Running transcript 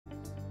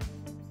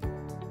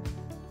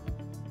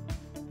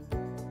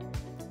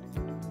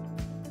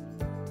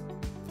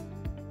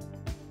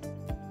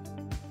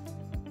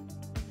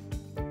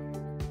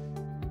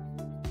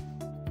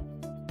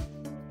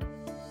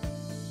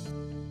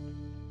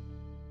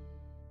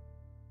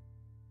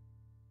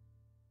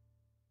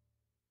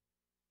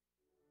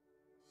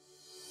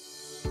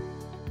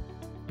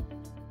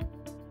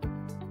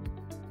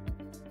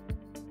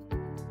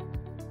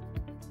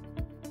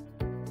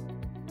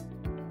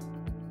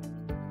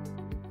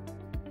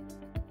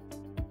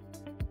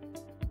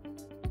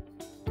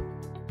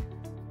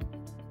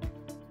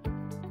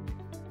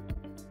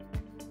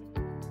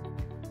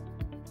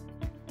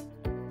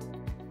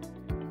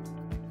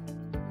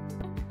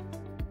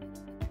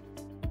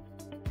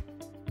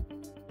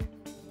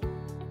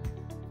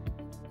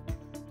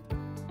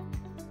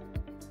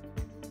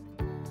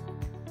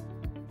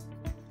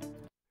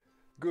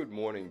Good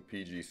morning,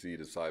 PGC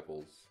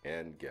disciples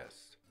and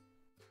guests.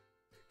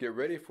 Get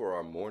ready for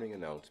our morning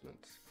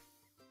announcements.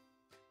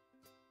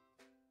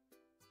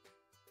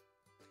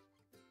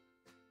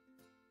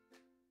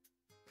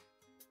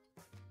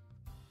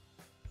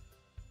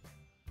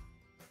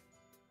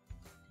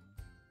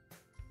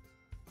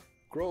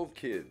 Grove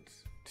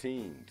kids,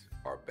 teens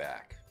are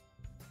back.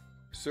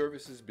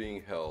 Services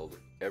being held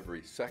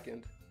every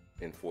second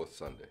and fourth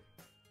Sunday.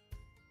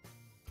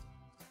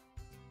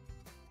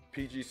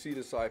 PGC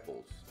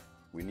disciples,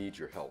 we need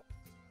your help.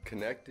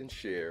 Connect and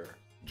share.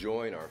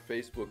 Join our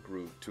Facebook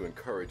group to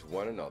encourage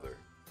one another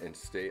and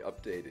stay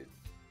updated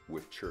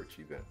with church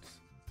events.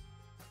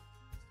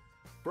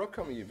 For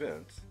upcoming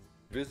events,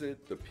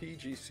 visit the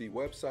PGC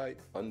website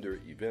under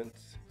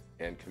Events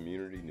and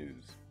Community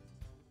News.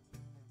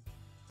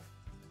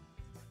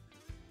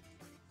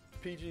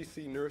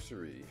 PGC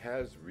Nursery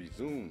has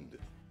resumed.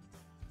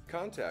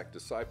 Contact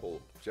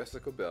Disciple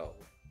Jessica Bell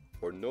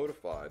or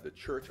notify the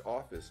church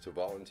office to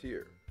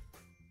volunteer.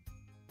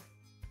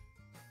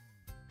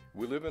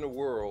 We live in a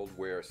world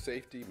where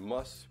safety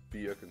must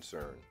be a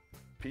concern.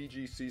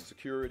 PGC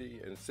Security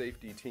and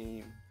Safety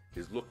Team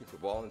is looking for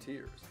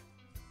volunteers.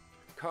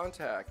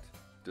 Contact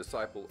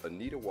Disciple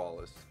Anita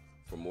Wallace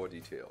for more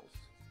details.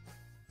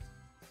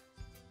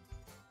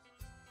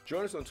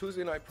 Join us on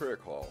Tuesday night prayer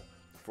call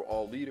for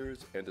all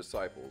leaders and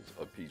disciples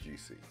of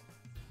PGC.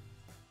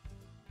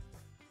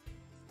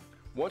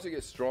 Want to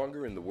get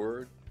stronger in the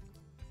Word?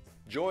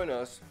 Join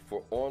us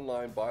for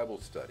online Bible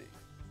study,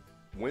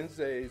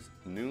 Wednesdays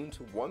noon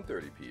to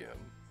 1:30 p.m.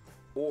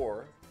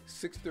 or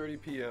 6:30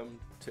 p.m.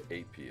 to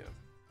 8 p.m.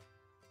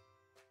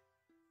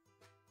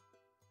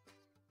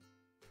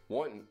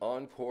 Want an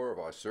encore of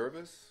our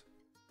service?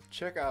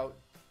 Check out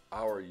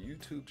our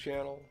YouTube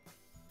channel,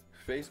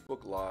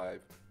 Facebook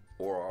Live,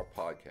 or our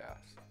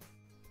podcast.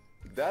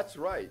 That's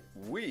right,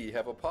 we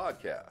have a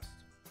podcast.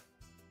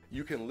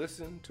 You can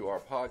listen to our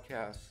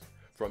podcasts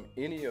from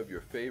any of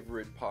your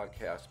favorite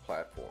podcast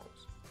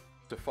platforms.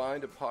 To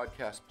find a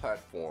podcast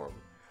platform,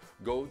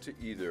 go to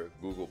either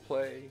Google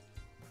Play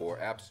or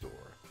App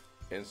Store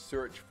and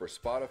search for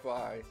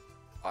Spotify,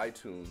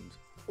 iTunes,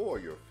 or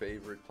your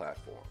favorite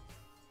platform.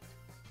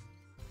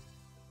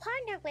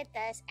 Partner with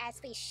us as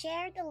we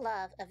share the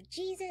love of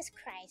Jesus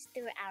Christ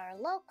through our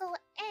local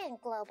and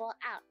global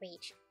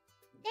outreach.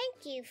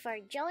 Thank you for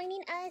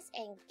joining us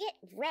and get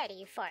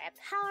ready for a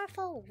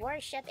powerful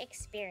worship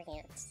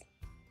experience.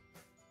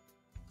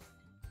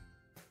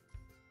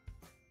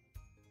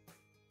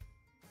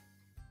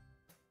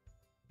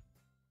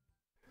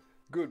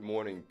 Good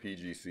morning,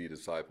 PGC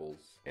disciples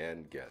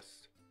and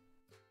guests.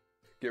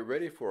 Get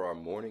ready for our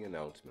morning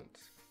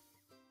announcements.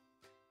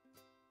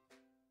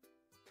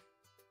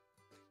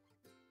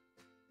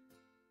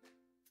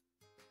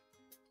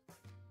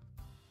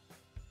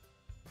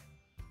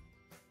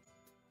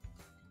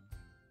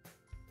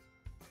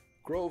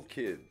 Grove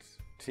kids,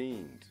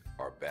 teens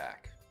are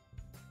back.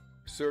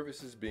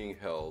 Services being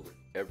held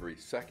every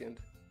second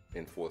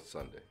and fourth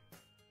Sunday.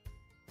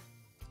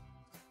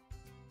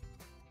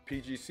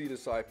 PGC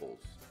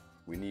disciples,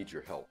 we need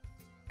your help.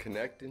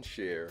 Connect and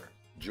share.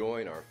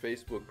 Join our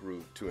Facebook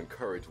group to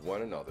encourage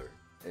one another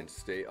and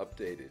stay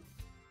updated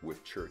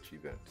with church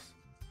events.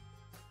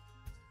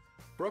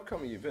 For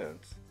upcoming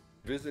events,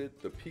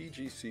 visit the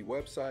PGC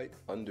website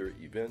under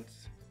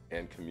Events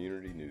and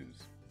Community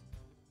News.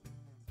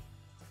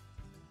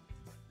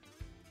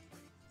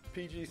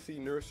 PGC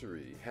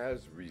Nursery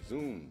has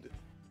resumed.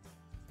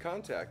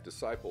 Contact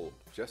Disciple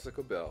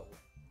Jessica Bell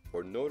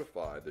or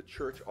notify the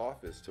church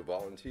office to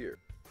volunteer.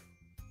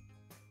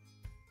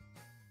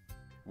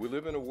 We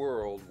live in a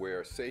world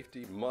where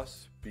safety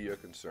must be a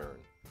concern.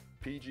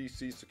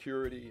 PGC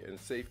Security and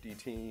Safety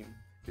Team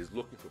is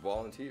looking for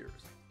volunteers.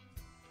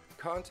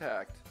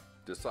 Contact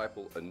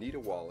Disciple Anita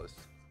Wallace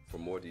for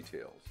more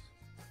details.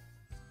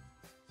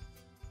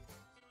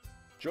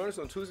 Join us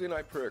on Tuesday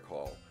night prayer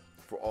call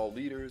for all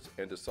leaders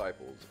and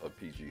disciples of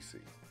PGC.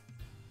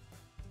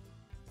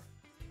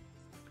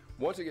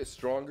 Want to get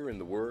stronger in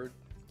the Word?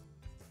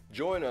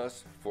 Join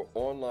us for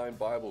online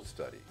Bible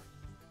study,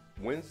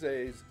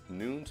 Wednesdays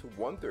noon to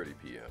 1:30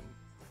 p.m.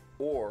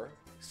 or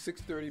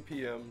 6:30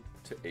 p.m.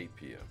 to 8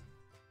 p.m.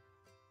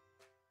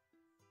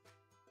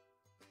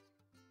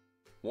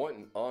 Want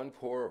an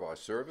encore of our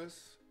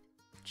service?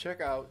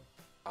 Check out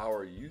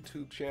our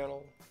YouTube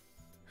channel,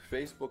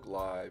 Facebook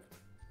Live,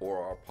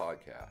 or our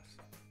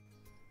podcast.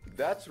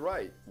 That's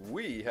right,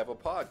 we have a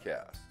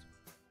podcast.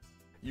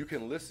 You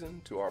can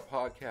listen to our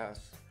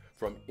podcasts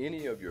from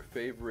any of your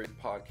favorite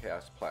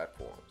podcast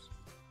platforms.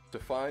 To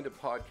find a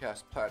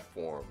podcast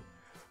platform,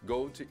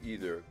 go to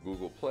either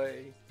Google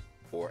Play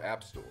or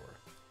App Store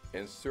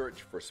and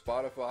search for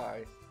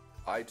Spotify,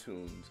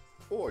 iTunes,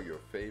 or your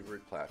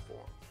favorite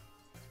platform.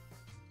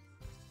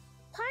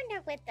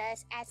 Partner with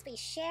us as we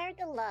share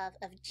the love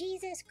of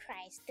Jesus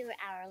Christ through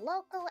our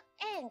local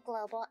and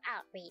global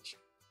outreach.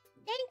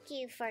 Thank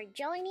you for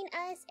joining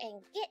us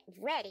and get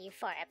ready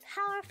for a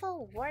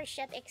powerful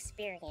worship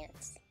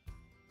experience.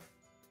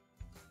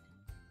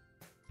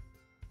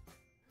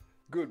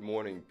 Good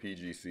morning,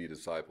 PGC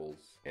disciples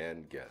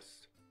and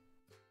guests.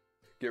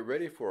 Get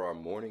ready for our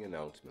morning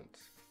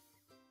announcements.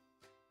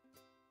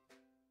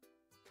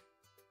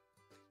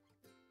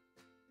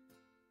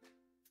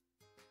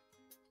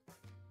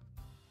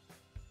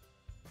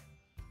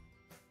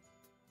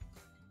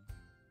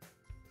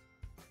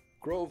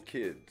 Grove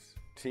kids,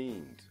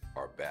 teens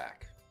are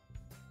back.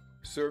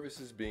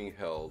 Services being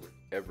held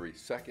every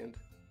second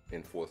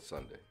and fourth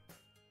Sunday.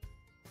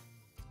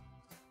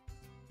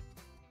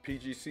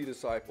 PGC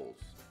disciples,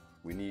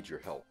 we need your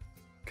help.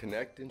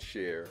 Connect and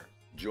share.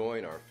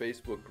 Join our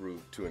Facebook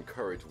group to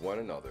encourage one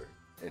another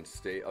and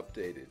stay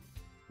updated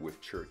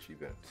with church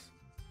events.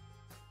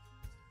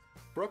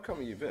 For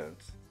upcoming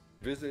events,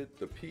 visit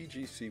the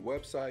PGC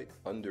website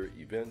under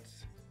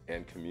Events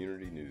and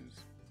Community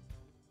News.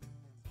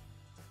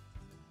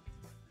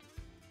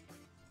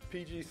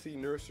 PGC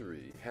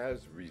Nursery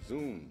has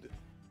resumed.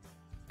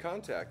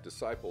 Contact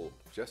Disciple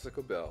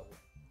Jessica Bell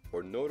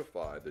or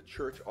notify the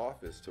church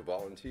office to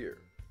volunteer.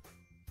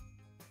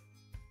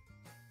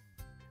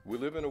 We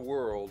live in a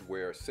world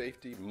where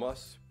safety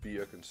must be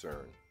a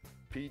concern.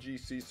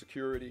 PGC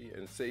Security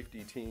and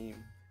Safety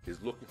Team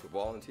is looking for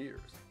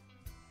volunteers.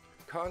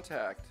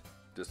 Contact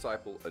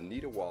Disciple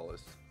Anita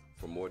Wallace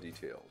for more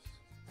details.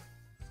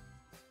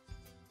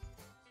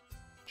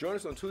 Join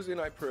us on Tuesday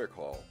night prayer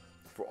call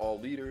for all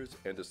leaders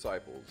and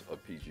disciples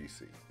of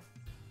PGC.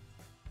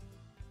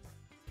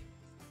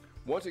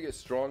 Want to get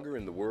stronger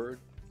in the Word?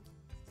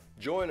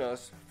 Join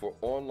us for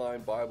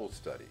online Bible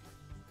study,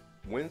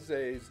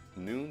 Wednesdays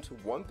noon to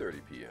 1:30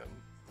 p.m.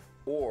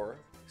 or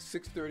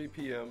 6:30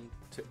 p.m.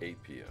 to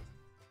 8 p.m.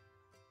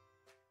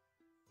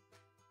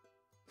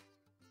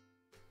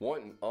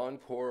 Want an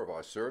encore of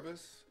our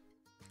service?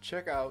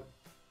 Check out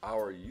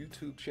our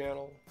YouTube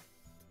channel,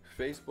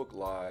 Facebook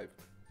Live,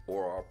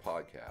 or our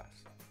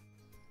podcast.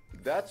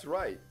 That's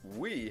right,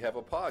 we have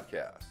a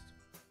podcast.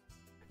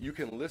 You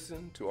can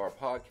listen to our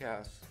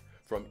podcasts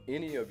from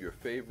any of your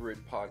favorite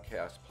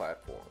podcast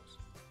platforms.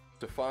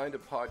 To find a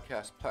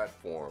podcast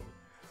platform,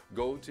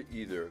 go to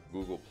either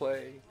Google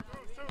Play,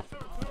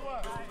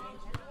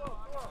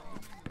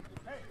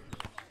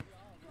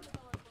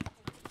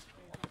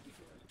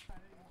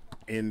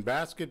 In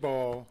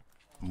basketball,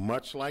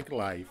 much like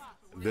life,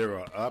 there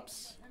are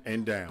ups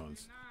and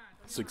downs,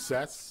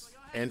 success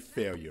and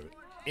failure,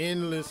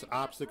 endless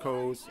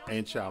obstacles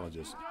and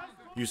challenges.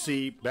 You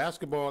see,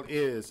 basketball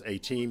is a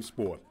team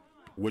sport,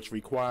 which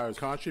requires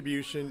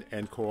contribution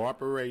and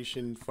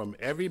cooperation from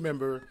every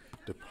member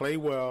to play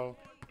well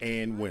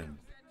and win.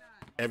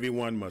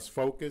 Everyone must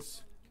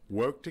focus,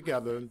 work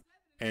together,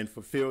 and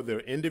fulfill their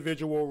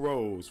individual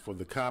roles for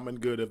the common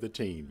good of the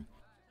team.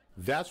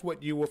 That's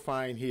what you will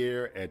find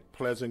here at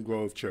Pleasant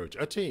Grove Church,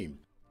 a team.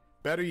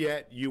 Better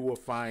yet, you will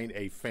find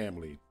a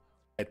family.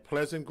 At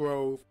Pleasant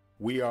Grove,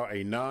 we are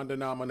a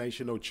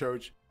non-denominational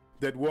church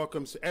that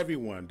welcomes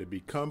everyone to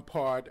become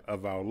part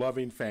of our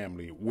loving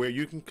family, where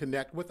you can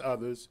connect with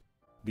others,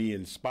 be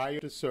inspired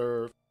to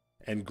serve,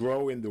 and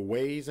grow in the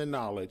ways and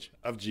knowledge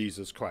of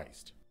Jesus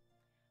Christ.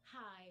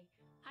 Hi,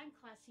 I'm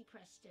Classy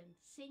Preston,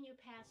 Senior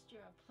Pastor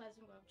of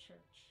Pleasant Grove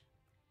Church.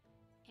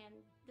 And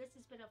this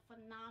has been a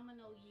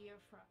phenomenal year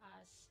for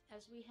us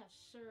as we have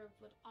served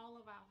with all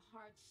of our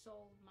heart,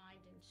 soul,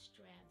 mind, and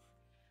strength.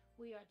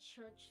 We are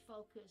church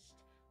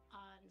focused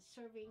on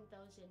serving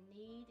those in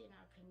need in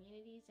our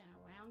communities and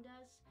around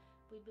us.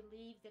 We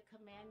believe the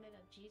commandment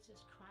of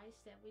Jesus Christ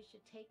that we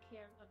should take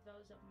care of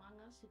those among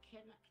us who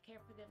cannot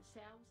care for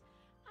themselves.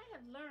 I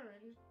have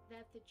learned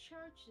that the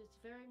church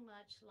is very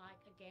much like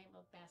a game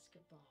of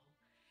basketball.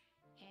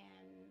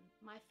 And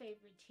my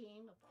favorite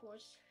team, of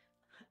course,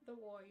 the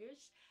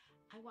Warriors.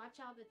 I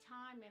watch all the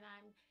time and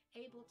I'm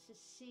able to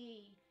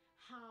see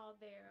how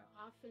their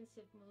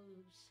offensive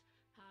moves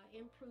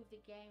improve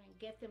the game and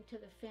get them to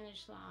the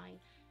finish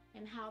line,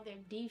 and how their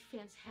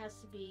defense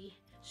has to be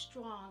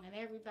strong and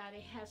everybody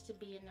has to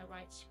be in the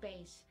right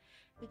space.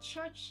 The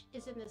church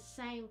is in the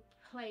same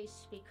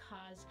place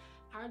because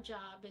our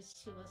job is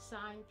to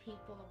assign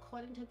people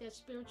according to their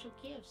spiritual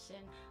gifts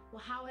and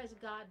how has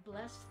God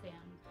blessed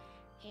them.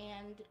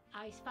 And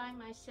I find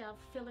myself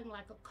feeling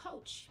like a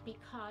coach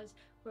because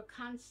we're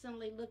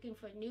constantly looking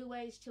for new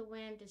ways to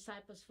win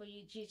disciples for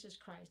you, Jesus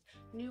Christ,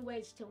 new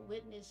ways to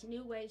witness,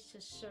 new ways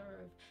to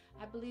serve.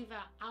 I believe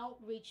our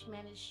outreach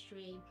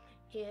ministry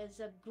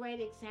is a great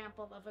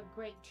example of a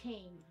great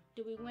team.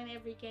 Do we win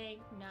every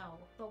game? No,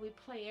 but we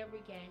play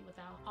every game with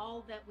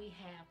all that we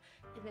have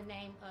in the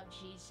name of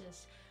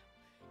Jesus.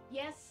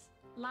 Yes,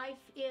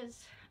 life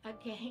is a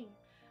game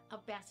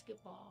of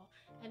basketball,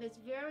 and it's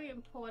very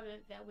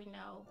important that we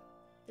know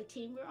the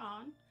team we're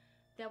on,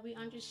 that we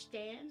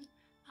understand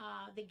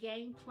the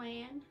game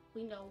plan,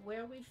 we know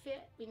where we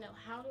fit, we know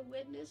how to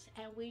witness,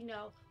 and we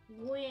know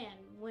when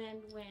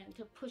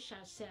to push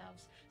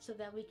ourselves so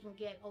that we can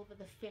get over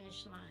the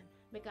finish line.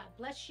 May God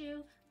bless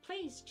you.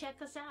 Please check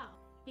us out.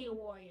 Be a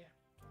warrior.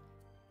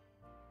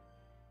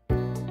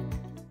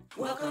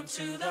 Welcome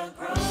to the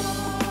Grove.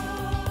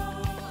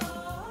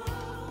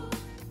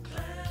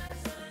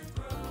 Pleasant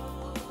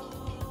Grove.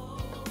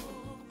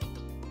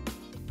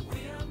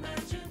 We are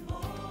meant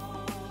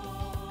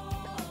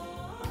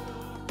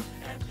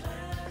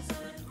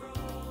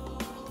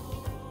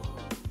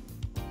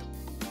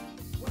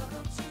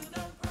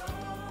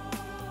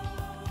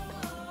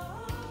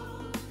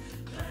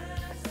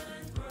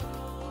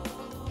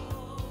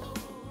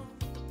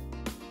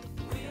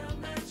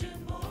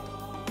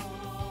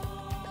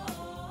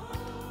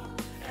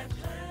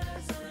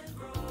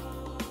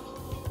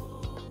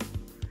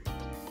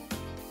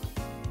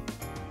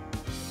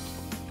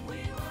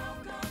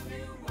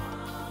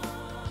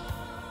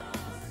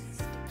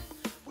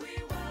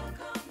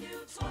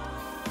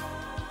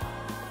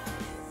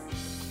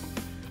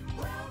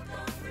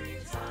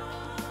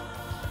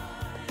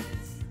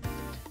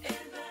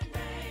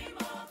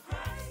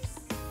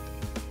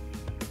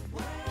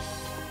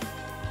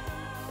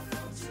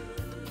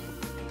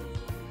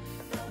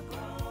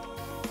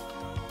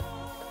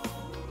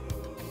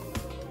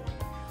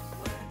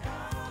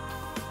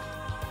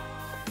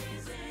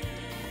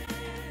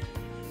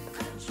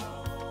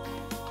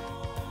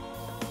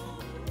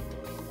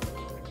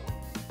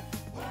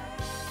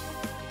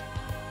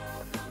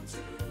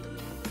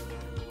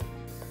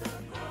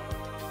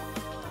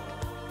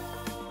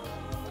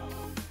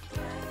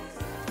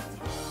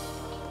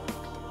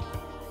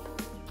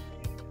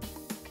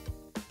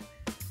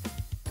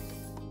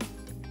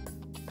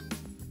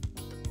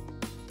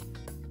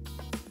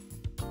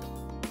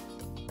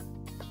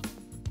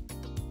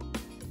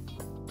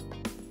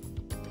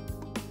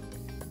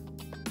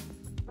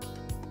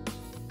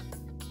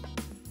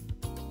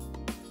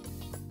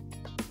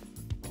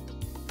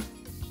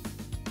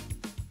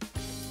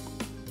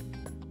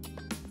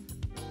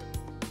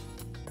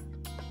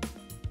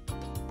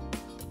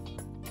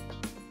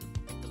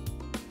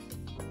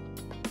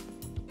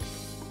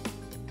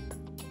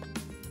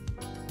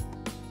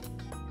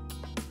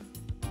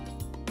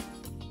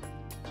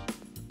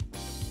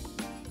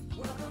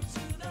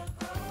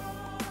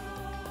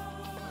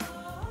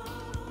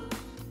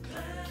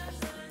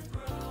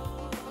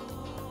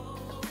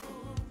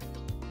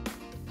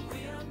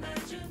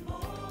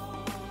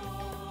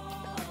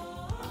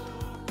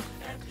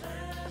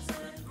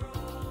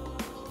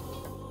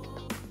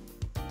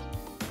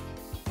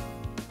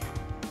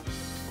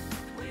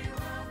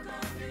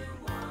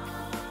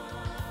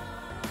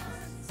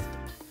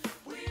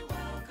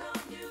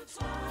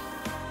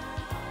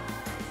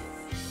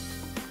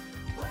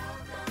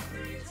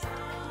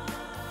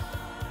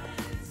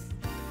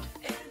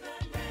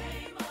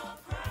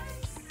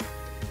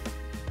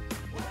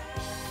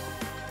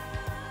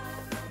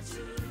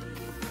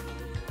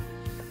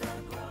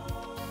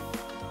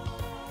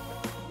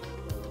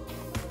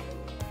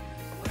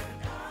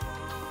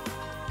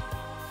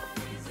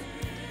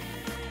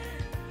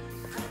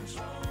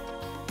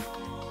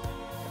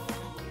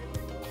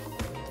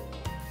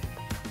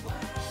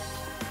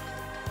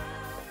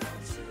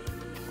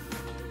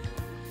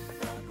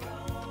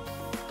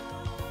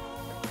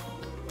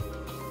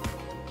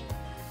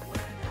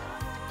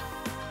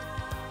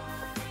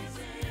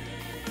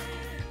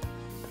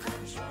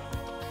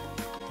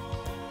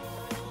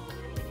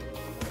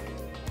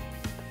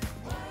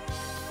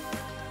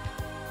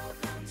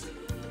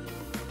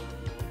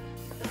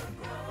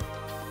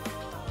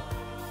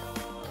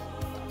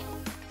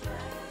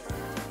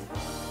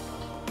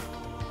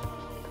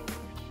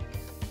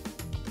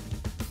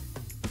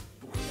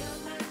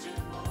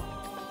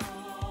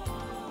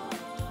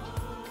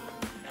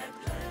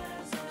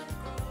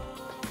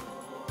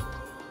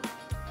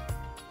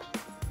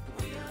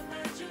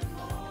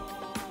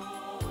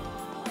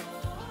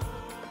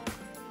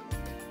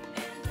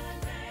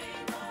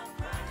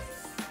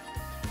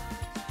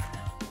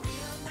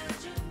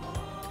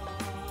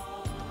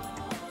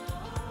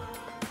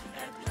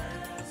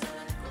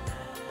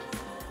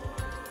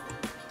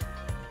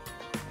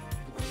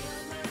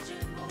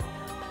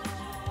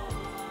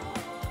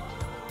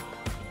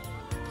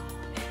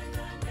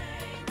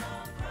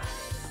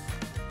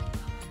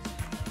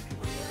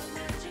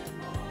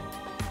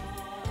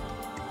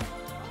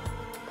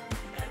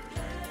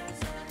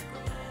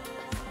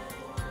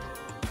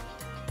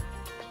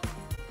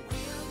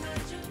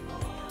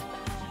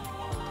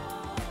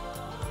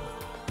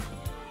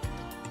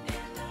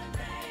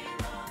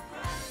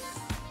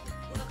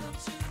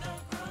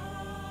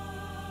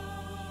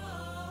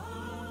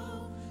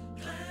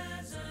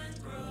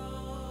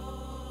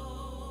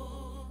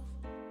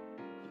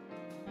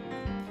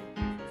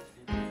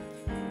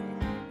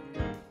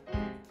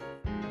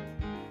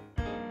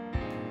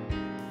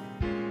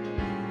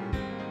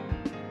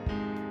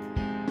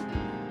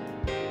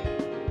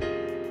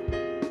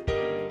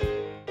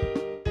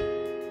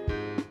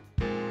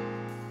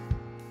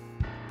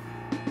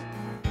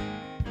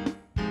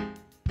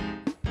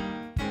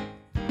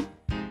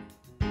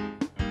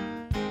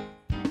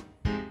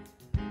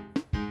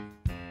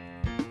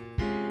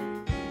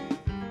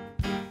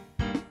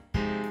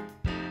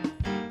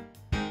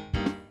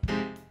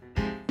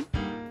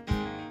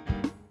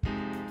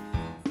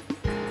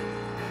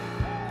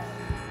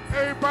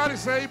Everybody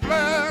say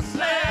bless,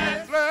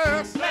 bless,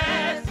 bless,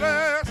 bless, bless,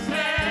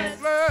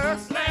 bless,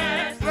 bless,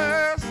 bless,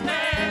 bless,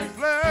 bless,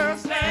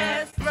 bless,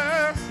 bless,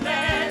 bless,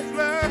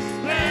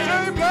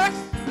 say bless,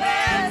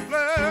 bless,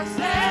 bless,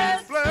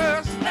 bless,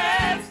 bless,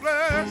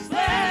 bless, bless,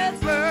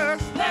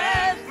 bless,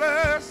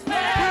 bless,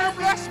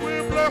 bless.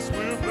 We're blessed,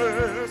 we're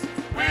blessed.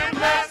 We're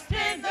blessed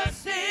in the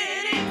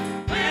city.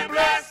 We're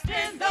blessed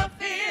in the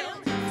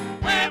field.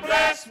 We're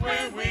blessed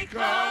when we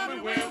come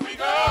and when we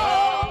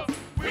go.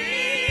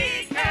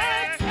 We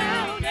cast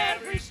down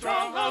every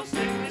stronghold,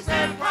 sickness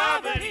and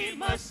poverty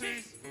must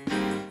cease.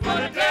 For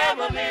the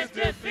devil is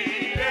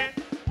defeated.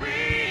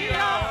 We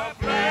are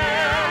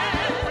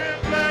blessed.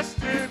 We're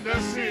blessed in the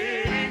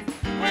city.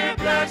 We're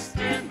blessed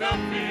in the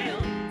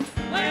field.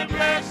 We're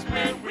blessed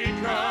when we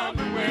come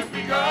and when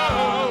we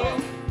go.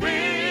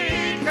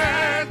 We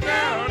cast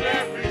down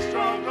every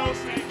stronghold,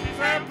 sickness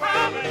and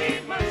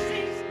poverty must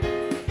cease.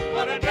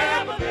 For the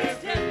devil is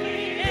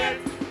defeated.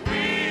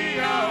 We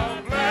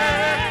are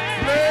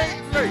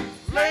blessed.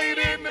 Late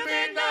in the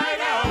midnight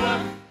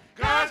hour,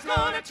 God's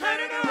gonna turn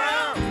it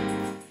around.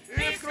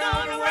 It's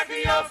gonna work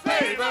in your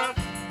favor.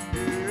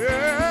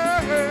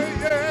 yeah,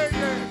 yeah,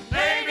 yeah.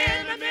 Late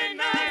in the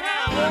midnight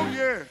hour, Oh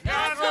yeah,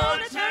 God's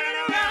gonna turn it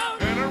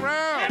around. and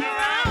around, And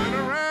around, and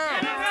around,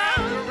 and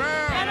around, and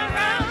around, and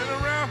around, and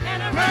around.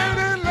 and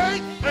around.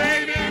 Late,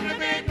 Late in the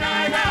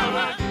midnight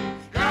hour,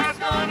 God's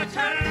gonna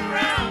turn it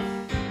around.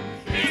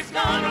 He's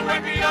gonna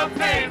work in your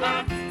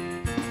favor.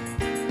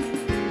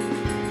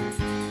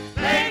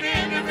 Late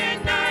in the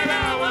midnight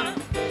hour,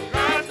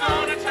 God's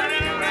gonna turn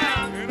it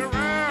around. and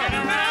around, And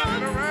around,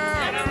 and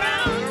around, and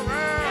around, and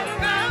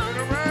around, and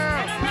around,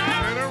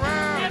 and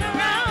around, and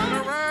around, and around, and around, and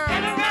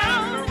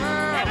around, and around, and around, and around, and around, and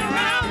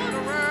around, and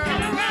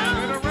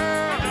around, and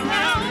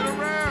around, and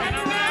around. and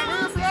around.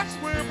 We're blessed,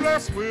 we're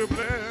blessed, we're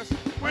blessed.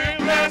 We're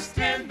blessed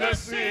in the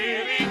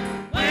city.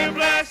 We're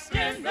blessed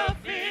in the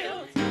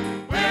field.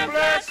 We're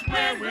blessed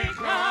when we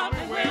come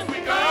and when we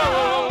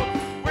go.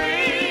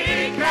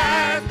 We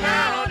cast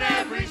down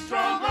every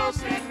stronghold,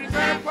 sickness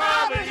and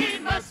poverty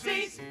must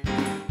cease.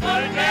 For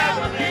the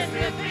devil is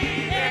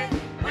defeated.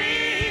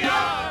 We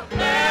are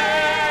blessed.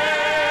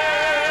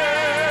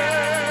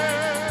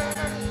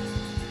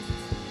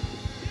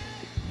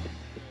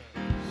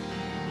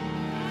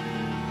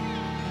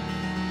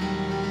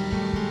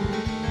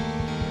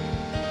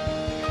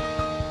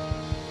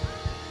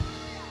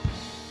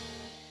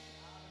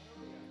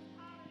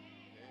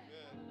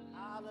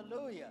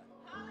 Hallelujah.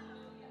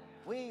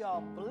 We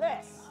are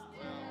blessed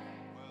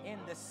in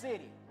the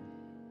city,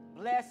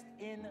 blessed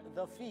in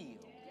the field.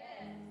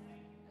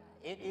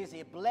 It is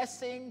a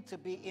blessing to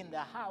be in the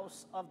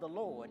house of the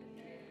Lord.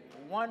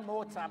 One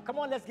more time. Come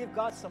on, let's give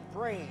God some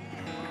praise.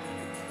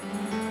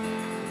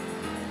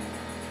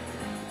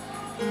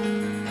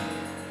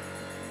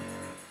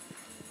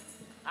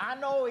 I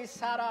know it's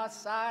hot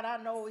outside.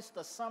 I know it's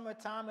the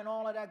summertime and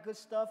all of that good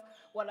stuff.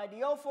 Well, like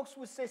the old folks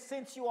would say,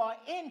 since you are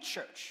in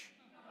church,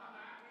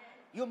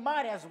 you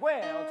might as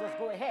well just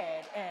go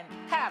ahead and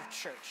have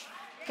church.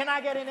 Can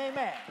I get an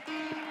amen?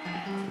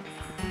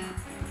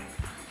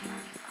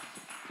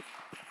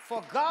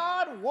 For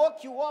God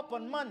woke you up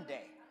on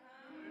Monday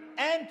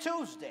and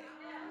Tuesday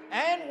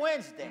and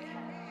Wednesday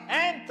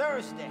and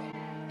Thursday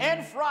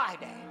and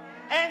Friday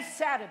and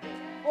Saturday.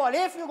 Well,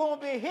 if you're going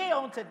to be here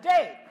on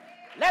today,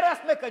 let us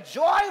make a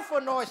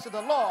joyful noise to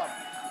the Lord,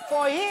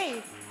 for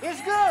He is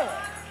good.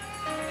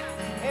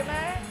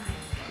 Amen.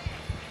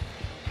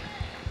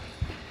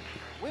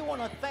 We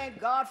want to thank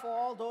God for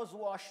all those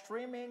who are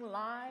streaming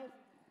live.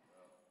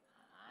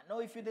 I know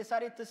if you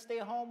decided to stay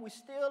home, we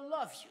still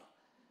love you.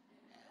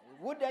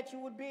 We would that you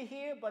would be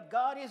here, but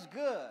God is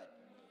good.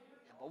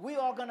 But we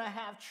are going to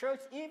have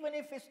church, even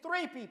if it's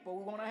 3 people,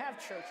 we're going to have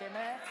church.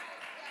 Amen.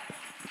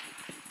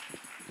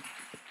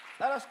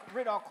 Let us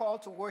read our call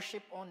to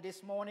worship on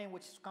this morning,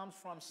 which comes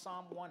from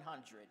Psalm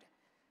 100.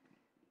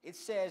 It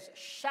says,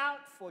 shout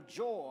for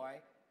joy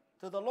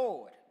to the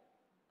Lord,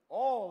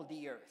 all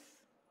the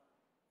earth.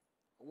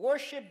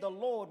 Worship the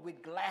Lord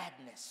with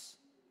gladness.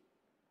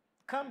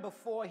 Come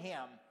before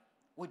Him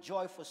with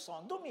joyful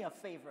song. Do me a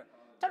favor.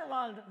 Turn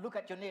around and look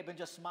at your neighbor and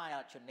just smile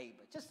at your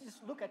neighbor. Just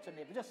look at your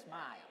neighbor. Just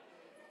smile.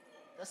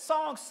 The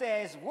song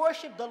says,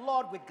 worship the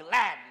Lord with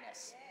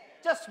gladness.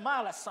 Just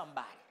smile at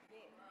somebody.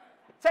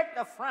 Take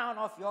the frown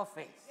off your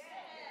face.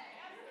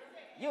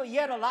 You're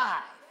yet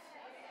alive.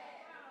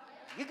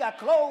 You got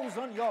clothes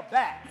on your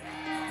back,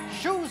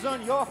 shoes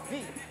on your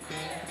feet.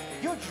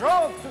 You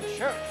drove to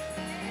church.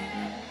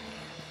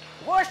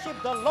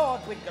 Worship the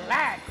Lord with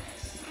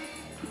gladness.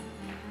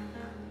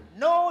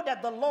 Know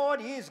that the Lord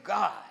is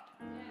God.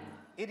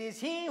 It is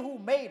He who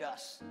made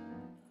us,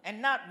 and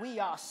not we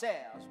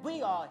ourselves.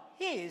 We are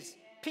His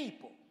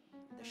people,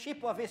 the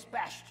sheep of His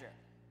pasture.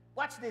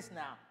 Watch this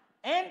now.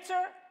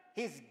 Enter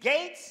His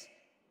gates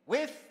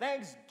with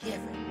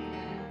thanksgiving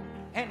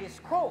and His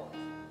courts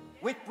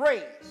with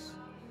praise.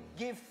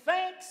 Give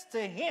thanks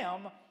to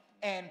Him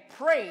and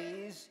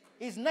praise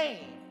His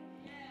name.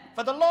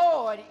 For the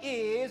Lord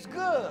is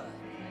good.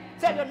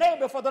 Tell your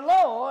neighbor, for the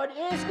Lord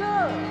is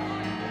good.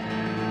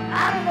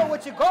 I don't know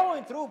what you're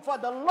going through, for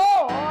the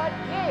Lord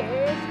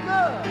is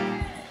good.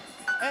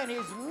 And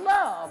his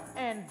love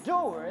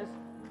endures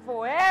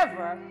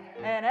forever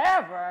and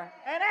ever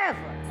and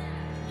ever.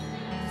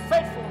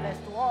 Faithfulness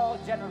to all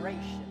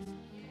generations.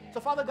 So,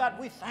 Father God,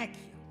 we thank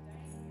you.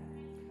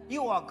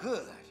 You are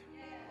good.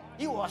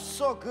 You are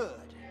so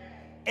good.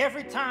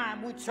 Every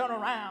time we turn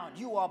around,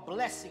 you are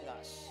blessing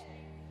us.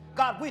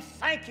 God, we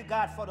thank you,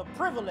 God, for the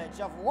privilege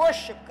of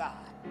worship, God.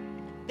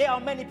 There are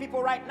many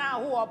people right now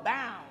who are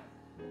bound,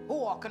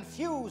 who are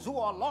confused, who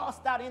are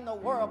lost out in the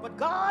world. But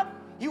God,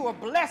 you are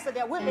blessed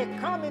that we may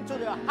come into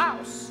the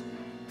house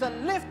to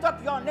lift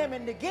up your name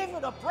and to give you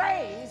the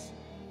praise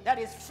that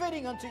is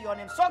fitting unto your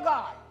name. So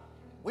God,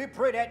 we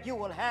pray that you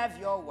will have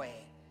your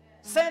way.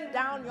 Send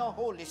down your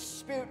Holy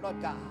Spirit,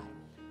 Lord God,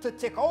 to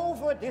take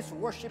over this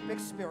worship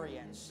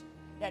experience,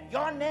 that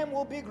your name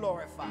will be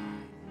glorified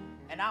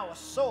and our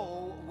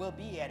soul will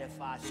be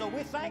edified. So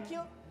we thank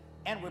you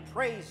and we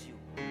praise you.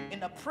 In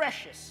the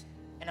precious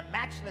and the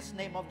matchless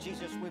name of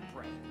Jesus we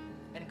pray.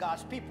 And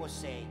God's people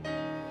say,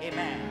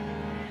 amen.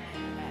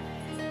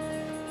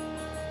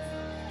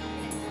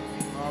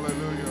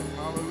 Hallelujah,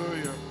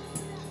 hallelujah.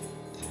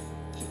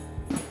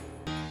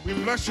 We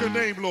bless your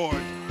name,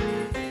 Lord.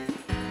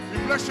 We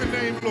bless your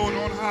name, Lord,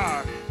 on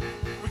high.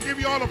 We give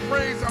you all the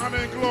praise, honor,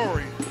 and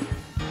glory.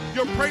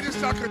 Your praises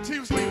shall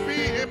continuously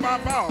be in my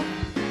mouth.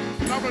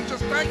 And I'm going to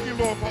just thank you,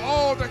 Lord, for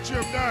all that you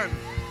have done.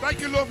 Thank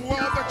you, Lord, for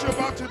all that you're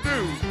about to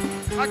do.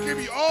 I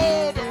give you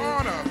all the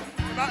honor.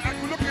 And I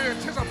look in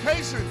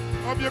anticipation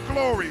of your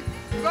glory.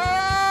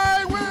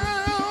 I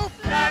will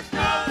bless the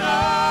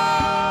Lord,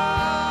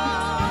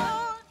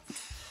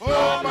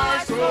 oh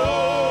my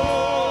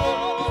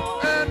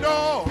soul, and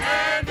all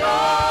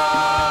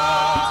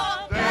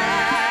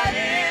that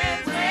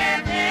is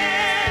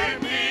within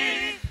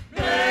me.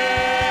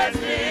 Bless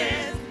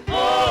his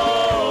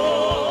holy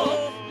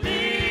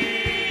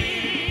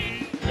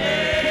name.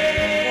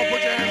 Come on,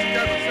 put your hands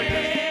together and sing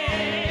this.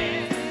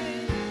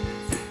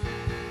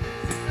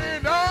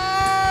 And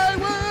I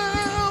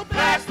will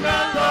bless the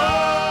Lord,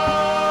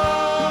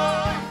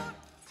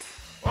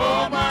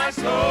 oh my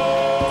soul,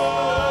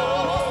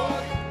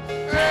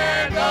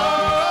 and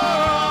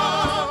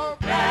all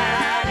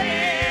that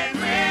is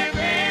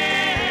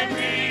within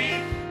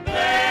me.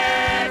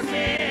 Bless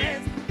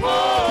his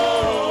holy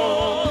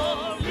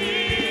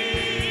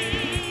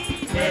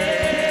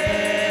name.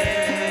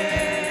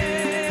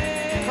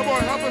 Come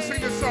on, help us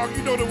sing this song.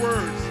 You know the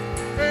words.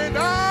 And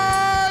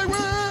I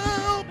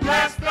will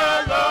bless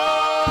the Lord,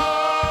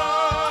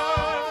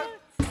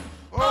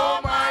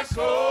 oh my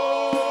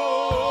soul,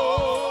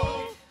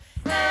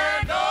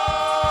 and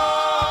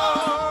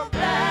all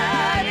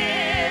that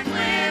is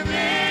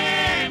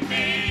within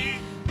me.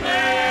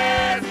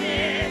 Bless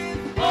his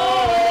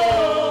holy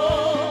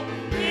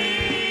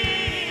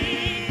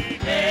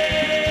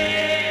name.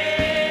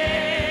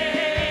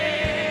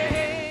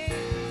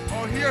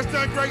 Oh, he has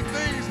done great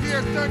things. He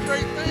has done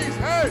great things.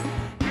 Hey!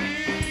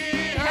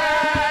 He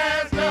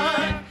has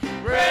done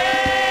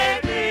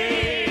great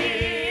things.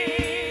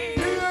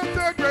 He has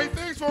done great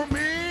things for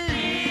me.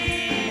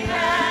 He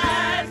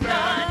has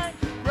done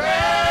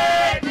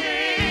great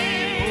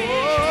things.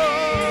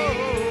 Oh,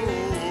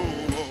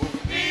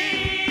 he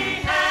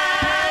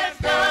has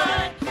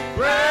done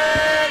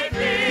great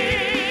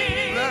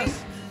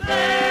things.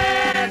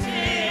 Bless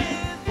his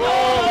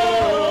holy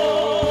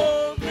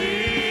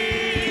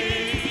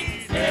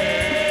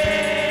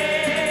name.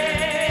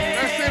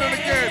 Let's say it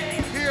again.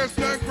 He has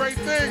done great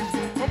things.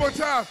 One more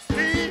time.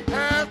 He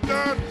has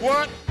done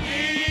what?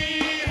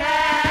 He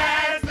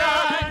has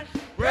done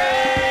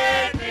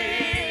great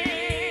things.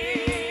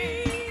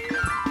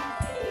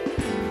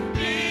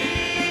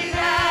 He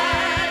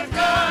has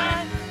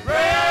done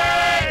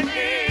great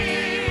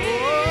things.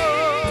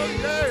 Oh,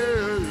 yeah.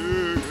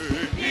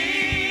 He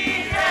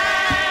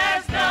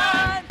has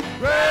done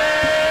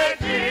great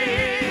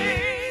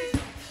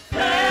things.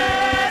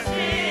 Bless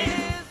his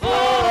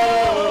holy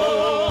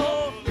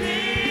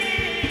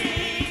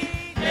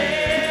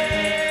name.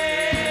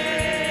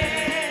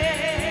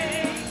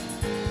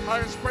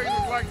 Highest praise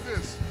is like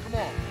this. Come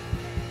on.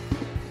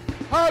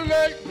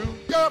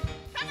 Hallelujah.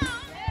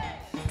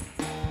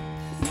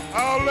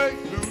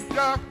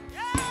 Hallelujah.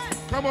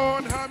 Come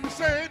on, help me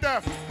say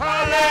that.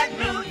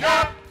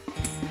 Hallelujah.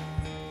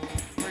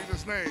 Praise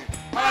his name.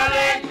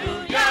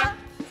 Hallelujah.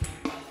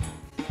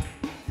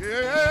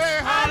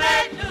 Yeah.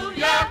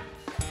 Hallelujah.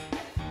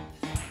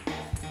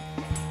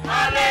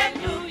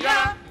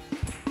 Hallelujah.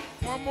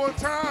 One more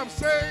time,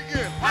 say it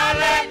again.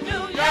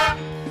 Hallelujah.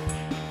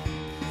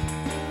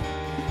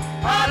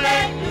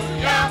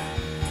 Hallelujah.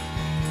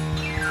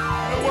 You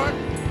know what?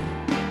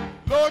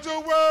 Lord,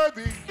 you're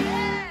worthy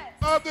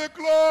of the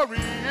glory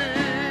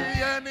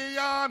and the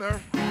honor.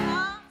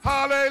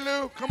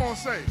 Hallelujah. Come on,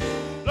 say.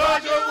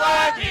 Lord, you're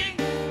worthy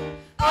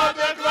of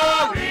the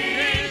glory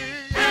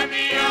and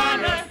the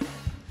honor.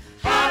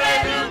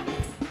 Hallelujah.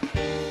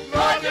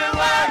 Lord, you're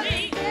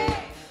worthy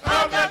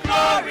of the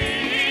glory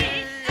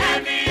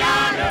and the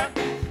honor.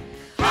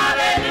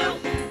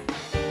 Hallelujah.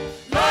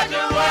 Lord,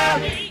 you're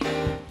worthy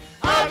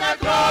of the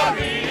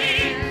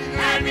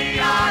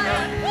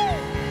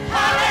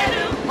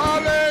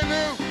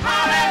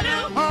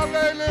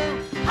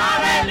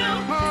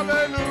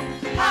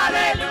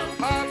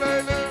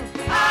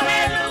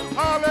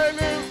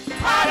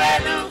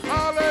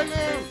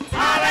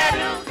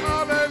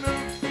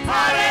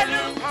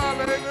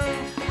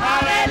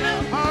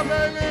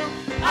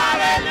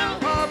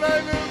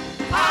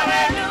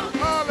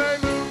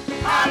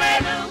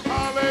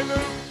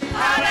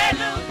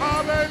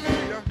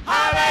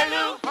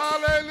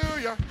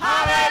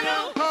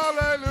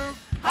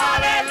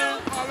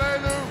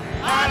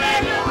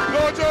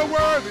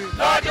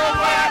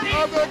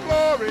of the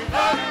glory,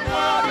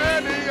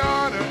 and the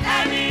honor,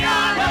 hallelujah,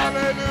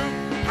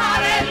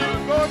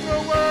 hallelujah. Lord,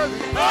 you're worthy,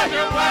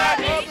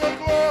 of the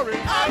glory,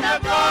 and the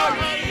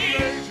honor,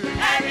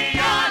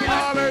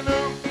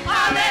 hallelujah,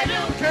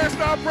 hallelujah. Can't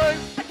stop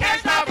praising, can't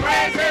stop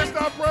praising,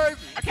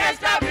 can't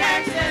stop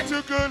dancing. Been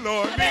too good,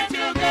 Lord,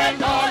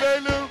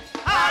 hallelujah,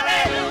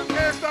 hallelujah.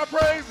 Can't stop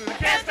praising,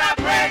 can't stop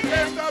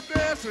dancing,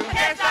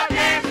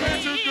 been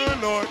too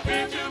good, Lord,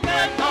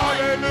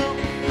 hallelujah,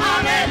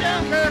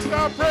 hallelujah. Can't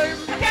stop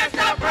praising, can't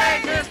stop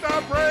dancing, can't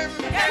stop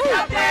praising, can't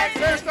stop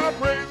dancing, can't stop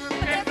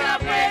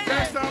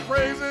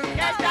dancing,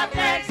 can't stop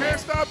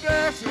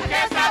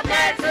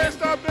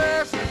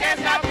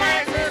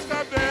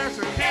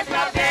dancing, can't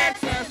stop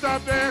dancing, can't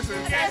stop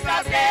dancing, can't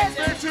stop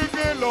dancing. Been too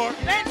good, Lord,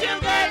 been too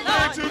good,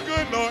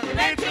 Lord,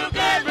 been too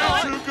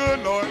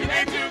good, Lord,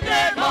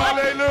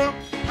 hallelujah,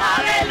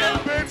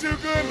 hallelujah. Been too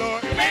good,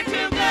 Lord, been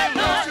too good,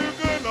 Lord, been too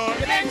good, Lord,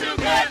 been too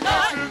good,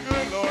 Lord, been too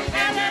good, Lord,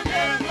 been too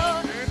good,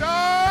 Lord. And I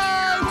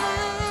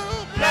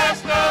will bless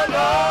the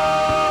Lord,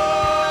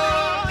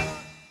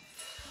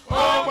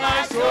 oh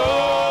my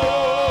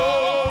soul,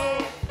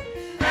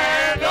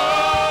 and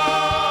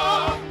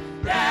all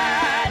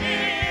that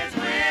is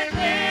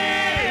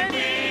within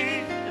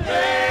me.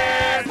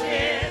 Bless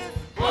His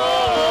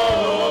holy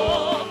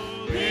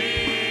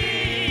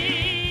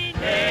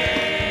name.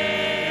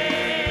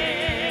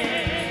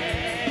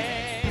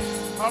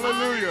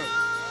 Hallelujah.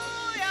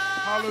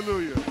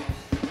 Hallelujah.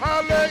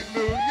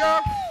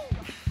 Hallelujah.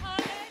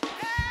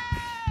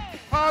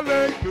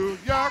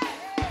 Hallelujah.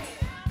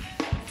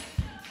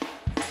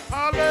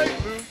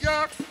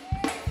 Hallelujah.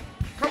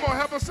 Come on,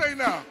 help us say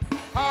now.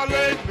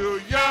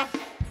 Hallelujah.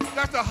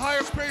 That's the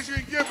highest praise you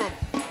can give Him.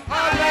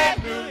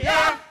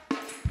 Hallelujah.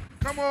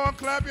 Come on,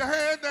 clap your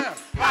hand now.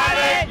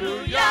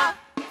 Hallelujah.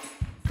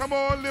 Come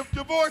on, lift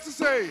your voice and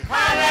say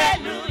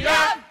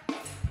hallelujah.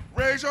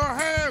 Raise your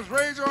hands,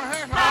 raise your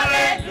hands.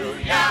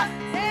 Hallelujah.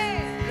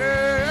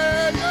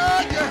 Yeah,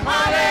 yeah, yeah.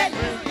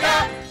 Hallelujah.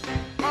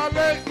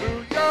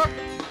 Hallelujah.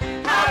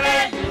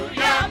 Hallelujah.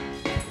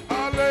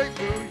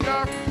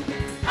 Hallelujah.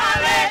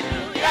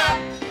 Hallelujah.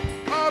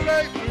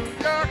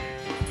 Hallelujah.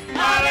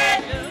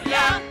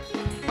 Hallelujah.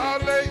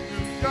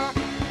 Hallelujah.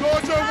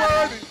 Lord, you're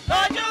worthy.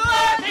 Lord, you're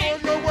worthy.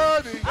 Lord, you're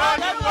worthy. Lord,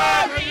 you're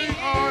worthy. And the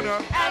honor.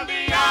 And the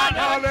honor.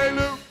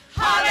 Hallelujah.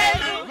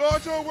 Hallelujah.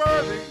 Lord, you're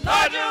worthy.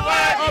 Lord, you're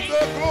worthy. Of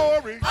the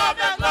glory. Of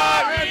the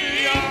glory. And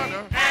the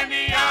honor. And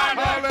the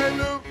honor.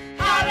 Hallelujah.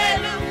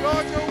 Hallelujah.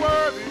 Lord, you're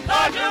worthy.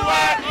 Lord, you're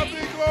worthy. Of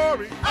the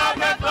glory. Of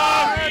the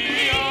glory. And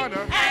the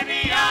honor. And the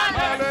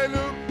honor.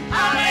 Hallelujah.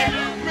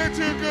 Hallelujah. You've been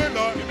too good,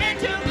 Lord. You've been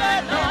too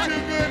good, Lord.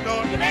 You've been too good,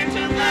 Lord. You've been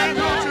too good,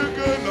 Lord. You've been too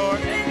good, Lord.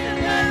 You've been too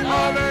good,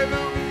 Lord.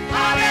 Hallelujah.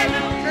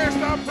 Hallelujah. Can't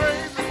stop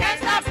praising. Can't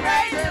stop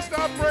praising. Can't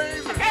stop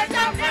praising. Can't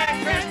stop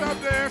dancing. Can't stop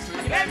dancing.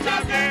 Can't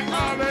stop dancing.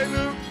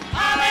 Hallelujah.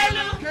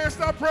 Hallelujah. Can't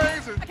stop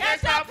praising. Can't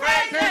stop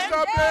praising. Can't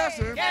stop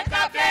dancing. Can't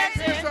stop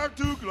dancing. Can't stop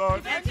too good,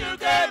 Lord. You've been too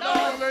good,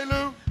 Lord.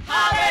 Hallelujah.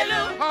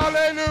 Hallelujah.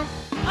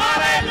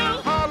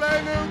 Hallelujah.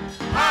 Hallelujah.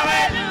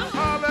 Hallelujah.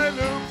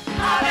 Hallelujah.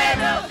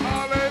 Hallelujah.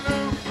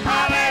 Hallelujah.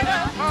 Hallelujah.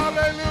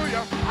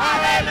 Hallelujah.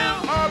 Hallelujah.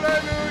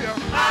 Hallelujah.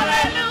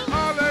 Hallelujah.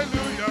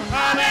 Hallelujah.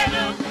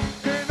 Hallelujah.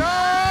 And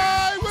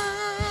I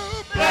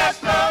will bless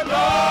the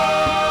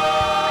Lord,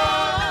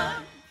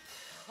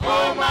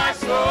 oh my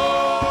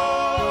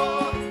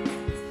soul,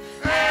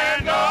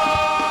 and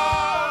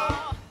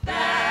all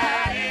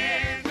that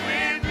is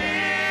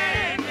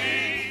within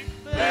me.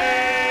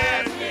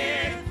 Bless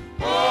His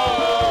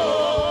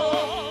holy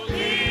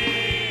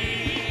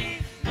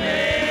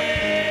name.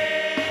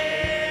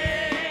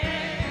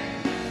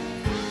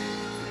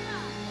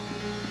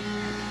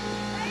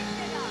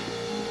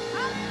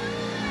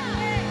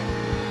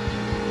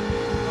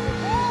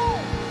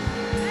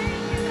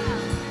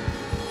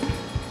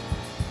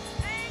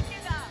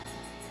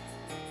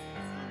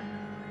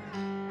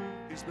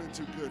 He's been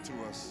too good to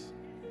us.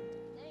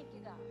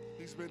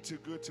 He's been too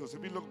good to us.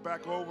 If you look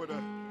back over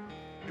the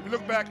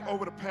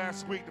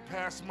past week, the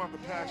past month, the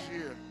past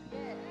year,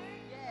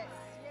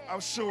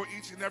 I'm sure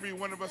each and every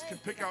one of us can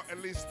pick out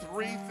at least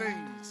three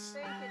things.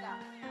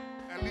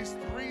 At least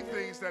three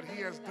things that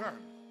He has done.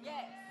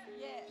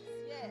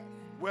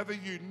 Whether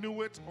you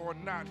knew it or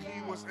not,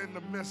 He was in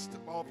the midst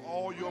of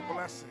all your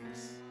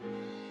blessings.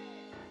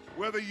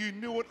 Whether you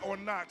knew it or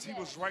not, He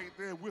was right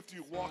there with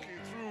you, walking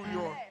through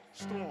your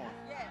storm.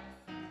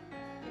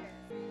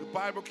 The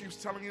Bible keeps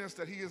telling us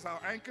that He is our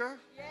anchor.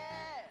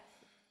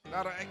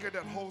 Not an anchor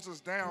that holds us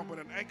down, but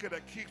an anchor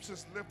that keeps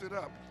us lifted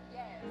up.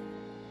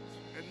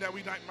 And that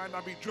we might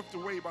not be drifted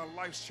away by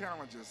life's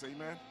challenges.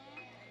 Amen.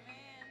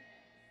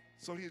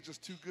 So He's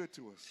just too good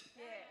to us.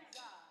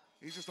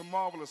 He's just a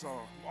marvelous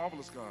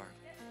God.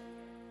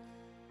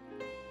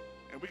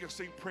 And we can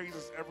sing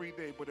praises every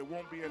day, but it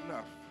won't be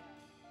enough.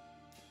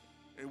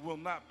 It will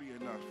not be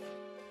enough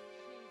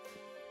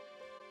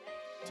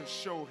to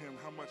show Him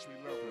how much we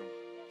love Him.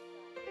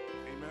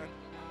 Amen.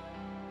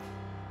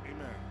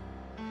 Amen.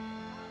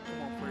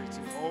 Come on, praise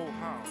Him. Oh,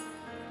 how.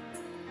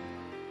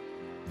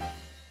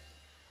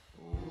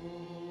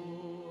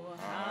 Oh,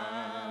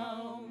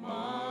 how much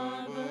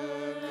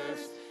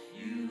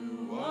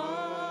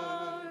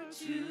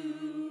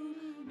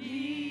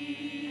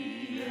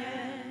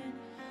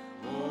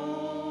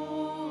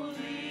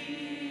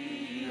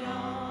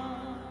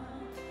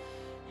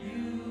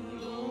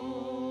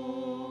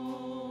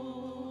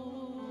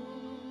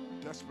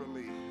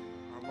Desperately,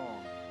 I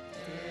long.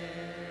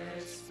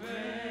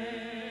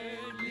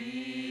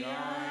 Desperately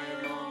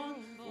I long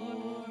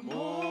for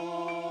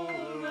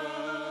more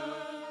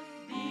of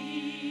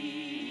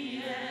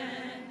thee,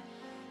 and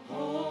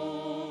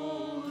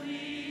wholly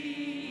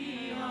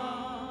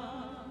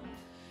are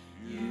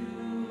you.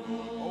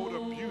 Oh, the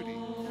beauty.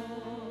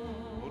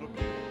 Oh, the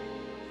beauty.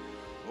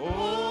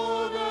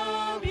 Oh,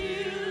 the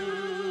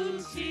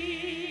beauty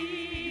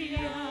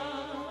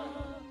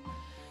of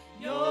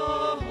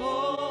your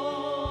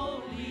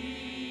holiness.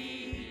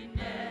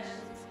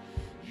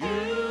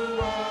 You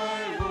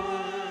I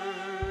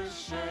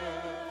worship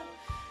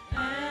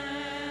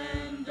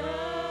and adore.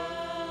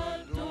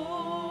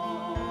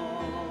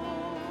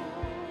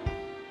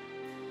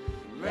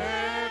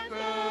 Let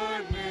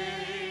the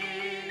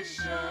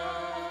nations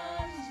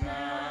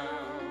now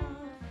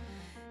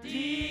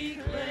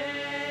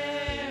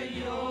declare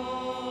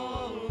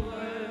your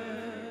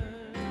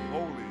word.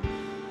 Holy.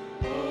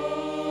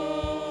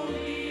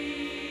 Holy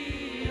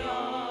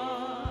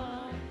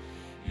are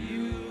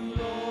you,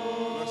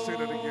 Lord. Let's say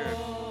that again.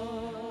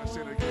 Let's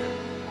say that again.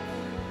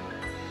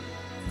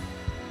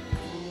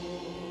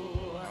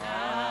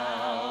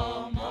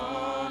 How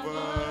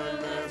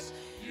marvelous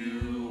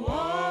you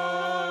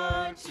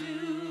are to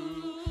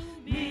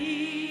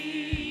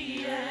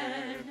me,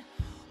 and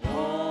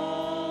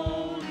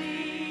holy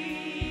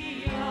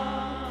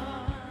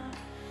are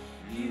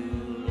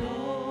you,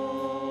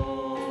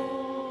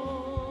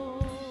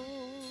 Lord.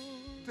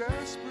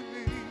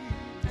 Desperately.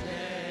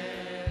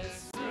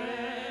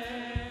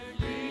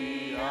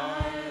 Desperately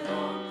I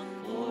long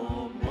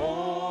for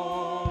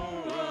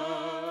more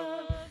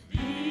of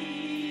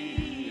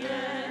thee,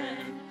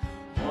 and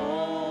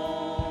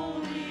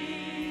holy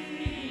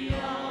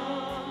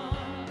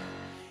are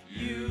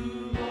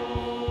you,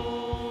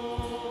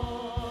 Lord.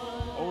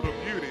 Oh, the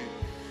beauty.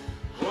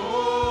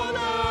 Oh,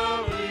 the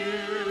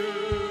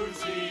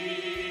beauty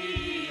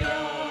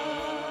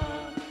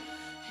of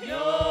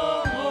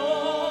your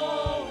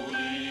holiness.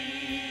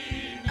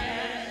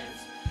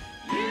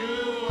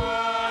 You I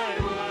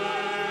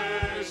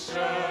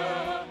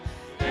worship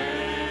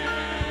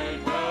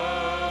and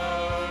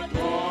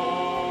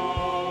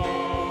adore.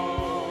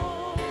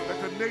 Let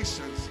the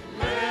nations.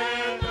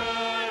 Let the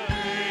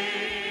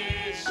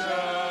nations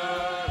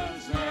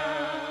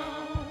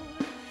now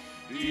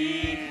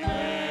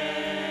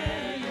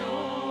declare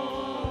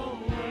your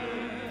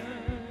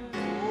word.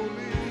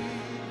 Holy.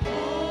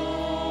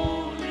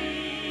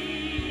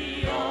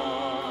 Holy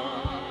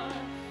are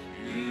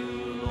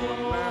you, Lord.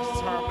 Last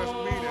time, let's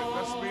meet it.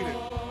 Let's meet it.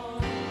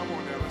 Come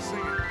on now, let's sing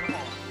it. Come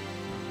on.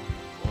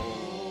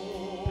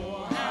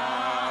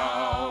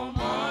 How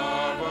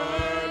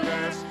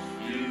marvelous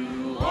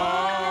you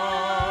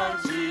are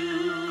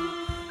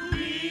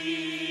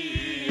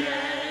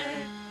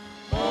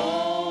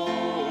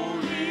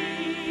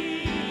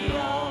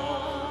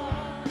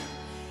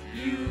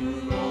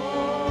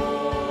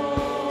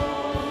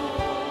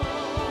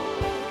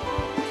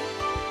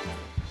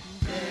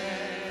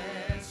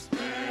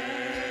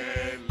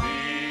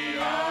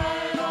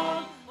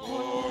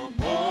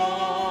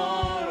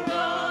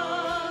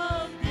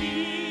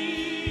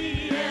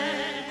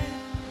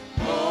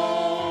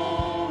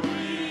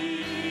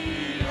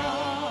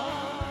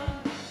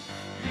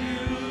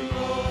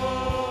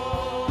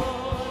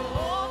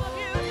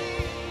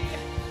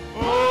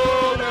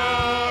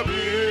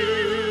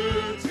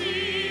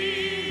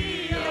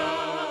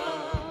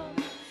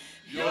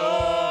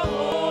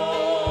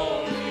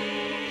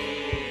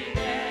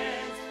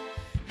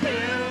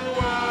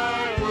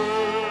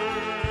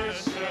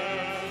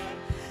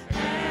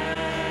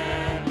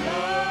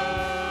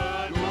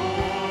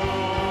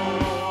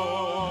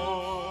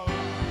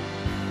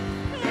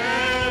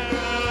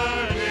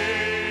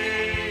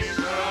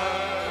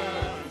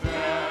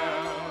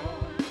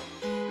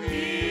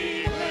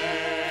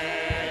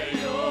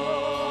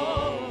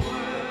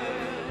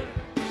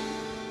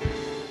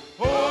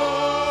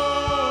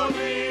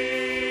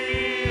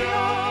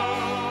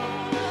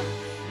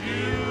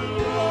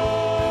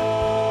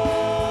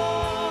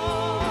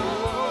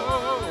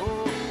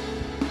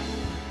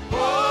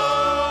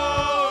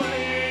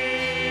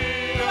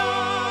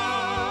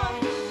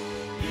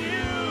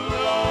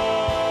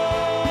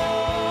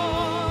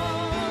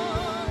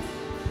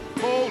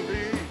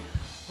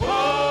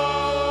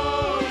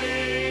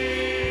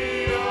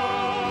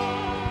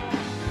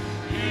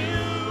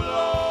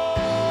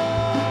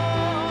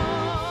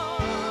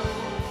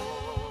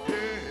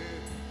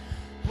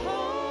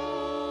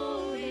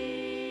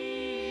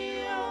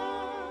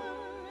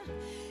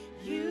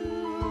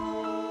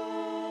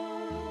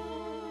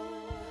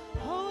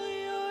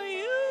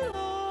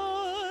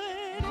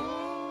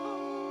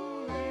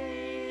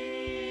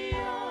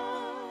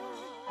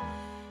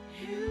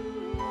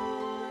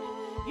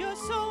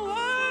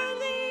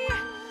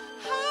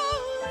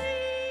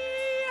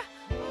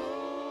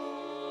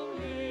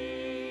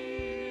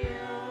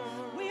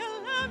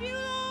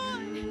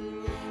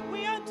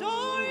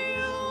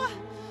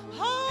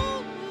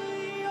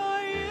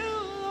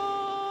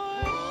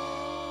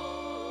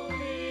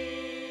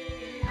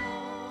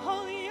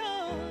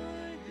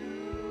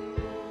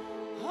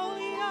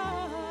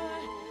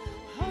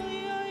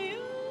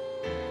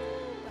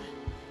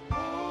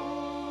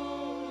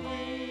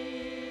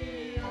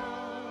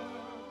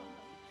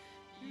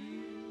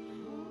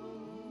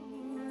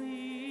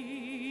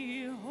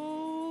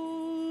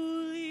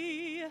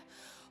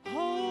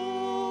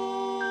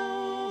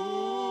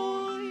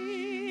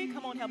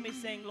Help me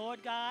sing,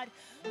 Lord God.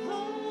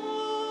 Lord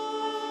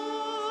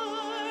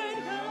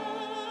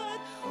God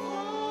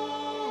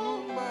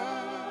Almighty.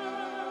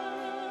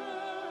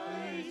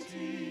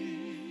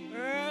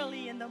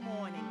 Early in the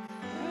morning.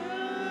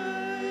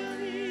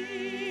 Early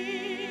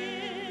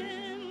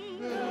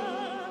in the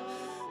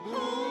morning,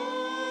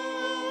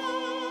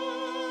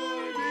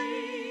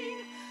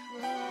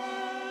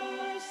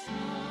 the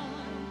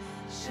sun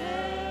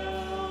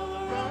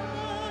shall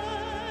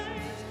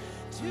rise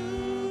to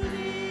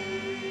thee.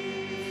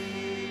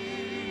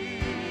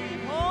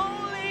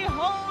 Holy,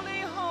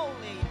 holy,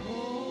 holy,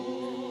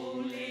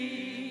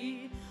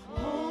 holy,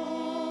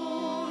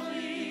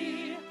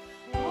 holy,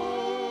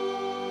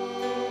 holy,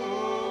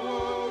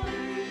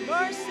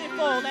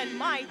 merciful and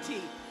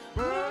mighty.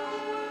 Merciful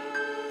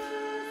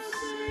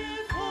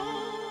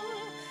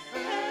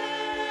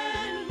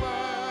and mighty.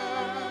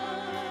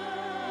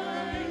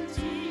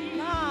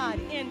 God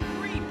in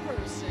three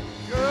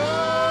persons. God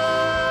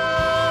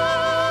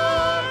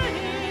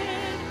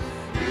in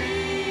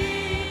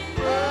three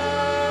persons.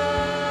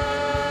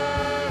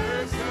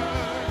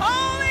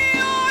 Holy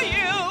are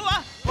you.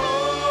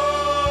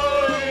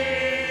 Holy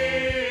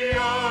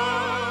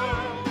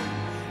are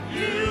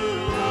you,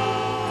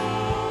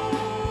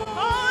 Lord.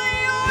 Holy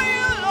are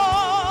you,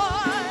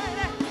 Lord.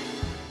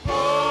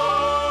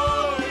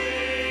 Holy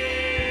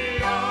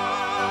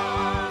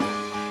are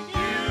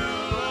you,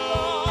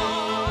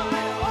 Lord.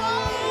 Oh,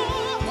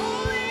 holy,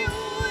 holy,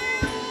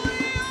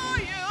 holy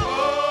are you.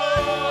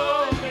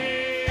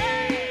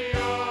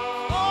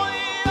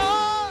 Holy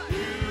are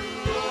you,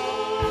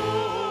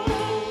 Lord.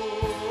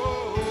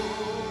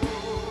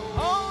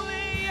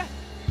 Holy,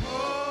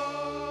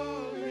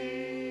 holy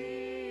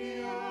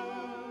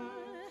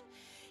are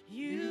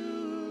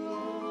you,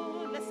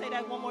 Lord. Let's say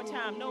that one more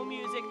time. No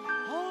music.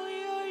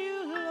 Holy are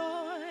you,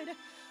 Lord.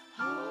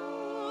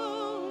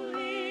 Holy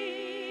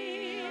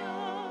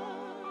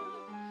are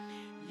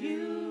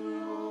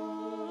you,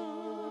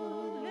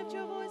 Lord. Lift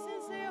your voice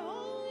and say,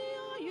 holy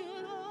are you,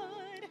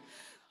 Lord.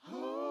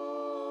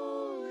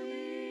 Holy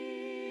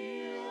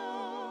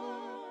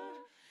are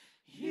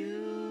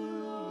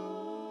you,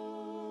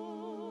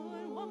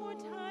 Lord. One more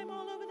time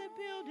all over the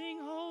building.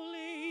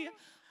 Holy,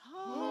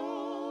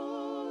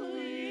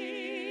 holy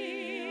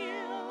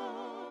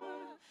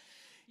are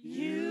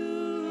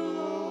you,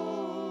 Lord.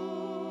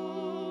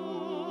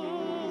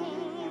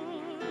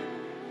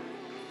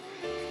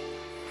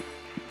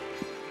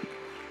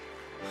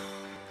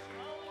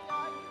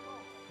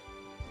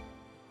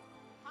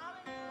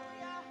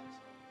 Hallelujah.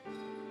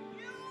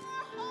 You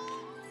are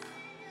holy.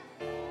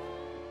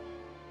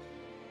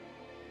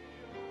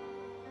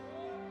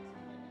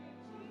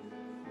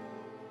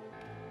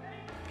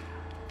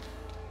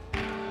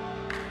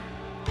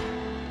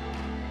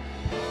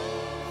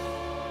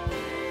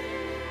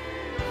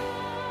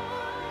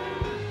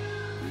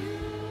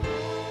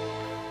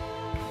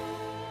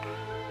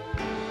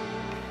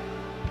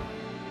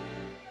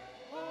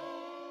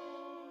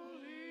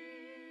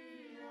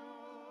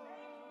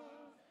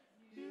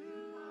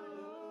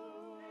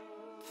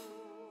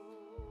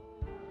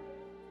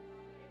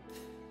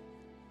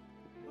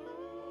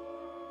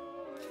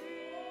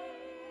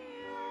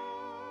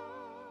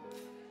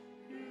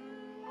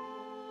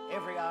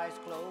 Every eye is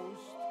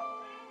closed.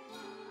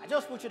 I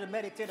just want you to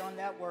meditate on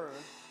that word.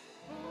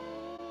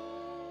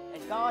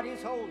 That God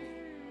is holy.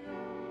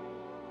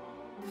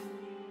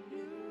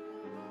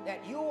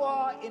 That you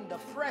are in the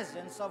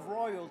presence of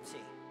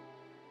royalty.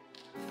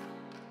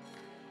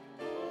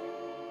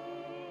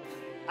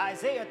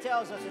 Isaiah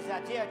tells us in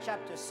Isaiah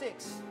chapter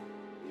 6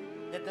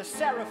 that the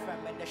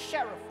seraphim and the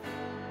cherubim,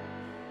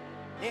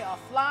 they are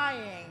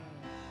flying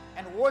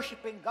and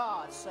worshiping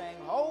God, saying,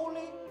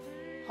 holy,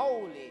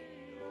 holy,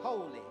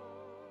 holy,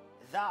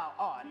 thou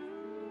art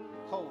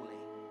holy.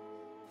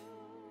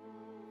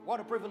 What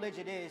a privilege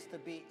it is to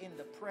be in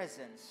the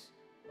presence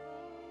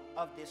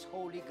of this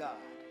holy God.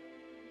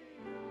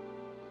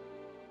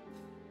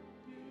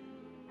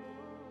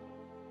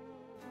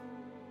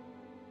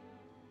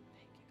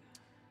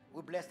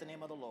 We bless the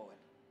name of the Lord.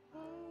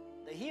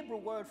 The Hebrew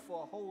word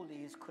for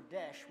holy is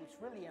kodesh, which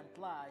really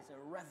implies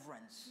a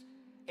reverence,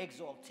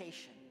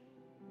 exaltation,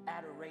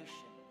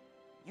 adoration.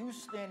 You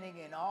standing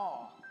in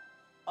awe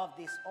of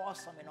this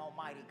awesome and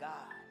almighty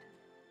God.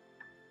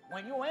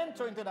 When you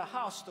enter into the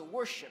house to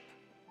worship,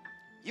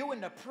 you're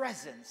in the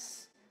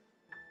presence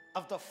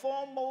of the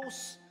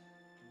foremost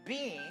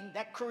being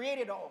that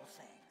created all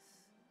things.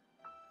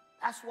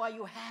 That's why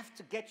you have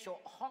to get your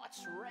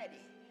hearts ready.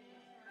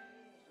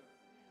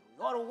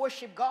 You ought to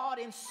worship God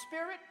in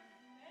spirit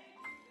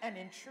and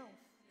in truth.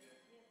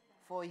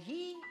 For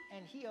He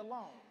and He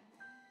alone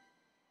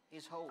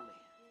is holy.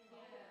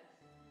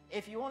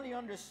 If you only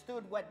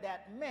understood what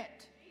that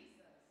meant,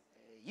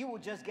 you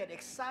would just get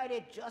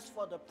excited just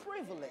for the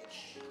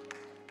privilege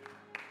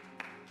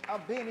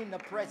of being in the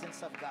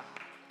presence of God.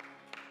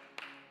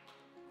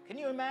 Can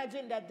you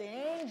imagine that the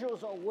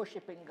angels are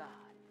worshiping God,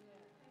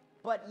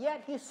 but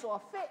yet He saw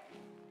fit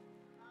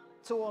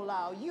to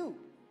allow you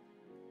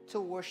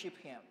to worship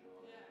Him?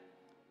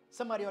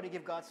 Somebody ought to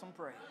give God some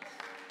praise.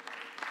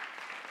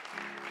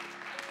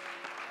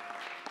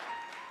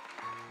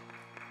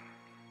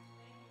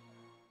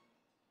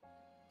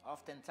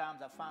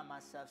 Oftentimes I find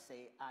myself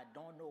say, I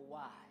don't know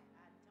why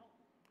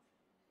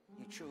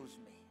you choose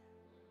me.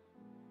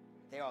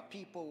 There are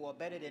people who are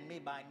better than me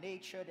by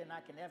nature than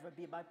I can ever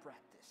be by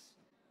practice.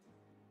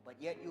 But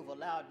yet you've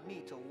allowed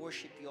me to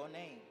worship your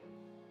name.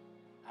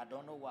 I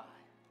don't know why.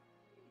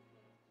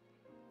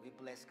 We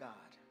bless God.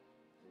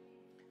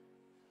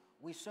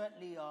 We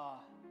certainly are,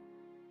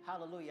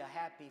 hallelujah,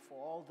 happy for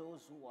all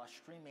those who are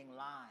streaming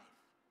live.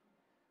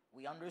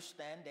 We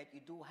understand that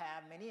you do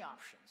have many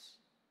options.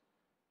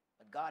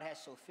 But God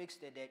has so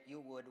fixed it that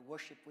you would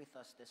worship with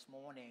us this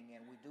morning,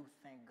 and we do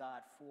thank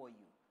God for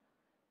you.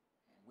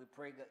 And we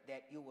pray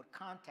that you would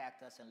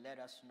contact us and let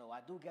us know. I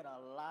do get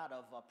a lot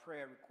of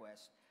prayer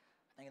requests.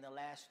 I think in the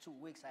last 2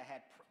 weeks I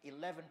had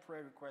 11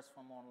 prayer requests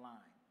from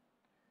online.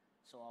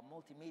 So our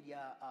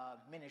multimedia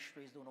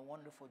ministry is doing a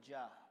wonderful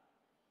job.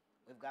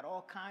 We've got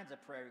all kinds of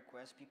prayer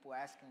requests, people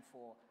asking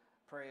for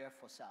prayer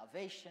for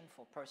salvation,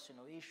 for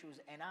personal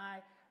issues, and I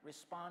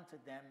respond to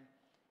them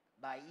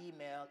by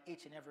email,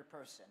 each and every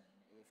person.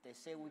 If they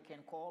say we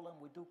can call them,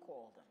 we do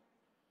call them.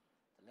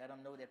 To let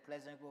them know that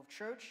Pleasant Grove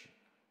Church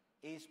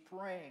is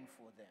praying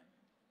for them,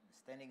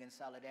 standing in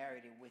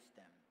solidarity with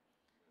them.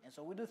 And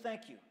so we do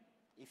thank you.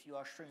 If you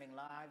are streaming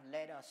live,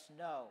 let us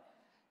know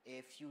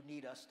if you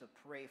need us to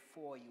pray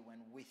for you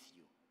and with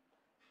you.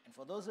 And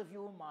for those of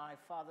you, my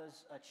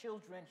father's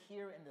children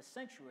here in the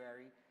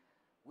sanctuary,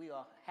 we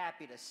are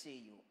happy to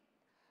see you.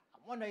 I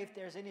wonder if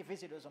there's any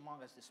visitors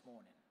among us this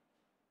morning.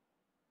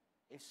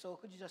 If so,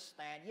 could you just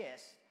stand?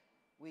 Yes,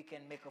 we can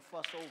make a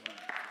fuss over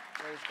you.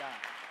 Praise God.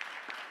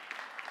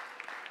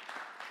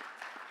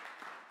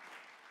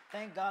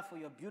 Thank God for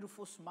your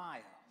beautiful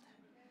smile.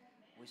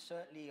 We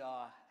certainly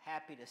are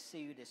happy to see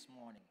you this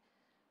morning.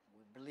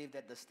 We believe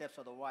that the steps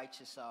of the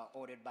righteous are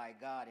ordered by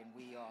God, and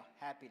we are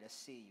happy to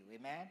see you.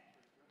 Amen?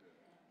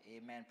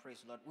 Amen.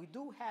 Praise the Lord. We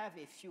do have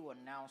a few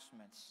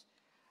announcements.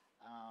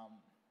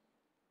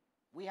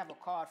 We have a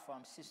card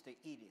from Sister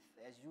Edith.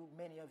 As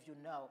many of you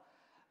know,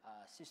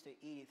 Sister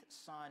Edith's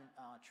son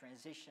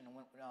transitioned and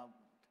went to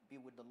be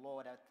with the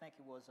Lord. I think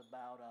it was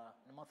about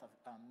in the month of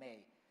May.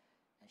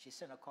 And she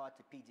sent a card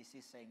to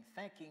PGC saying,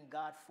 thanking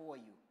God for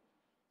you.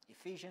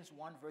 Ephesians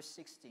 1 verse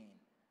 16.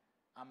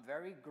 I'm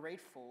very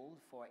grateful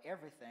for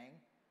everything.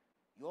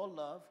 Your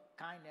love,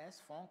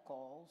 kindness, phone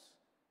calls,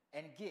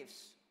 and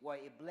gifts were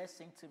a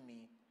blessing to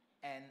me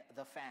and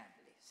the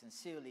family.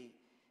 Sincerely,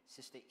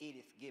 Sister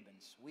Edith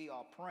Gibbons. We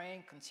are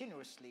praying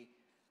continuously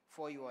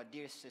for you, our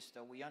dear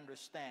sister. We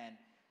understand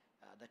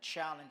the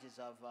challenges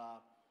of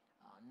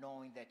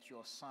knowing that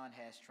your son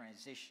has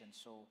transitioned.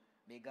 So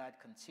may God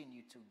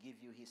continue to give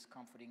you his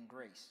comforting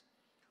grace.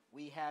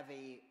 We have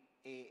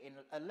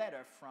a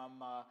letter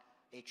from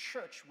a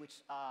church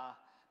which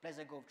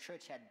Pleasant Grove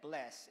Church had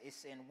blessed.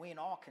 It's in Wayne,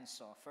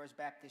 Arkansas, First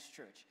Baptist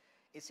Church.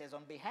 It says,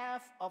 on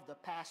behalf of the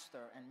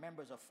pastor and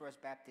members of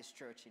First Baptist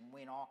Church in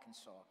Wayne,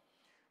 Arkansas,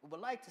 we would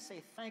like to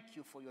say thank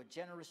you for your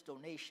generous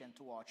donation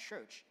to our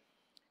church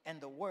and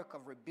the work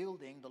of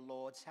rebuilding the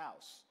Lord's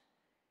house.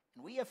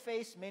 And we have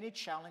faced many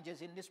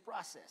challenges in this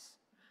process.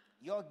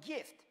 Your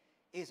gift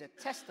is a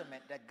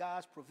testament that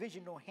God's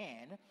provisional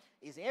hand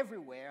is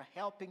everywhere,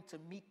 helping to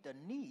meet the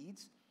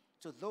needs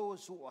to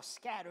those who are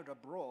scattered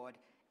abroad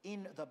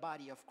in the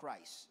body of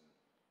Christ.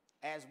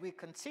 As we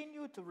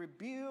continue to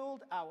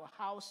rebuild our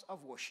house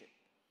of worship,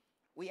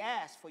 we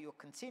ask for your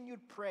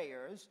continued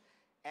prayers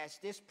as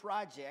this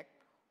project,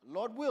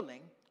 Lord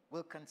willing,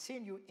 will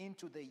continue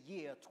into the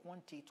year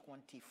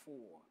 2024.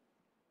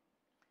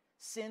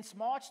 Since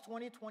March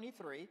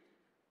 2023,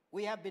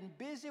 we have been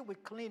busy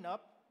with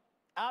cleanup,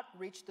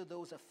 outreach to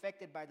those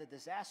affected by the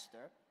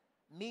disaster,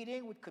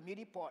 meeting with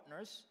community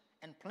partners,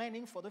 and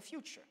planning for the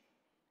future.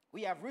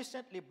 We have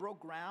recently broke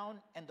ground,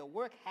 and the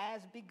work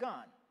has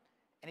begun.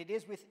 And it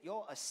is with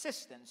your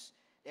assistance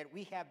that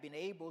we have been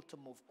able to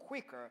move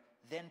quicker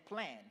than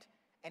planned,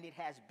 and it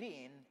has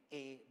been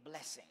a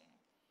blessing.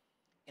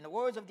 In the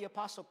words of the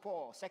Apostle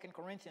Paul, 2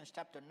 Corinthians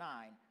chapter 9,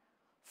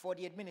 for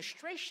the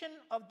administration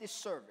of this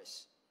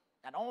service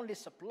not only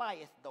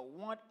supplieth the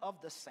want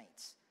of the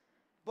saints,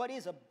 but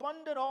is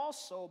abundant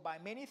also by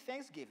many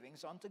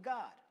thanksgivings unto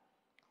God.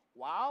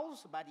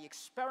 Whilst by the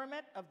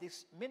experiment of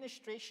this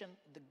ministration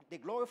they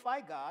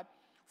glorify God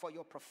for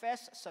your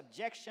professed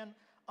subjection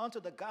unto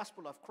the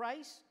gospel of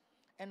Christ,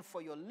 and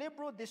for your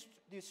liberal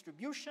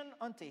distribution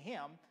unto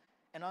him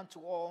and unto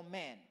all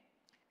men,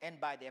 and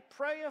by their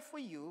prayer for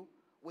you,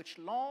 which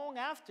long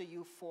after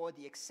you for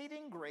the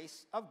exceeding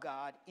grace of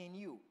God in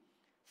you.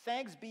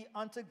 Thanks be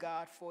unto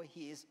God for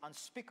his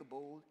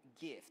unspeakable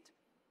gift.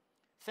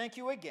 Thank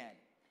you again.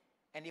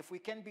 And if we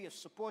can be of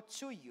support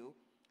to you,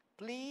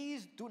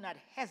 please do not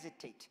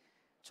hesitate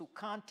to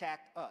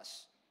contact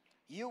us.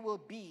 You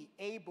will be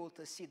able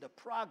to see the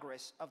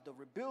progress of the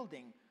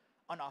rebuilding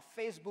on our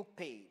Facebook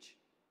page,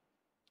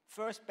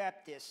 First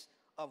Baptist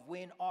of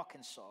Wayne,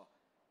 Arkansas.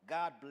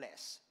 God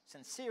bless.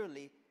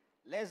 Sincerely,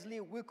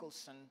 Leslie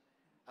Wilkerson,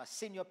 a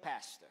senior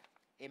pastor.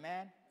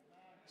 Amen?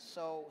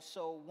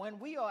 So when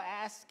we are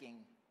asking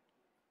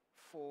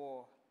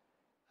for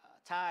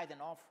tithe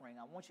and offering,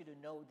 I want you to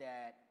know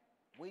that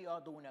we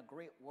are doing a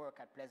great work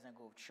at Pleasant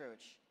Grove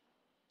Church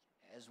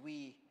as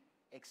we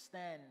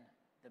extend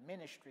the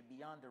ministry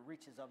beyond the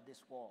reaches of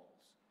these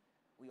walls.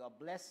 We are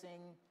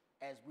blessing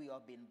as we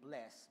are being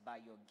blessed by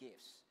your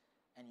gifts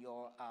and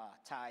your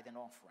tithe and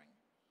offering.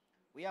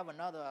 We have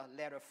another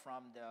letter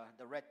from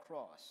the Red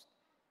Cross,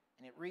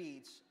 and it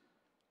reads,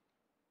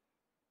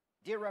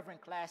 Dear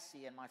Reverend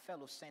Classy and my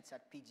fellow saints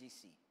at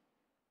PGC,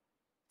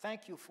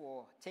 thank you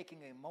for taking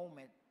a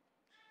moment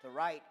to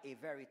write a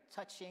very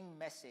touching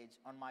message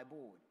on my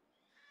board.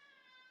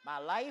 My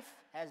life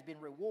has been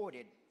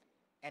rewarded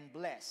and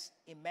blessed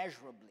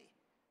immeasurably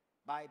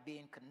by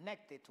being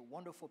connected to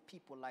wonderful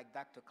people like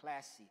Dr.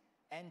 Classy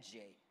and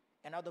Jay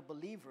and other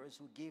believers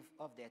who give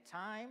of their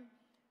time,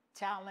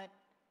 talent,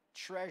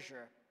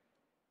 treasure,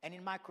 and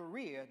in my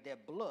career, their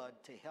blood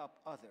to help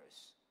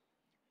others.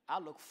 I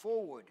look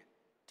forward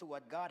to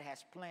what God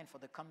has planned for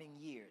the coming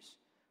years,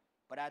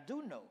 but I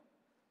do know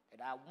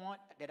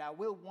that I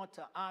will want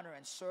to honor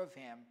and serve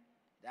him,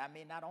 that I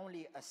may not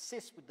only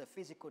assist with the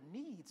physical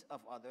needs of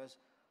others,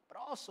 but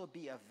also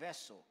be a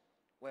vessel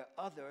where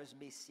others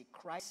may see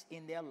Christ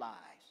in their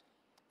lives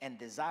and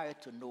desire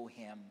to know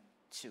him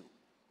too.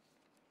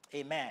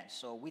 Amen.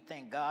 So we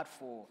thank God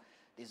for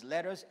these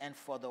letters and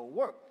for the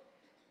work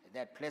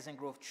that Pleasant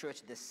Grove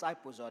Church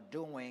disciples are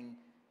doing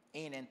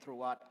in and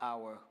throughout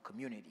our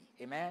community.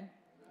 Amen.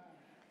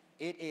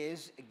 It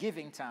is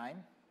giving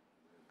time.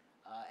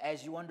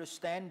 As you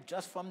understand,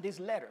 just from these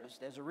letters,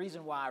 there's a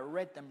reason why I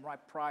read them right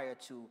prior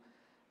to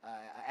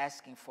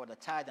asking for the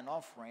tithe and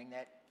offering,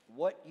 that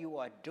what you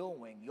are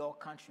doing, your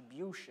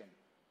contribution,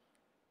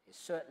 is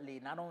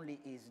certainly not only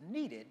is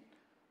needed,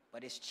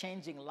 but it's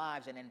changing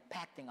lives and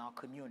impacting our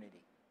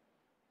community.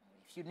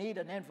 If you need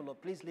an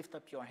envelope, please lift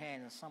up your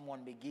hand and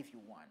someone may give you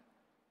one.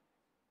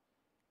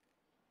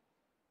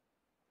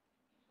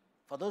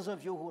 For those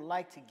of you who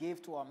like to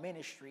give to our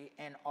ministry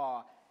and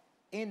are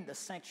in the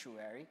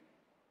sanctuary,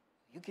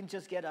 you can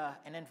just get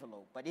an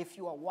envelope. But if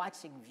you are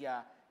watching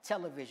via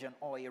television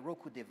or a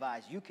Roku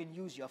device, you can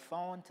use your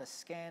phone to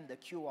scan the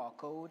QR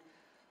code.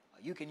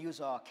 You can use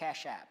our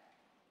Cash App,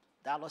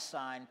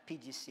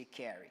 $PGC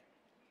Carry.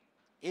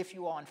 If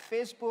you are on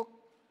Facebook,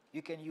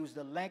 you can use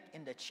the link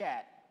in the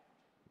chat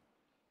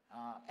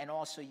and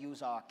also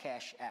use our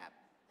Cash App.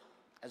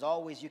 As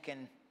always, you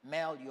can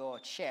mail your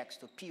checks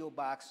to P.O.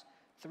 Box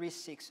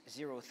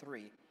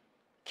 3603,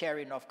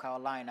 Cary, North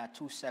Carolina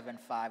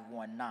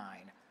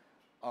 27519.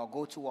 Or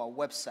go to our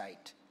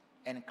website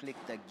and click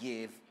the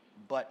Give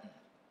button.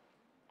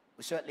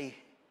 We certainly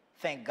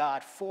thank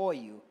God for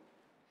you.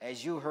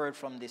 As you heard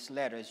from these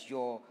letters,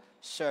 your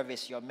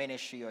service, your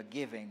ministry, your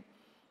giving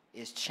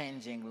is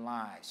changing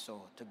lives.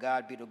 So to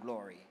God be the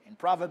glory. In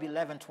Proverbs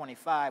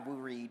 11:25, we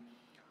read,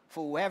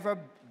 For whoever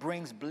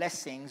brings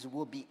blessings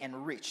will be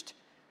enriched,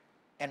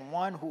 and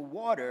one who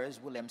waters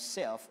will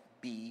himself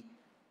be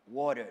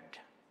watered.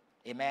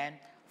 Amen.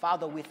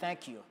 Father, we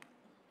thank you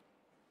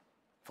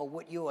for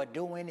what you are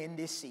doing in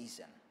this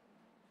season.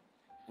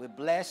 We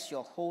bless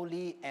your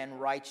holy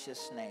and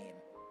righteous name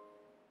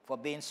for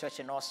being such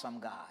an awesome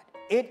God.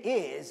 It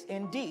is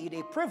indeed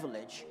a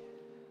privilege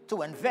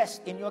to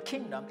invest in your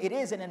kingdom. It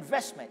is an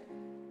investment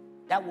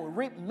that will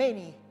reap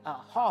many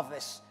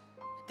harvests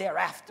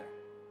thereafter.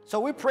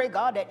 So we pray,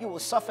 God, that you will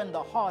soften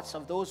the hearts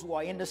of those who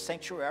are in the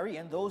sanctuary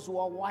and those who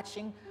are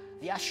watching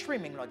via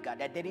streaming, Lord God,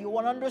 that they will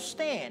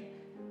understand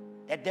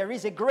that there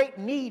is a great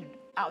need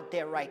out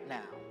there right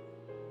now.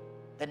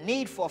 The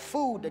need for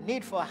food, the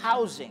need for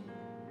housing,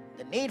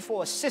 the need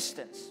for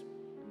assistance.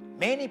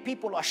 Many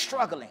people are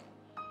struggling.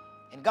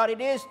 And God, it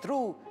is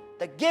through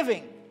the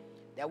giving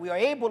that we are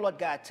able, Lord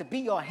God, to be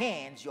your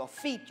hands, your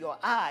feet, your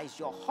eyes,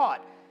 your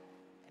heart,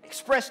 and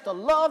express the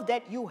love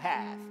that you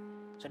have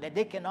so that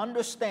they can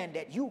understand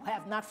that you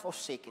have not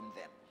forsaken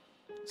them.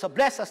 So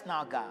bless us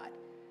now, God,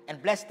 and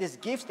bless these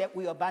gifts that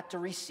we are about to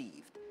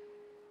receive.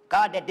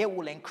 God, that they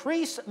will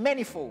increase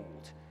manifold.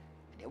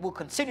 It will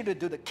continue to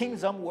do the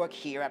kingdom work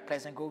here at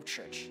Pleasant Grove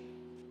Church.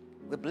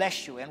 We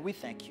bless you and we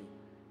thank you.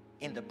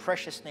 In the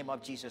precious name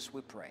of Jesus we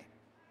pray.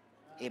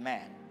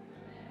 Amen.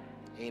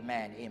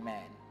 Amen.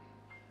 Amen.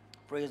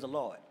 Praise the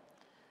Lord.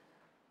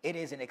 It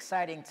is an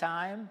exciting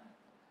time.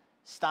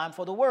 It's time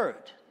for the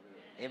word.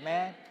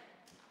 Amen.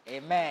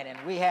 Amen. And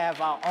we have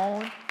our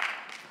own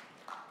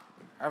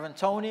Reverend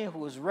Tony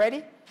who is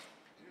ready.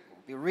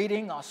 We'll be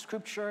reading. Our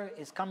scripture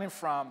is coming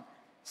from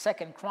 2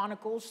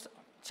 Chronicles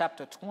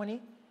chapter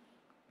 20.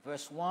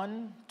 Verse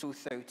 1 to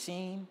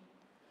 13,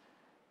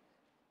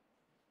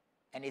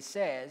 and it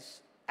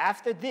says,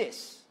 After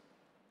this,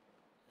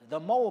 the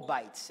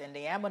Moabites and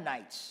the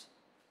Ammonites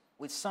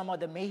with some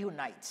of the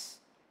Meunites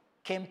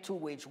came to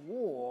wage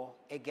war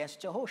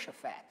against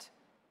Jehoshaphat.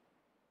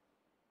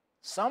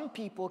 Some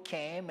people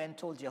came and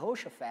told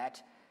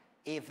Jehoshaphat,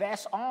 a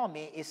vast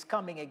army is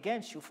coming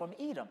against you from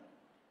Edom,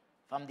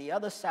 from the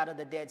other side of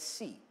the Dead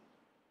Sea.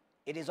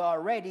 It is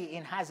already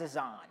in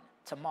Hazazon,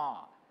 Tamar,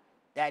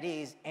 that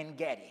is En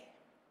Gedi.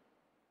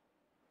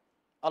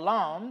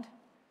 Alarmed,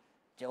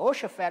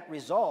 Jehoshaphat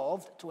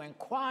resolved to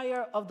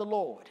inquire of the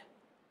Lord,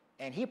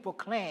 and he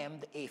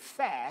proclaimed a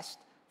fast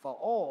for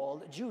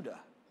all Judah.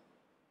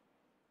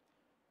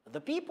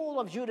 The people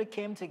of Judah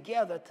came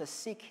together to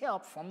seek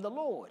help from the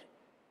Lord.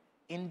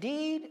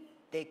 Indeed,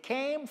 they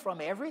came from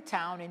every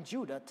town in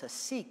Judah to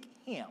seek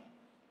him.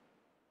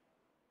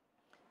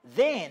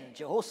 Then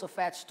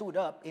Jehoshaphat stood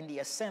up in the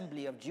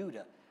assembly of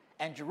Judah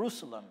and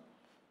Jerusalem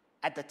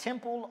at the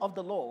temple of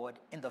the Lord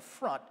in the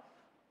front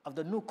of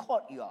the new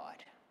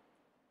courtyard,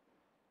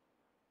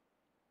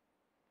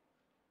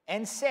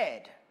 and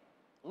said,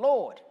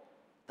 Lord,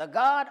 the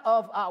God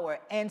of our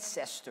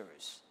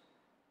ancestors,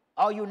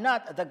 are you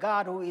not the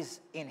God who is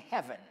in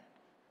heaven?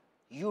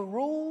 You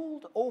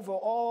ruled over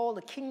all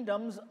the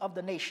kingdoms of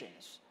the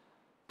nations.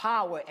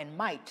 Power and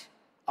might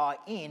are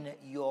in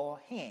your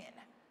hand,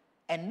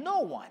 and no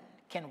one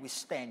can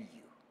withstand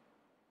you.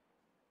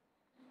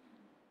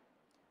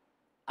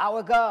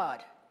 Our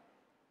God,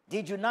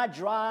 did you not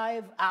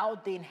drive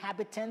out the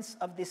inhabitants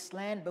of this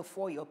land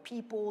before your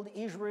people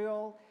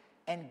Israel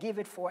and give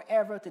it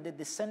forever to the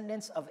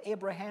descendants of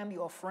Abraham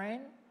your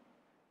friend?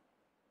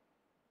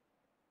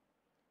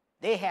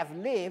 They have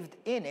lived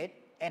in it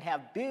and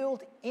have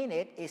built in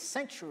it a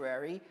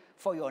sanctuary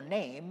for your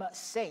name,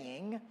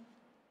 saying,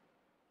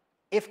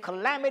 if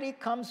calamity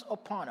comes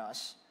upon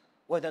us,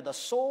 whether the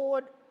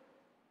sword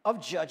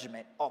of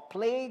judgment or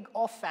plague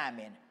or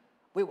famine,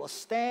 we will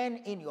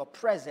stand in your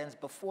presence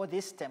before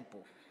this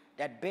temple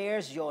that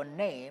bears your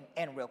name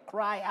and will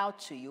cry out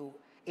to you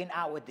in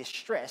our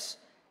distress,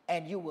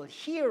 and you will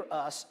hear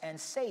us and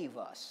save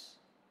us.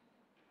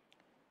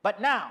 But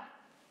now,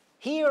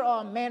 here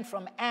are men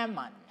from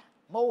Ammon,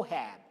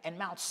 Moab, and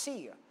Mount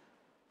Seir,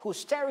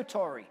 whose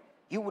territory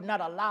you would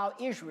not allow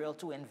Israel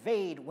to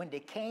invade when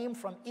they came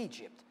from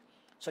Egypt.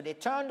 So they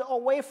turned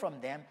away from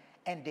them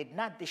and did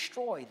not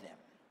destroy them.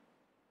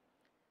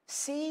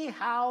 See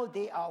how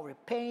they are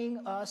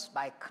repaying us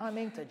by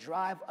coming to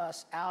drive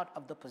us out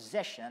of the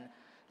possession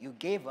you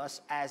gave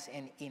us as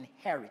an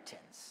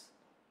inheritance.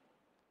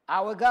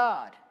 Our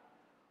God,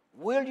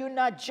 will you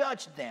not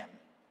judge them?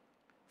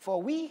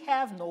 For we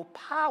have no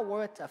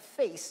power to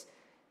face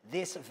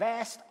this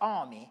vast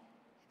army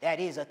that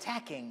is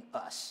attacking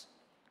us.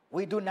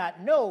 We do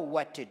not know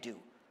what to do,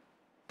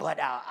 but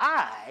our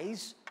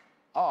eyes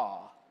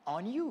are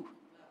on you.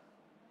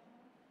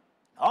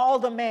 All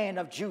the men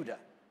of Judah,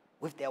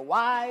 with their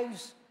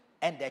wives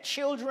and their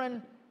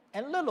children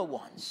and little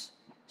ones,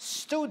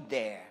 stood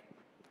there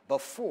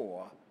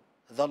before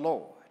the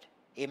Lord.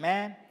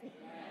 Amen? Amen.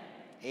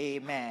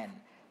 Amen.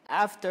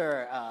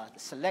 After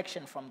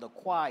selection from the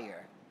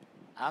choir,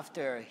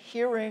 after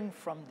hearing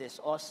from this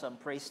awesome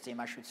praise team,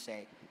 I should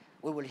say,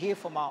 we will hear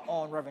from our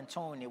own Reverend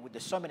Tony with the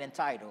sermon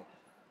entitled,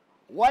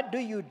 What Do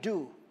You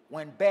Do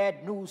When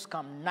Bad News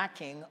Come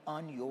Knocking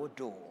on Your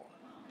Door?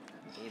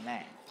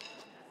 Amen.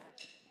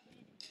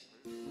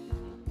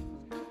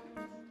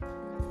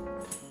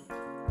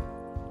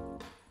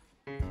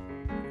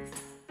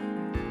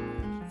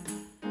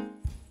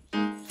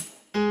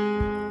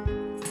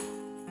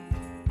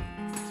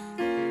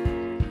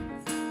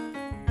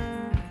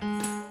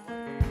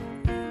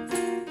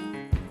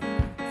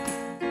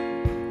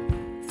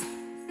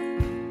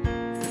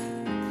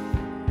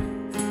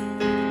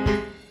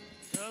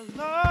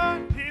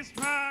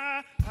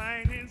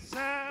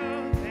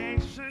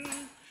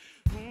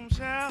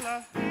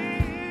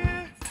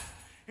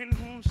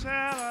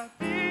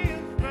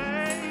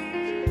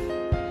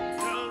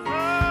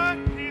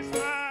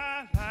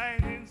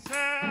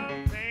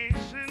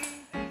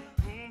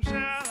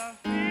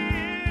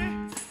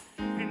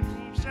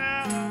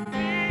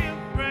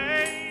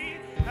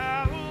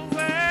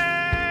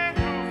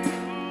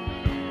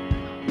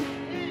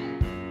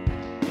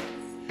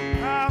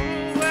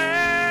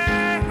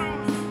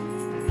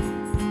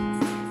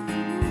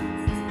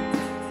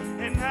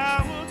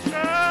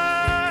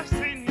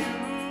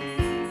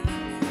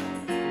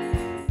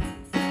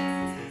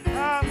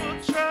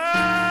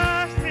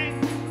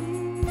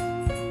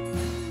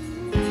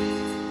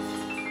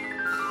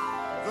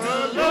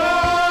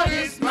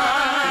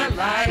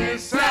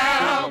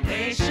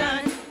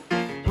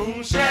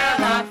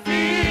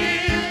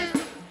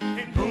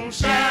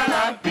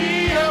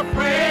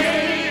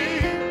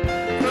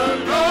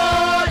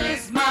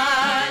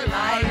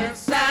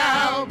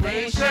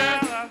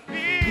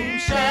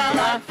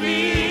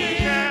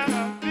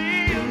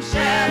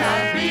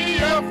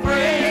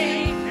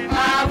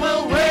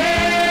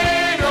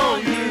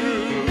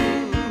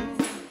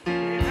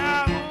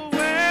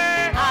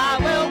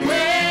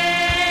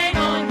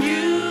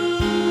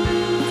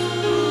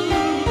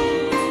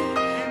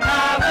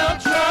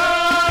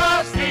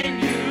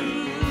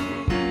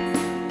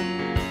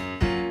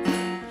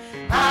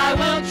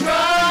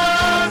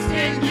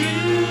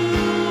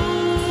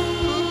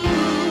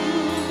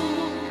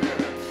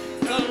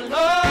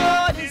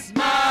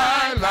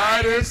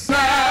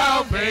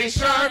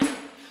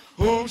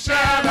 Whom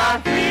shall I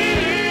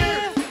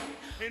fear?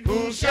 And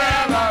whom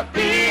shall I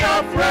be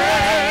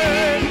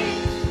afraid?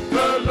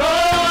 The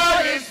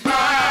Lord is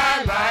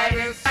my light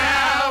and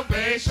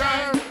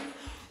salvation.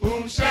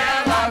 Whom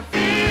shall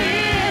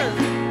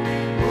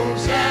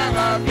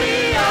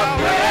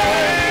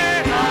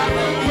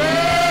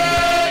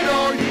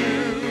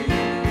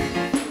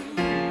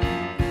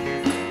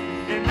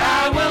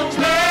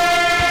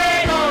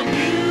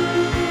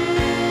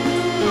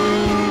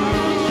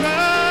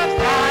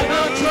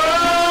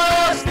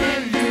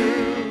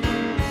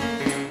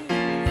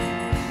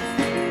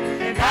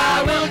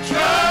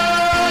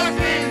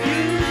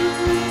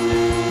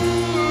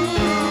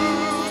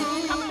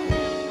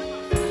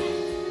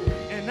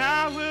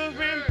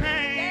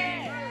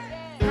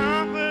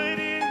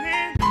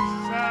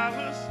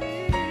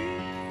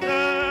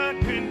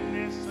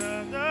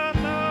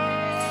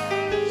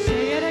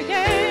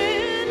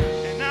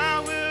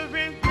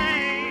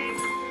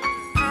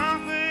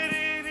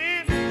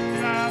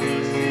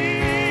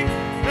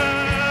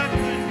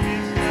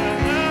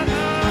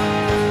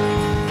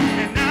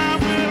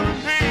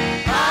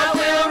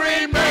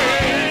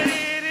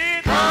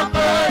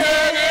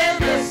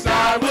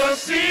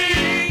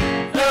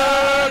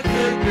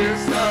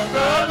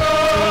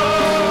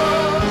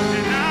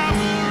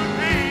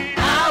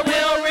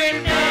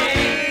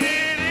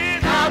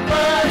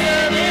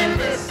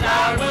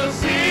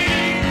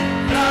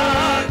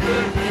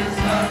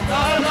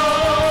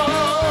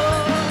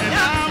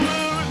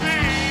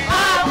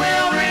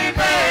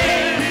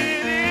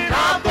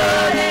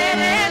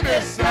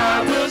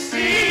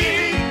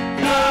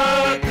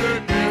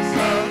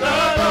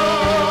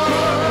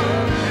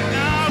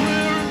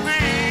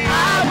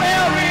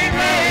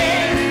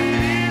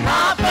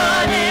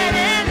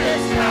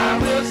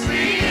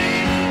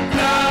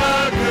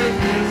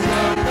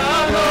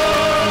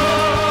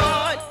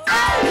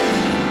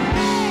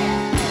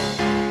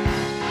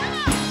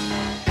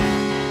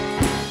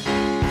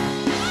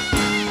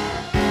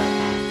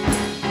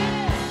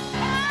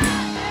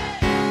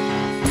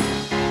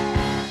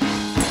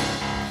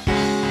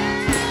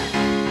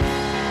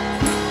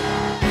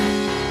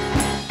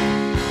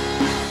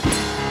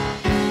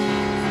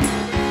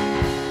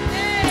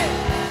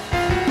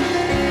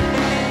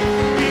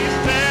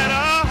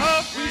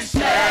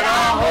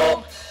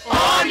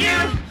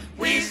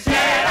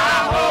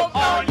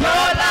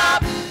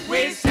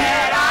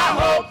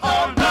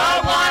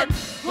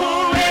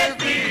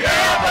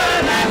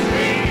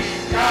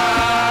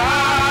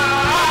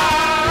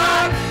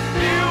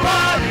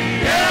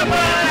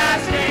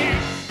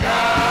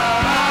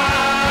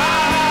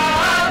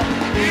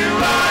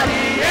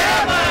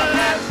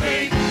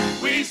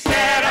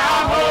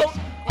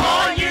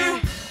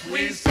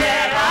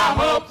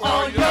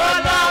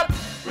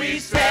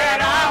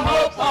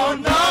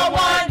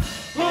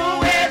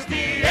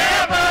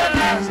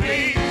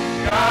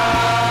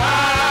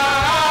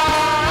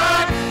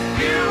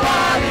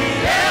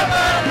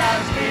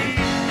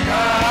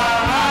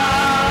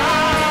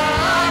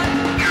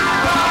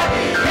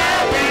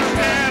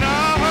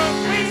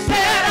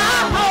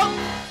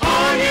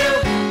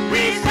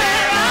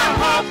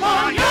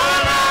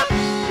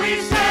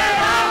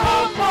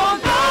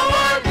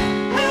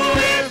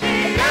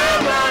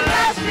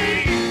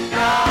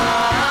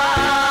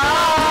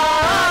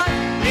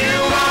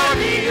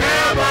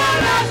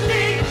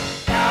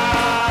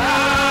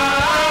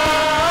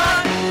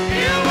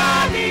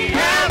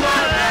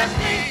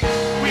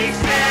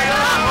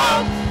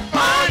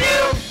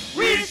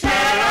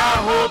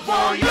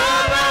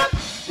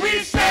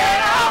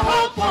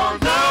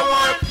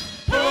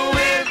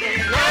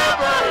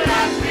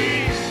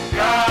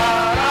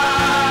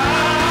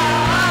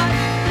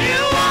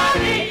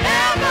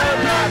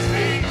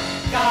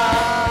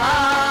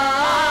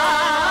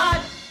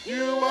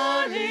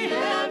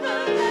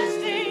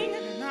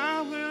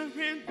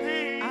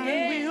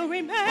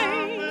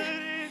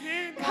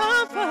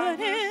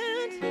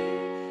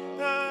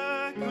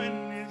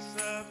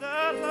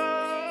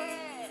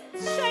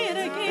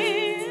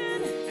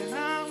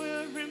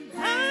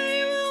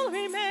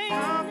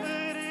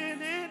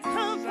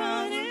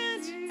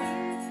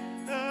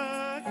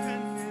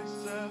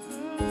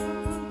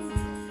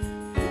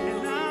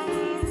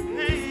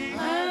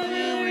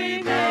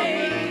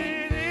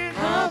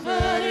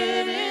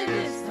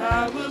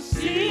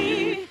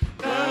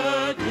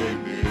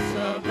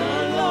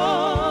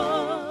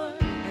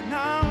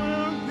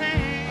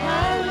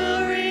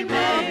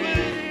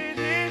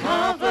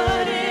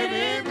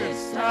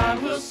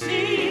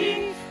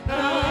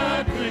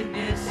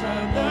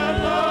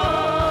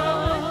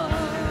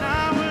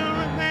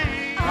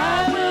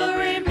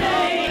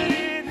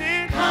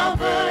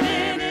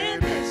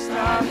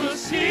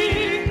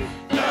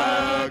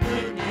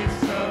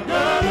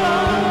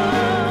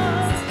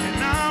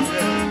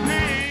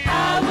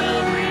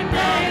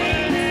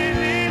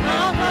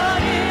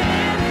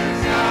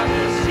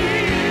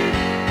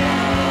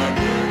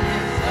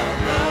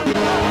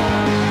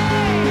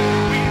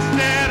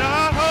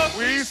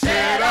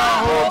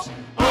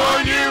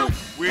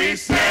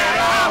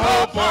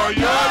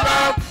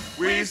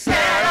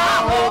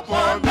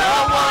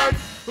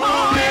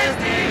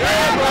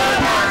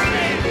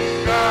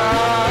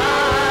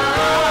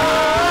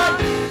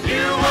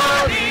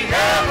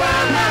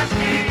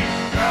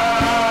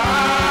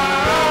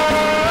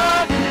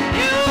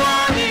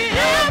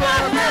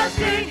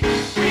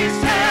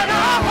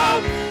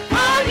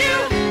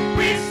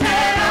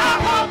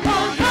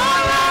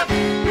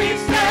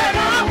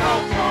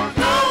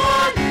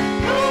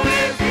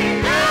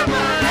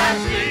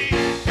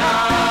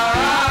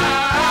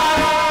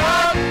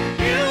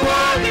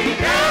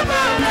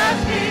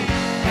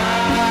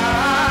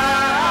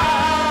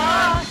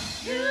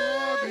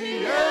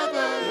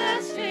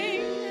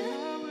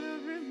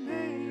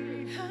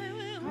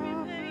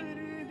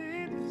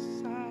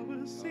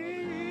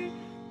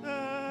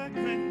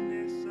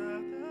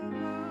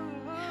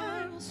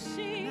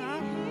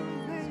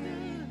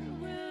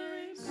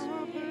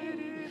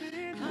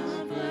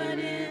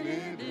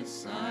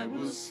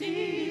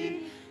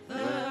see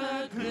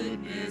the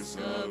goodness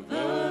of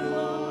the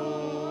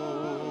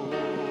Lord.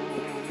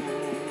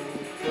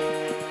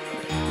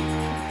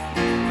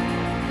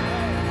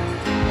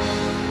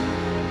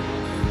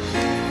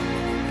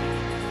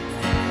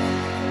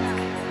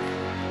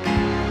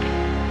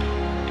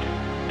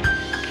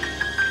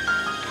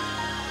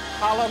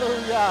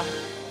 Hallelujah.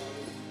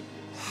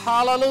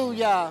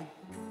 Hallelujah.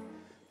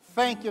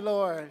 Thank you,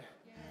 Lord.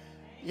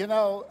 You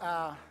know,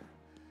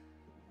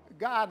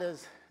 God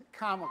is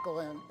comical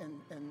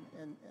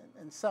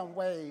in some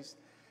ways.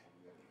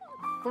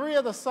 3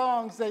 of the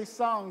songs they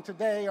sung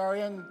today are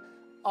in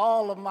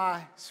all of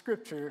my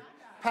scripture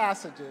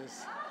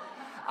passages.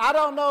 I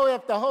don't know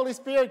if the Holy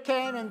Spirit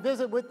came and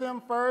visited with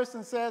them first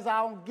and says,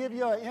 I'll give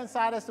you an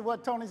insight as to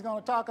what Tony's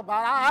going to talk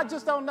about. I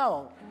just don't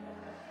know.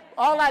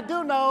 All I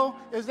do know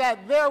is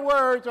that their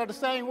words are the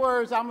same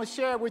words I'm going to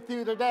share with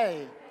you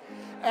today.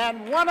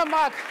 And one of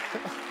my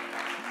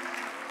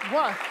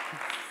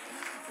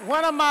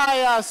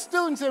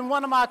students in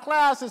one of my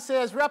classes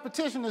says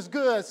repetition is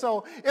good,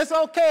 so it's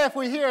okay if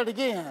we hear it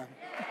again.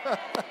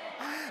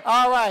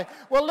 All right.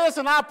 Well,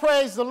 listen, I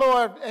praise the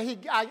Lord.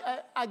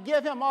 I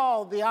give him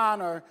all the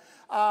honor.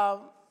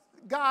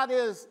 God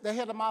is the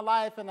head of my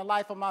life and the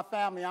life of my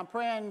family. I'm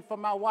praying for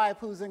my wife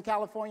who's in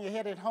California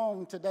headed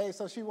home today,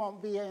 so she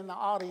won't be in the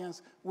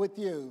audience with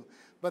you,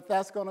 but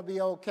that's going to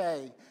be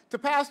okay. To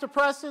Pastor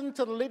Preston,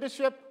 to the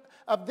leadership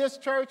of this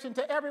church, and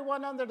to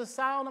everyone under the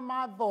sound of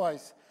my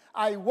voice,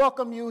 I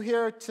welcome you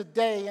here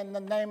today in the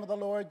name of the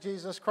Lord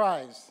Jesus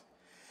Christ.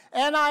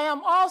 And I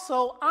am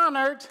also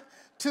honored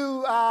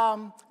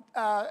to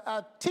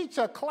teach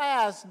a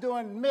class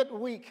during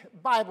midweek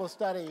Bible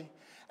study.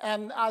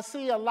 And I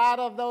see a lot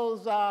of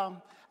those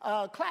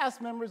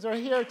class members are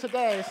here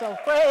today, so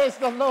praise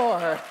the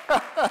Lord.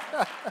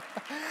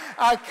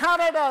 I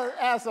count it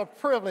as a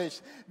privilege.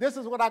 This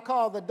is what I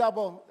call the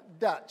double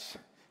Dutch.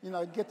 You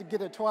know, get to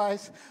get it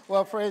twice.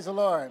 Well, praise the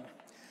Lord.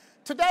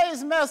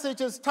 Today's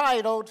message is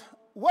titled,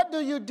 What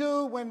Do You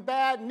Do When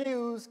Bad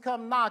News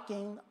Come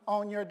Knocking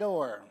on Your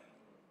Door?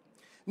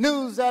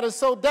 News that is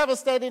so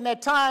devastating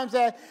at times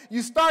that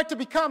you start to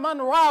become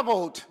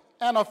unraveled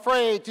and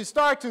afraid. You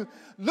start to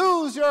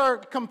lose your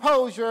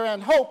composure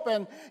and hope,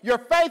 and your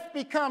faith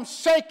becomes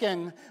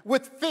shaken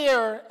with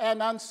fear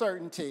and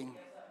uncertainty.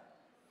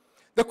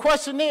 The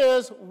question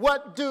is,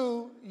 what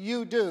do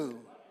you do?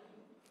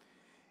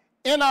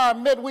 In our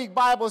midweek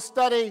Bible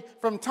study,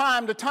 from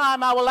time to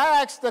time, I will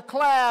ask the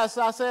class,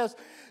 I says,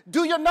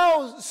 do you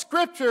know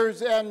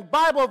scriptures and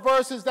Bible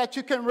verses that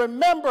you can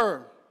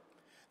remember,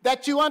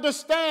 that you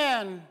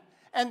understand,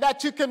 and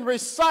that you can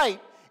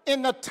recite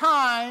in the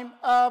time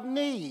of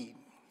need?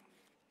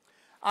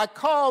 I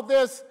call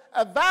this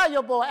a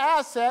valuable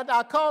asset.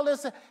 I call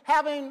this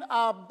having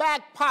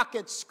back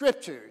pocket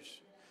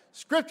scriptures.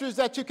 Scriptures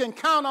that you can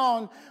count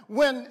on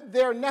when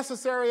they're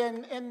necessary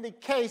in the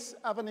case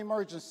of an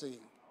emergency.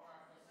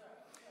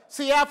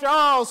 See, after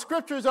all,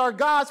 scriptures are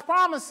God's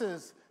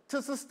promises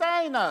to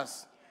sustain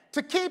us,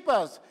 to keep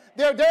us.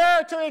 They're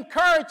there to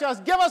encourage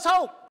us, give us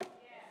hope,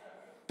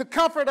 to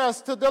comfort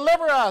us, to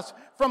deliver us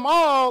from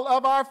all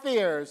of our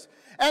fears,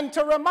 and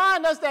to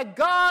remind us that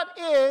God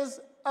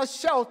is a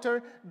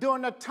shelter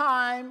during a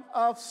time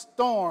of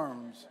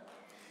storms.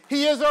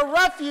 He is a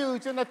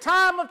refuge in a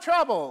time of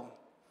trouble.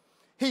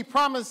 He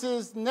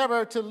promises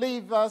never to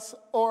leave us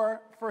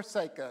or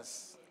forsake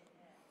us.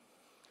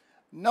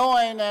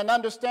 Knowing and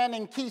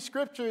understanding key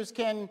scriptures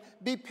can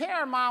be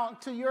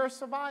paramount to your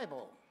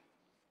survival.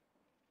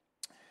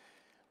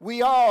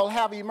 We all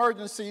have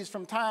emergencies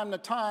from time to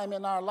time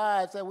in our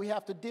lives that we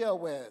have to deal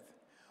with.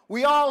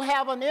 We all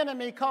have an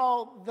enemy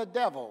called the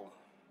devil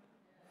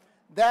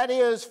that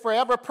is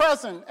forever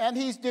present, and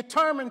he's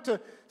determined to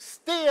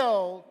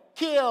steal,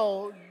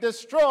 kill,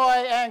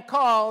 destroy, and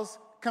cause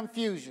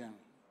confusion.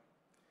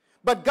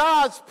 But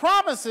God's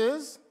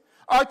promises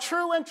are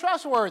true and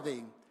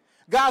trustworthy.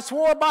 God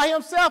swore by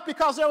himself,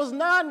 because there was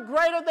none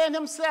greater than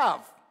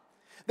himself,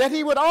 that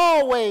he would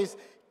always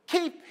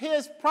keep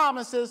his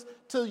promises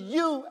to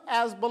you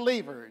as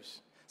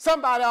believers.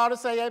 Somebody ought to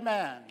say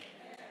amen.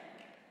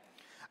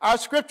 Our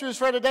scriptures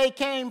for today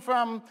came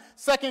from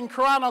 2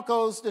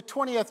 Chronicles, the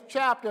 20th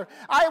chapter.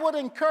 I would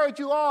encourage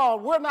you all,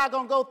 we're not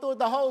going to go through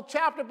the whole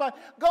chapter, but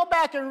go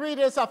back and read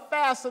it. It's a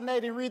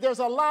fascinating read. There's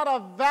a lot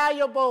of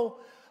valuable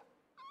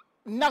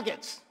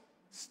nuggets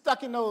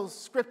stuck in those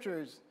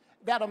scriptures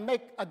that'll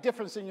make a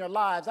difference in your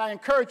lives. I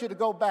encourage you to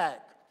go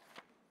back.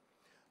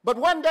 But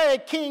one day,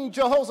 King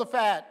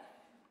Jehoshaphat,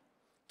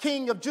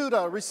 king of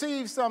Judah,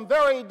 received some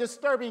very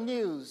disturbing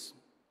news.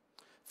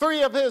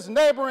 3 of his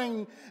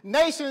neighboring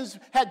nations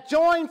had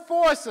joined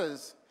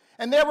forces,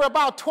 and they were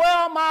about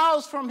 12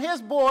 miles from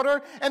his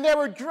border, and they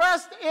were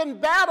dressed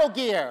in battle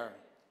gear,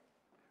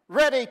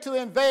 ready to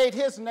invade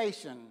his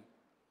nation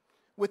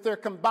with their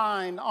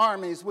combined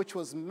armies, which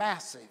was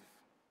massive.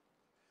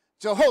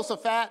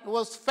 Jehoshaphat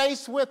was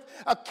faced with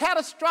a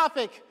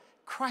catastrophic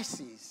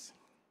crisis.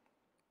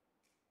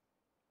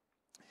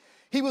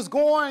 He was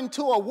going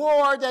to a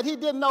war that he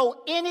didn't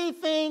know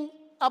anything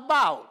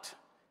about.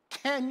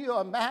 Can you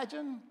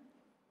imagine?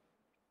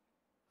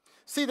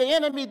 See, the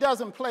enemy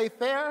doesn't play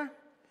fair.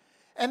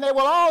 And they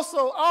will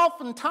also,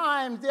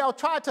 oftentimes, they'll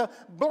try to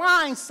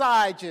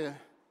blindside you,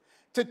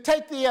 to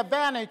take the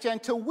advantage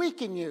and to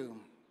weaken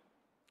you.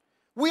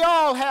 We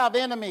all have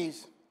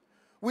enemies.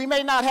 We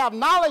may not have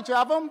knowledge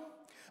of them,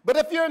 but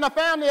if you're in the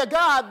family of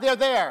God, they're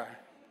there.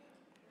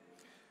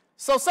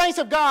 So, saints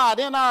of God,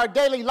 in our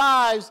daily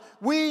lives,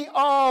 we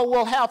all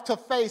will have to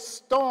face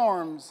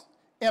storms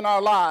in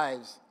our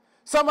lives.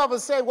 Some of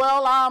us say,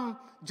 well, I'm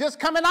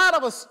just coming out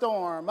of a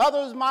storm.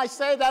 Others might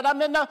say that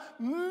I'm in the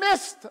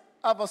midst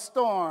of a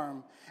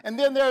storm. And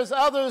then there's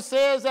others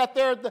says that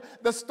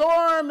the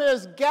storm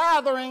is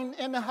gathering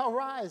in the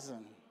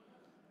horizon.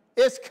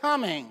 It's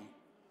coming.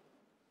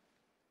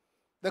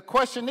 The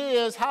question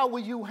is, how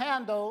will you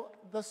handle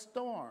the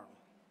storm?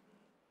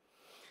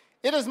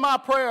 It is my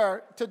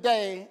prayer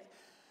today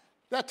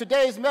that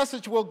today's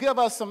message will give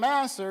us some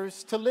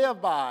answers to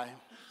live by.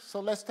 So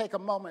let's take a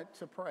moment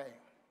to pray.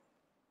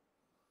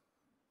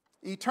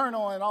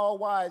 Eternal and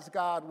all-wise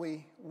God,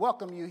 we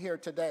welcome you here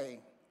today.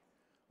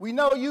 We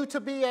know you to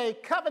be a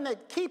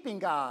covenant-keeping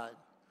God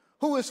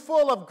who is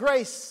full of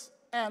grace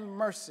and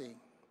mercy.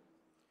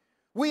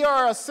 We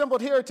are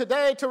assembled here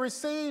today to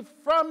receive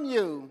from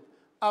you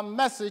a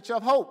message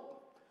of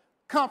hope,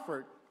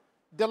 comfort,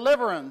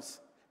 deliverance,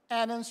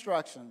 and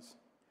instructions.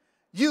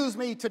 Use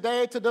me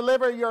today to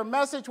deliver your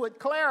message with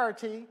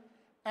clarity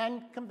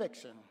and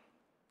conviction.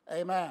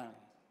 Amen.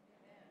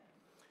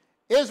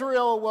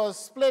 Israel was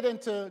split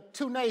into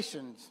two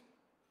nations,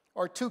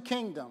 or two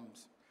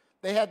kingdoms.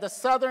 They had the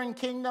southern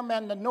kingdom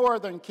and the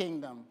northern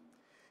kingdom.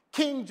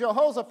 King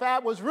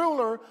Jehoshaphat was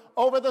ruler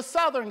over the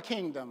southern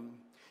kingdom.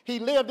 He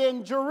lived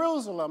in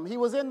Jerusalem. He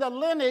was in the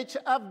lineage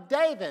of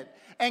David.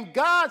 And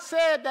God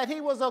said that he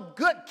was a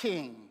good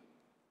king.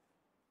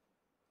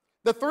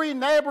 The three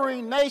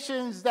neighboring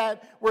nations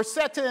that were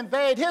set to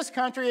invade his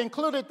country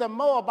included the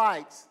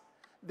Moabites,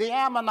 the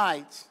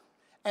Ammonites,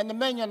 and the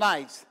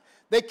Mennonites.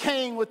 They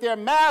came with their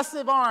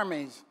massive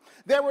armies.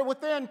 They were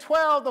within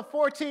 12 to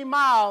 14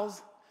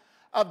 miles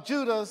of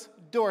Judah's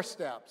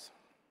doorsteps.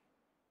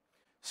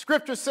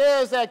 Scripture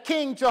says that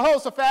King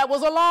Jehoshaphat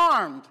was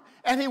alarmed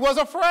and he was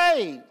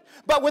afraid,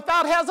 but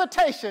without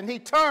hesitation, he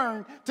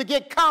turned to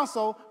get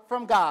counsel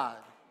from God.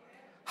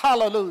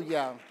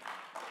 Hallelujah.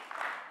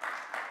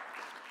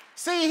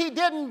 See, he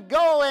didn't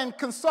go and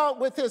consult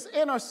with his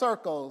inner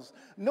circles,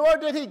 nor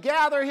did he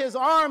gather his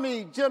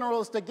army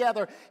generals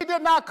together. He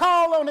did not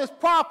call on his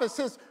prophets,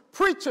 his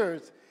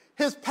preachers,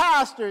 his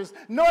pastors,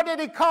 nor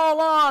did he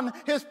call on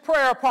his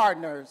prayer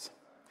partners.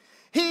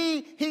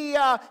 He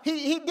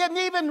didn't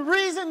even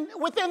reason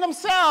within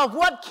himself,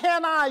 what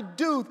can I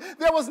do?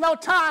 There was no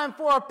time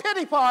for a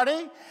pity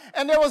party,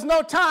 and there was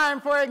no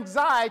time for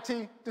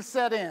anxiety to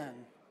set in.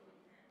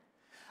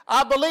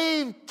 I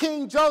believe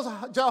King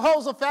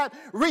Jehoshaphat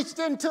reached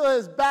into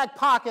his back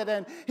pocket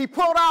and he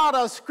pulled out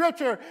a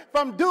scripture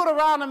from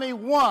Deuteronomy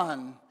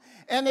 1.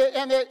 And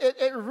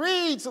it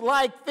reads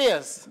like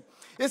this.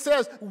 It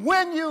says,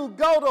 when you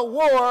go to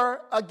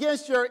war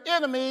against your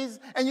enemies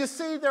and you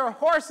see their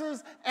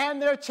horses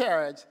and their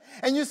chariots,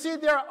 and you see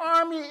their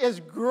army is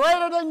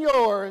greater than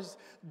yours,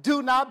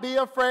 do not be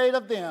afraid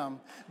of them,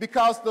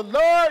 because the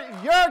Lord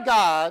your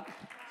God,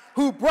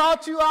 who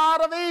brought you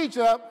out of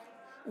Egypt,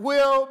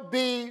 will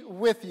be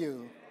with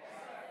you.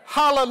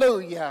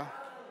 Hallelujah.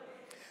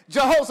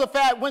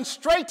 Jehoshaphat went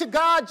straight to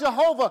God,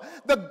 Jehovah,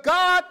 the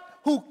God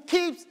who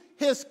keeps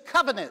his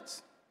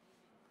covenants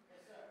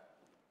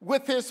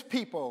with his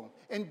people.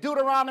 In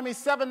Deuteronomy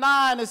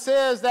 7:9, it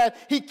says that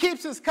he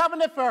keeps his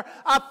covenant for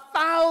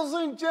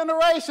 1,000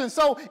 generations.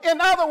 So, in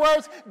other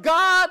words,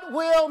 God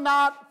will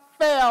not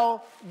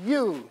fail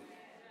you.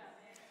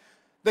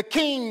 The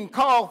king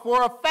called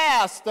for a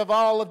fast of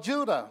all of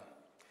Judah.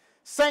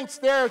 Saints,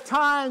 there are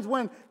times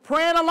when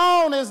praying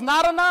alone is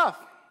not enough.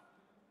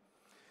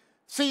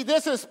 See,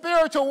 this is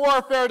spiritual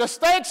warfare. The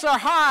stakes are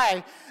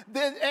high.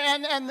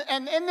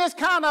 And in this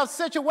kind of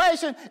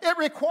situation, it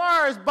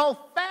requires both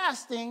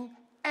fasting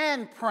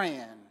and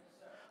praying.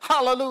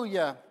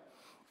 Hallelujah.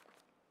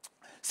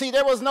 See,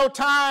 there was no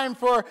time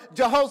for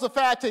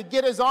Jehoshaphat to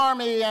get his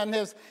army and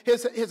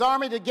his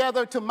army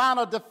together to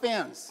mount a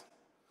defense.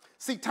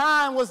 See,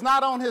 time was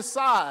not on his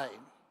side.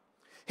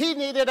 He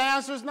needed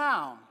answers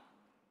now.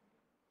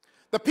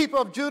 The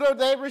people of Judah,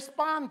 they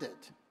responded.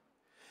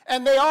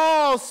 And they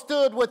all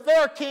stood with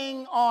their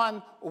king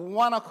on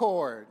one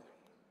accord.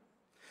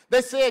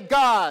 They said,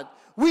 God,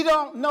 we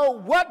don't know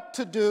what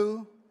to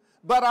do,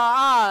 but our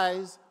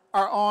eyes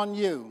are on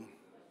you.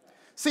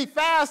 See,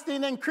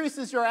 fasting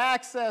increases your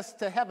access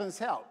to heaven's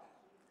help.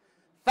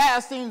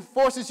 Fasting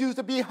forces you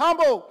to be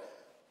humble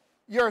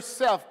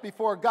yourself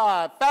before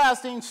God.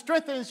 Fasting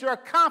strengthens your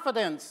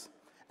confidence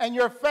and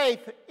your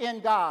faith in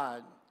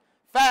God.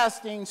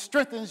 Fasting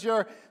strengthens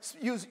you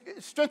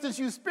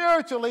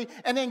spiritually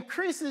and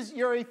increases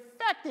your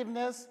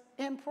effectiveness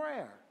in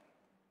prayer.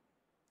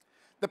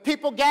 The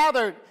people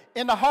gathered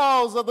in the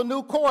halls of the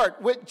new court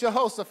with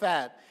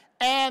Jehoshaphat,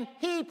 and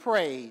he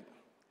prayed.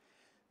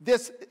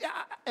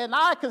 And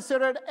I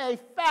consider it a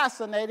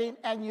fascinating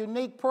and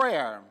unique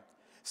prayer.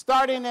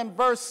 starting in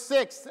verse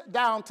 6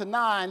 down to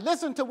 9.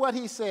 Listen to what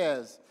he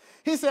says.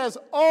 He says,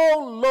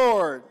 O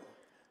Lord,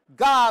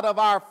 God of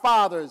our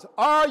fathers,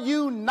 are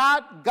you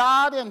not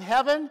God in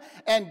heaven?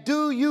 And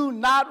do you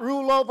not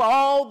rule over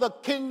all the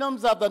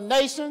kingdoms of the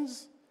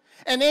nations?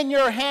 And in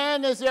your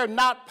hand is there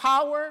not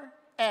power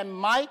and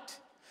might,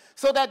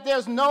 so that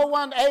there's no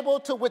one able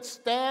to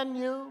withstand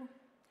you?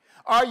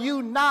 Are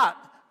you not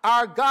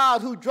our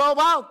God who drove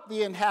out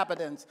the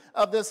inhabitants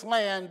of this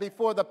land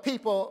before the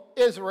people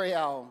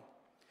Israel?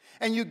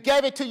 And you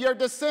gave it to your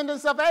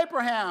descendants of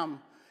Abraham,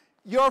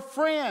 your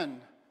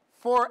friend,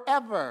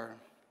 forever.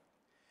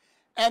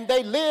 And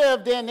they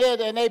lived in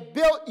it, and they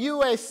built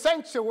you a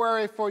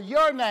sanctuary for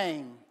your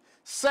name,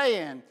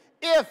 saying,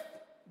 if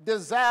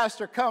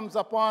disaster comes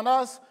upon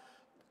us,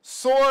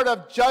 sword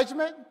of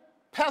judgment,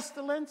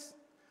 pestilence,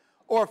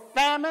 or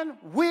famine,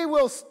 we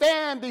will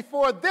stand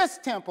before this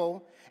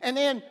temple and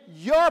in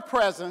your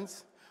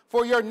presence,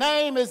 for your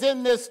name is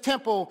in this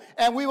temple,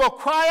 and we will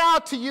cry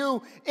out to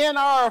you in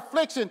our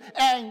affliction,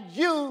 and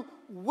you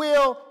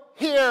will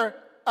hear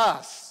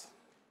us.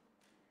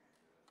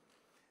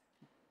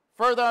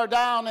 Further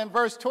down in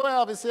verse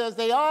 12, it says,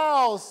 they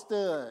all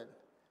stood,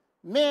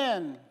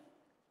 men,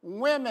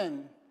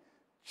 women,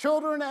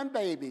 children, and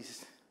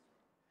babies.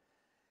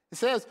 It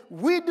says,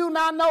 we do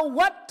not know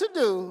what to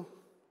do,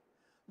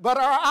 but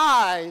our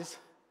eyes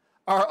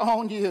are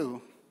on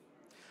you.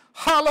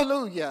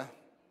 Hallelujah.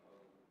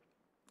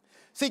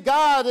 See,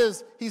 God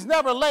he's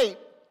never late,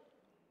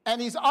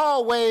 and he's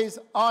always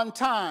on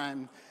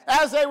time.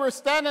 As they were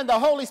standing, the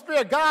Holy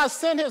Spirit, God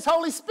sent his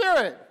Holy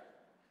Spirit.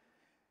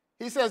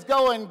 He says,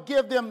 go and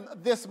give them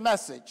this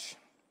message.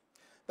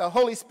 The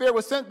Holy Spirit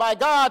was sent by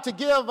God to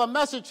give a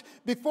message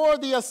before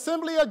the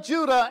assembly of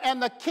Judah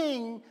and the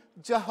king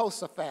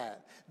Jehoshaphat.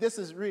 This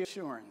is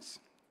reassurance.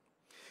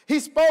 He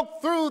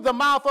spoke through the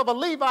mouth of a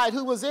Levite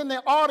who was in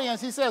the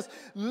audience. He says,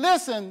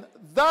 listen,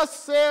 thus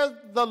says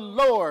the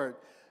Lord,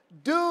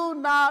 do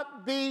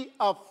not be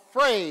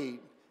afraid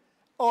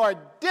or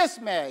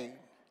dismayed.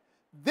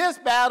 This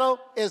battle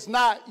is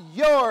not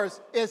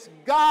yours, it's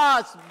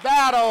God's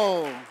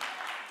battle.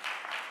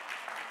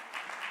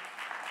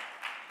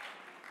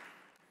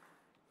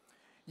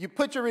 You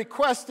put your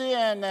request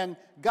in, and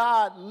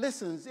God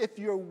listens if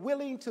you're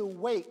willing to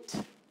wait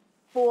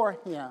for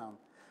him.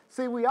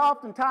 See, we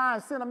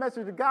oftentimes send a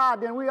message to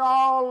God, then we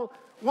all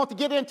want to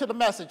get into the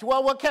message.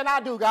 Well, what can I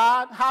do,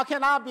 God? How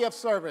can I be of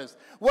service?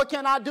 What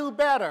can I do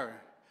better?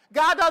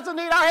 God doesn't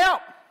need our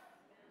help.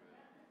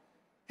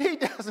 He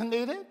doesn't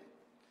need it.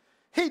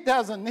 He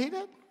doesn't need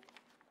it.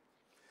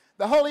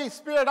 The Holy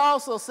Spirit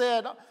also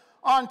said,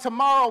 on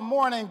tomorrow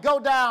morning, go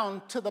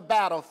down to the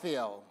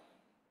battlefield.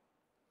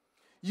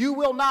 You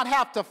will not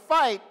have to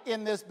fight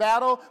in this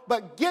battle,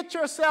 but get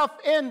yourself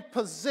in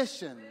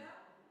position.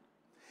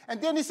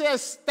 And then he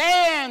says,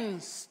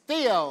 stand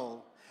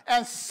still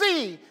and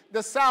see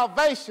the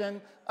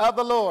salvation of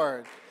the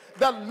Lord.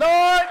 The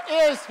Lord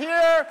is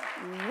here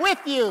with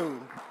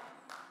you.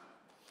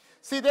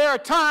 See, there are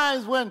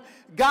times when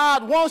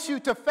God wants you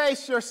to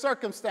face your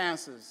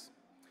circumstances.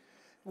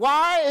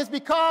 Why? It's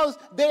because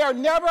they are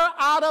never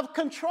out of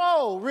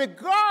control,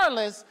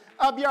 regardless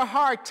of your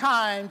hard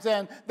times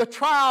and the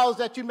trials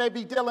that you may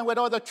be dealing with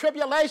or the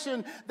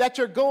tribulation that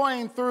you're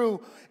going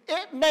through.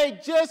 It may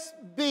just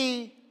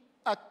be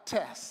a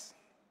test.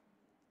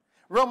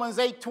 Romans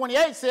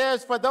 8:28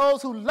 says, for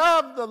those who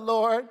love the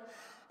Lord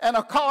and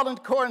are called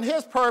according to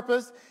his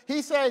purpose,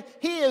 he said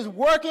he is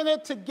working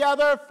it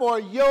together for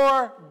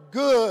your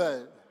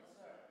good.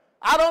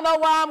 I don't know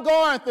why I'm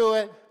going through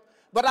it,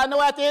 but I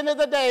know at the end of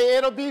the day,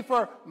 it'll be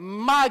for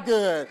my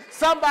good.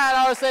 Somebody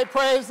ought to say,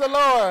 praise the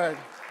Lord.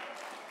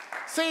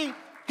 See,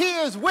 he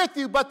is with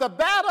you, but the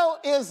battle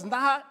is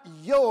not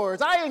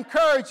yours. I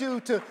encourage you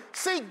to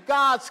seek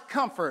God's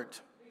comfort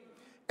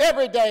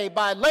every day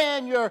by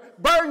laying your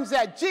burdens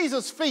at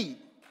Jesus' feet.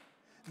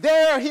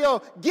 There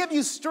he'll give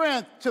you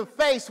strength to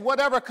face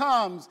whatever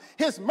comes.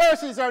 His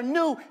mercies are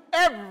new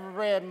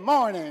every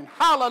morning.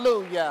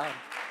 Hallelujah.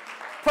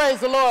 Praise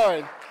the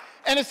Lord.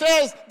 And it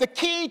says the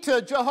key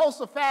to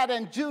Jehoshaphat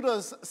and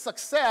Judah's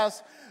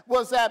success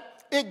was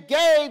that it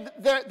gave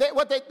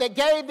they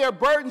gave their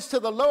burdens to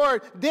the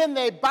Lord, then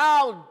they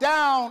bowed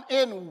down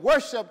in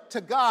worship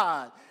to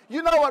God.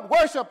 You know what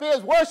worship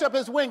is? Worship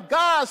is when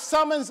God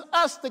summons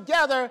us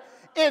together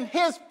in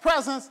his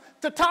presence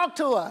to talk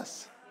to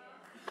us.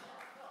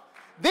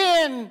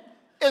 Then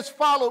it's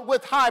followed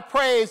with high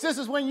praise. This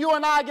is when you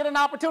and I get an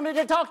opportunity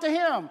to talk to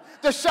him,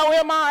 to show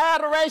him our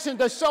adoration,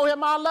 to show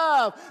him our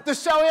love, to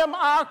show him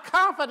our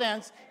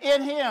confidence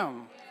in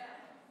him.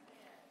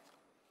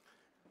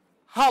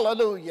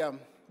 Hallelujah.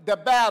 The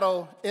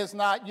battle is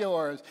not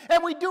yours.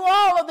 And we do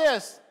all of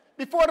this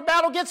before the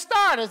battle gets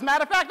started. As a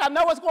matter of fact, I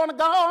know what's going to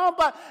go on,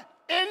 but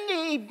in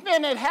the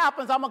event it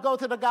happens, I'm going to go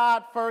to the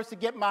God first to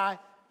get my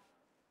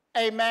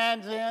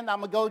amens in.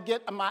 I'm going to go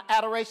get my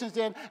adorations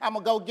in. I'm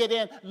going to go get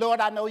in. Lord,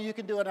 I know you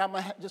can do it. I'm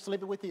going to just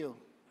leave it with you.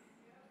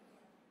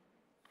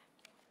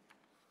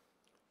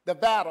 The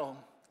battle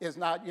is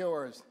not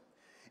yours.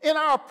 In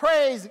our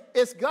praise,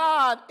 it's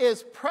God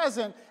is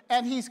present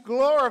and he's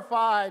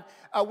glorified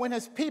when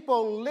his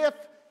people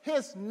lift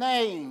his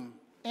name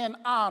in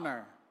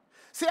honor.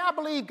 See, I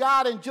believe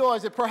God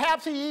enjoys it.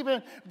 Perhaps he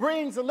even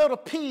brings a little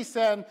peace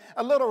and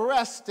a little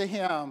rest to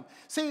him.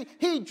 See,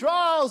 he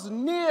draws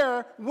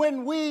near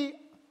when we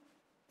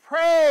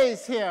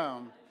praise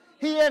him.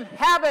 He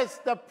inhabits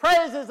the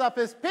praises of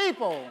his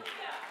people.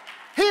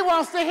 He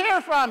wants to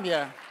hear from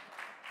you.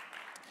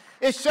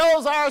 It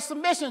shows our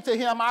submission to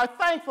him, our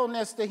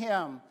thankfulness to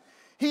him.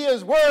 He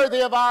is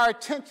worthy of our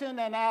attention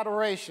and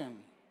adoration.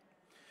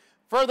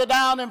 Further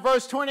down in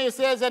verse 20, it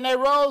says, and they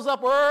rose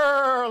up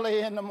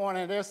early in the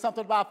morning. There's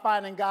something about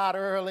finding God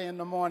early in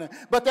the morning.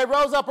 But they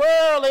rose up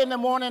early in the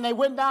morning. They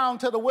went down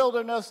to the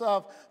wilderness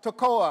of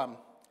Tekoa.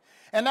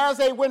 And as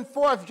they went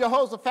forth,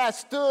 Jehoshaphat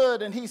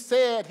stood and he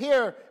said,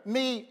 hear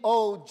me,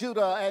 O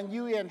Judah, and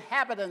you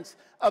inhabitants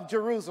of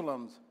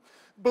Jerusalem.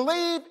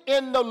 Believe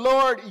in the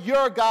Lord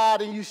your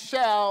God, and you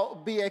shall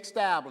be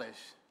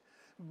established.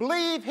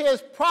 Believe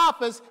his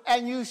prophets,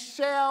 and you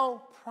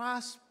shall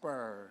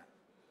prosper.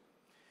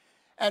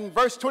 And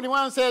verse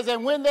 21 says,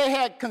 and when they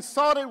had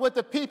consulted with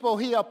the people,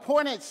 he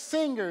appointed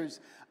singers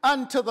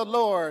unto the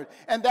Lord,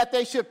 and that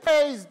they should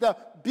praise the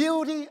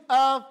beauty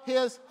of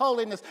his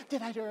holiness.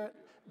 Did I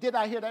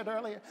hear that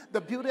earlier?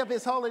 The beauty of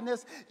his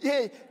holiness.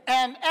 Yeah.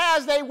 And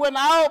as they went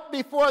out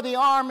before the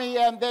army,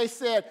 and they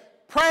said,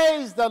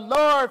 praise the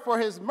Lord, for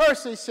his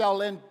mercy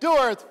shall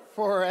endure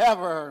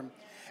forever.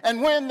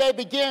 And when they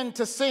began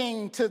to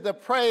sing to the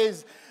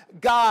praise,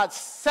 God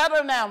set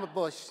an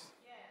ambush.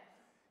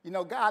 You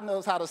know, God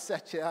knows how to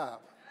set you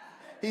up.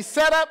 He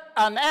set up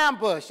an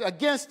ambush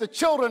against the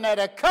children that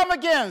had come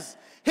against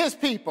his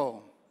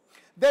people.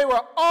 They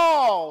were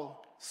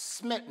all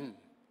smitten.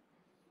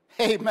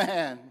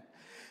 Amen.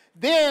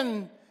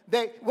 Then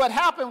what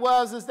happened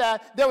is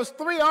that there was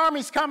 3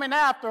 armies coming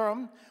after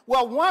them.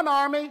 Well,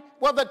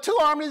 the 2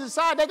 armies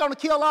decided they're going to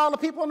kill all the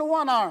people in the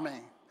 1 army.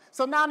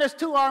 So now there's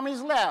 2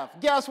 armies left.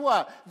 Guess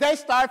what? They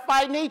start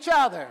fighting each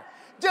other.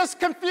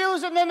 Just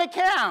confusion in the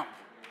camp.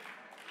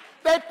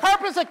 They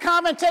purpose to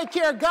come and take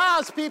care of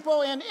God's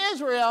people in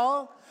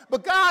Israel,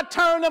 but God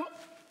turned the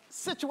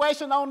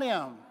situation on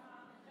them.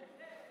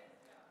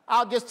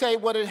 I'll just tell you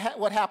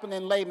what happened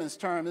in layman's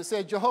terms. It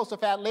says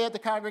Jehoshaphat led the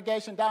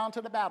congregation down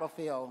to the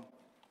battlefield.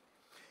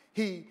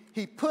 He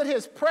put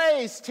his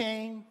praise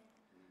team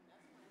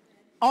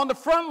on the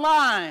front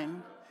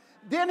line.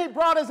 Then he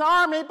brought his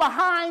army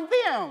behind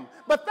them,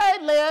 but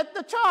they led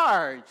the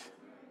charge.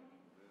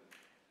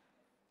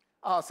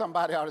 Oh,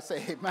 somebody ought to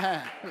say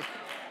amen.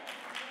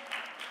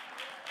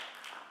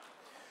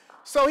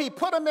 So he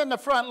put them in the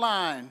front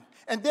line,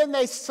 and then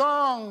they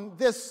sung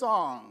this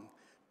song,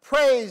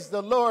 praise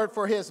the Lord,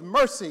 for his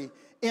mercy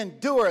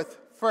endureth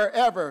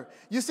forever.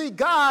 You see,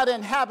 God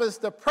inhabits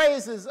the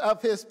praises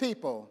of his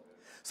people.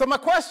 So my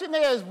question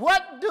is,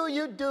 what do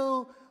you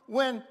do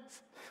when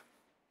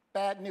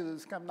bad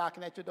news come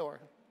knocking at your door?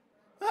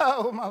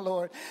 Oh, my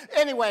Lord.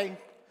 Anyway,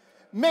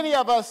 many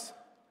of us,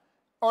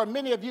 or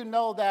many of you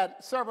know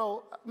that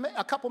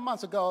a couple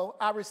months ago,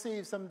 I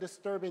received some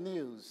disturbing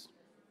news.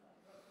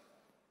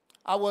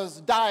 I was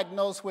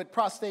diagnosed with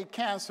prostate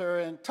cancer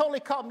and totally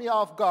caught me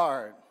off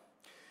guard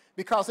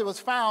because it was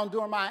found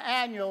during my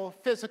annual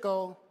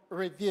physical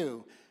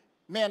review.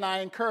 Men,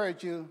 I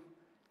encourage you,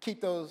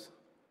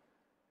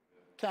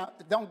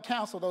 don't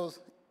cancel those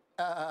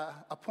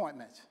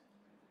appointments.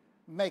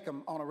 Make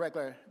them on a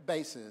regular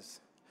basis.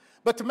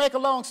 But to make a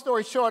long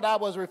story short, I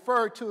was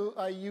referred to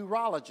a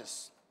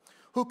urologist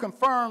who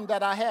confirmed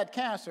that I had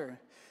cancer.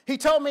 He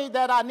told me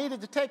that I needed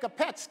to take a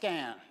PET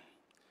scan.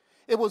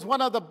 It was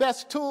one of the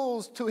best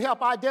tools to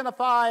help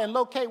identify and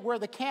locate where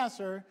the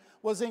cancer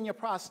was in your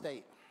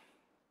prostate.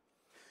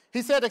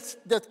 He said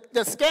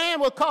the scan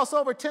would cost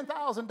over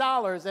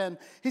 $10,000, and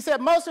he said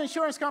most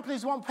insurance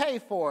companies won't pay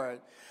for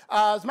it.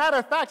 As a matter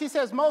of fact, he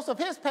says most of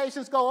his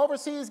patients go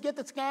overseas, get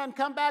the scan,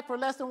 come back for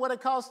less than what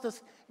it costs to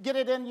get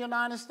it in the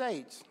United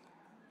States.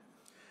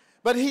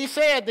 But he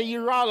said, the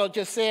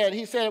urologist said,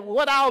 he said,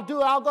 what I'll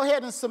do, I'll go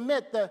ahead and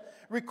submit the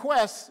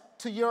request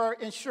to your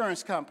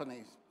insurance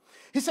companies.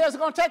 He says it's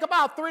going to take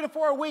about 3 to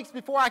 4 weeks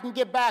before I can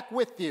get back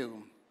with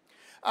you.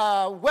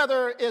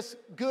 Whether it's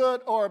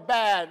good or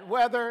bad,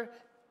 whether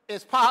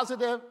it's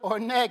positive or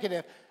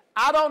negative.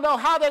 I don't know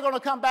how they're going to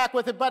come back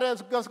with it, but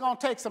it's going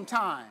to take some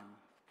time.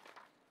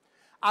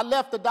 I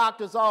left the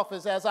doctor's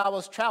office. As I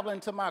was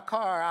traveling to my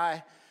car,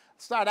 I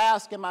started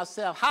asking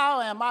myself,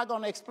 how am I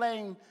going to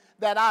explain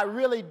that I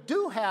really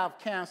do have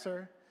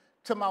cancer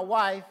to my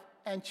wife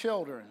and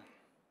children?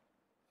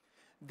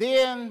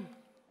 Then,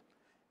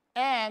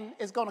 and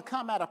it's going to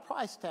come at a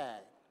price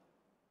tag.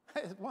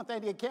 One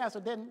thing to get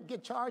cancer, didn't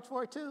get charged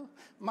for it too?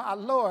 My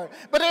Lord.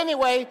 But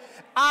anyway,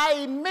 I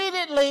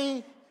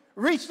immediately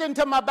reached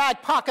into my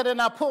back pocket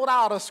and I pulled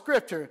out a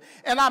scripture.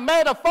 And I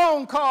made a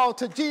phone call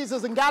to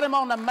Jesus and got him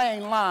on the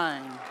main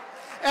line.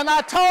 And I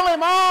told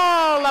him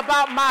all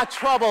about my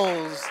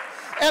troubles.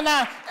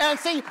 And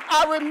see,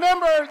 I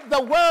remember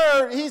the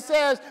word, he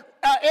says,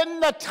 in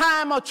the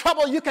time of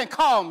trouble, you can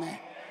call me.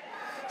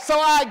 So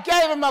I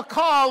gave him a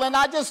call, and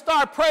I just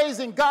started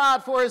praising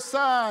God for his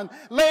son,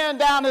 laying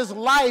down his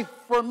life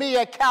for me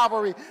at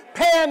Calvary,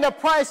 paying the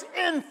price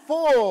in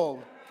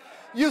full.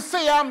 You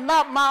see, I'm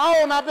not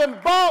my own. I've been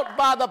bought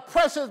by the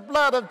precious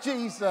blood of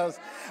Jesus.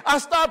 I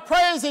start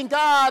praising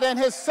God and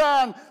his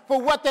son for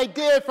what they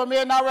did for me,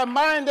 and I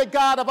reminded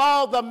God of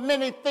all the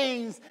many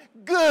things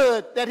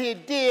good that he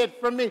did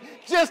for me,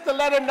 just to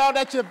let him know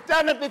that you've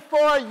done it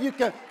before, you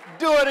can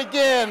do it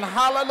again.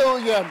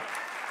 Hallelujah.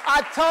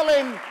 I told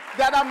him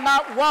that I'm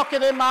not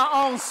walking in my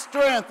own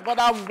strength, but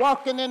I'm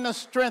walking in the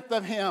strength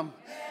of him.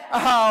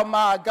 Oh,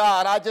 my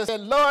God. I just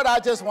said, Lord, I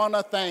just want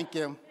to thank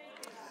you.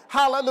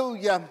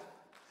 Hallelujah.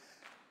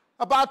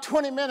 About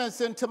 20 minutes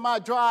into my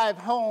drive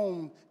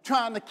home,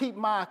 trying to keep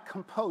my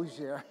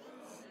composure,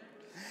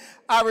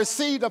 I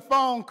received a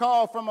phone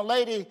call from a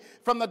lady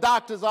from the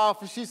doctor's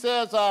office. She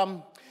says,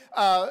 I'm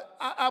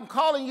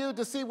calling you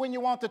to see when you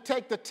want to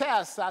take the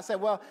test. I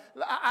said, well,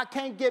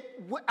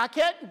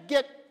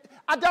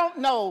 I don't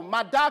know.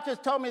 My doctor's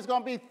told me it's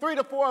going to be 3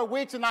 to 4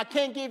 weeks, and I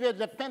can't give you a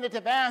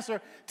definitive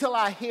answer till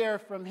I hear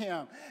from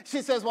him.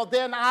 She says, well,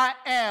 then I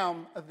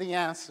am the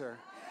answer.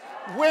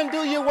 When do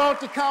you want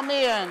to come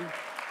in?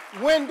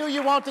 When do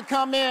you want to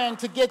come in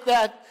to get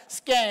that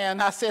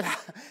scan? I said,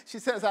 she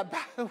says, by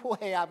the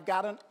way, I've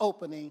got an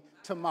opening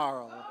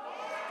tomorrow.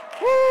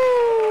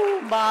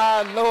 Woo,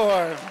 my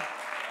Lord.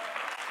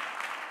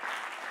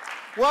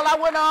 Well, I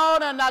went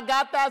on and I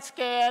got that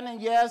scan,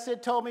 and yes,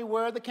 it told me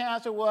where the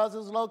cancer was. It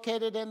was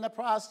located in the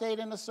prostate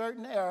in a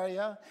certain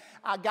area.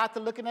 I got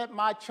to looking at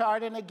my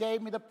chart, and it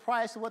gave me the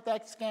price of what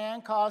that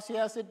scan cost.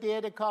 Yes, it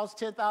did. It cost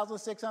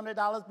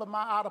 $10,600, but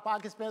my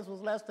out-of-pocket expense was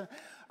less than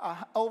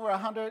over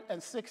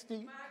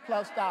 $160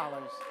 plus.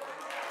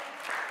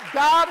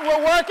 God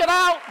will work it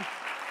out.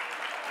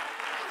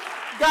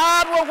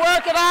 God will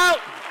work it out.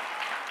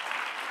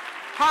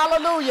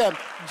 Hallelujah.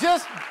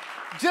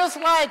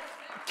 Just like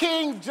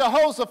King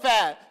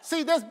Jehoshaphat.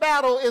 See, this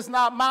battle is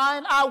not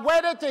mine. I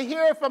waited to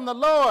hear from the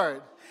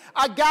Lord.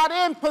 I got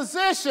in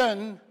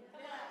position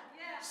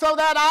so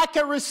that I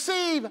could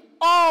receive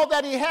all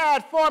that he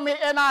had for me,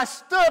 and I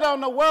stood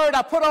on the word.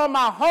 I put on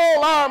my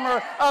whole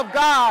armor of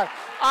God.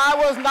 I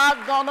was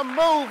not going to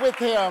move with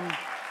him.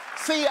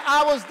 See,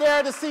 I was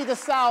there to see the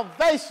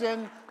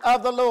salvation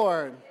of the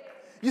Lord.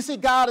 You see,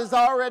 God is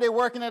already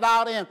working it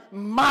out in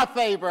my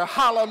favor.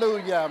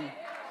 Hallelujah.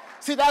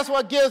 See, that's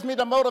what gives me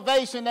the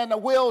motivation and the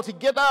will to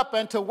get up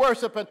and to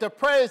worship and to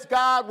praise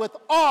God with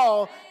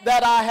all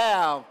that I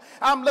have.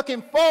 I'm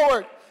looking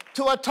forward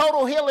to a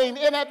total healing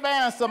in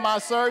advance of my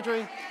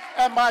surgery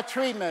and my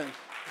treatment.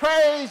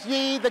 Praise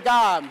ye the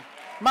God.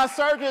 My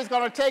surgery is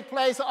going to take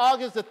place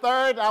August the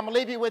 3rd. I'm going to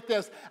leave you with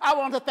this. I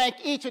want to thank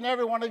each and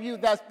every one of you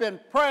that's been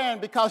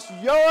praying, because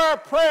your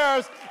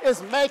prayers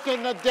is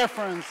making a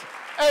difference.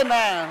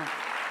 Amen.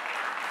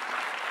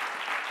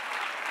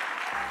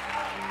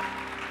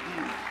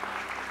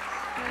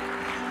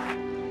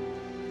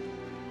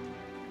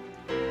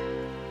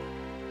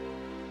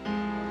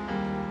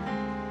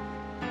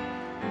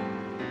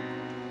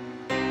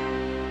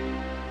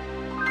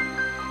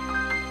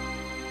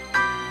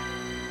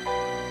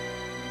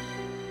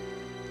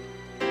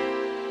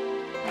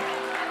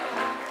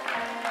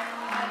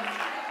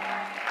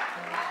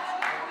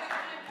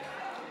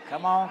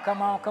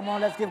 Come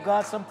on, let's give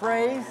God some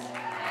praise.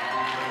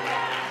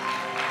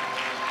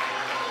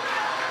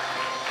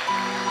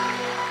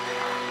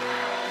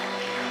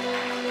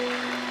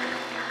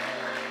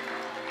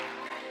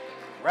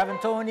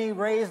 Reverend Tony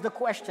raised the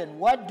question,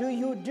 what do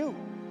you do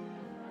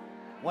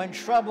when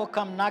trouble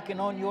come knocking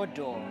on your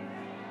door?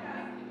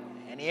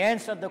 And he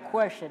answered the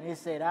question. He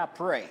said, I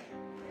pray.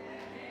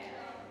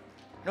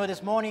 You know,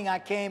 this morning I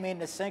came in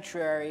the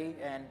sanctuary,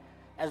 and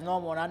as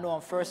normal, I know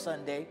on first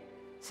Sunday,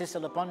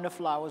 Sister LaPonda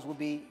Flowers will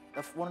be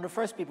one of the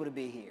first people to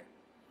be here.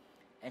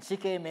 And she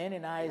came in,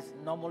 and I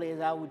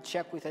would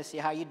check with her, see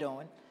how you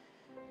doing.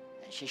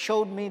 And she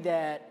showed me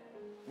that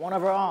one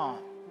of her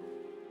arms.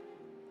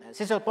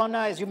 Sister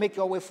LaPonda, as you make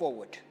your way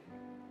forward,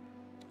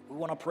 we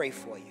want to pray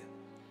for you.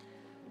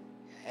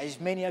 As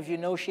many of you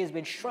know, she has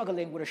been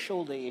struggling with a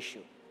shoulder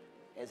issue.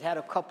 Has had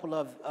a couple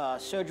of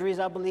surgeries,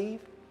 I believe.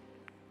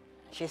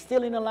 She's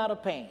still in a lot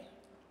of pain.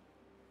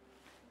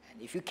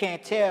 And if you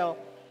can't tell,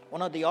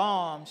 one of the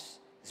arms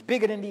is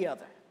bigger than the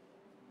other.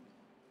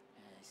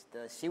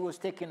 She was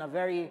taking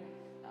a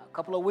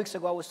couple of weeks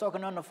ago, I was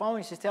talking on the phone,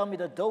 and she's telling me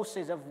the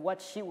doses of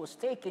what she was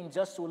taking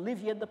just to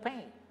alleviate the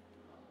pain.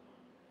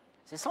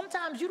 See,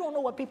 sometimes you don't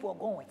know what people are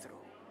going through.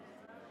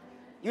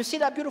 You see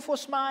that beautiful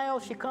smile?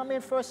 She come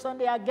in first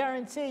Sunday, I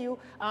guarantee you,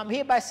 I'm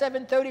here by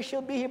 7:30,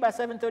 she'll be here by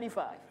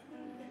 7:35.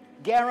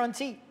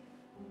 Guarantee.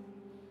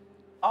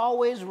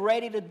 Always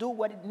ready to do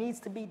what it needs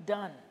to be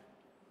done.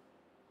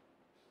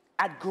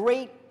 At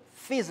great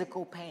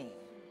physical pain.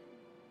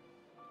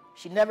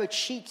 She never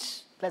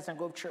cheats Pleasant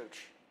Grove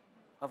Church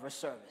of her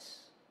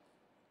service.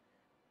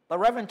 But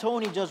Reverend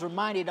Tony just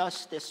reminded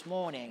us this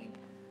morning,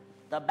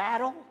 the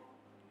battle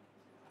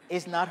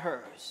is not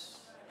hers.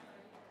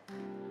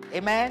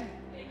 Amen?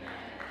 Amen.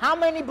 How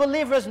many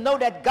believers know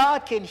that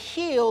God can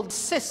heal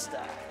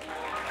sister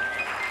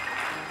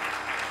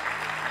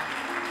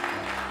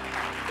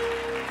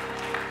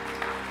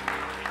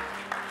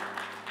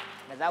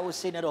As I was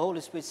sitting there, the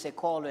Holy Spirit said,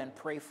 call her and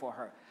pray for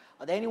her.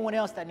 Are there anyone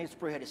else that needs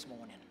prayer this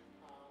morning?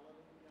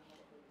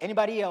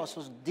 Anybody else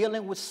who's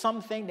dealing with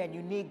something that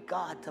you need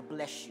God to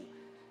bless you?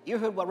 You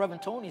heard what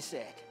Reverend Tony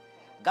said.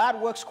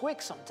 God works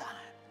quick sometimes.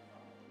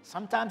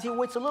 Sometimes he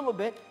waits a little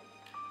bit,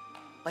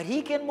 but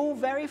he can move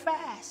very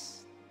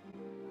fast.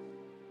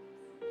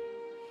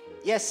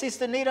 Yes,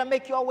 Sister Nita,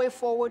 make your way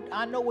forward.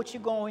 I know what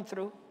you're going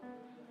through.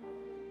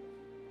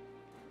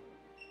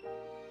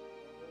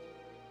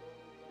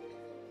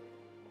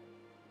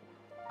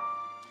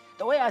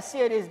 The way I see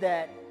it is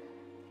that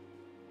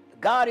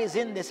God is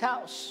in this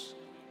house.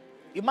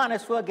 You might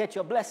as well get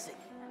your blessing.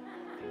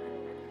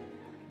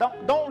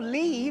 Don't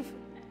leave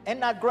and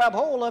not grab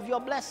hold of your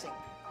blessing.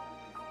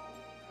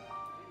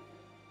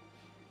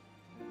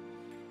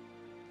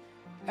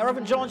 And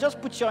Reverend Jones,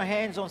 just put your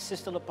hands on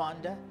Sister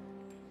LaPonda.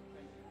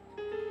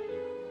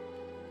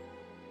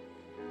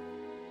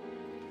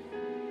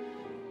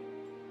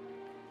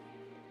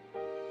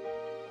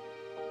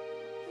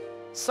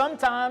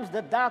 Sometimes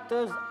the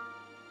doctors,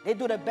 they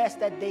do the best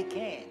that they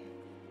can,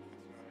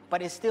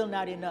 but it's still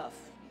not enough.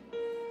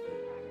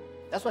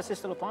 That's what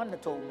Sister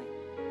LaPonda told me.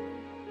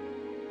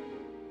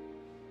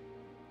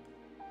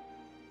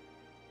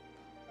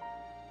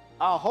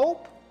 Our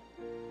hope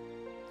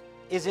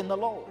is in the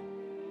Lord.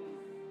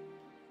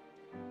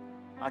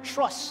 Our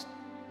trust,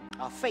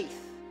 our faith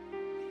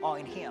are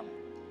in Him.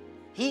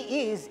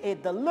 He is a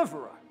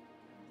deliverer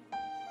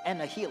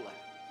and a healer.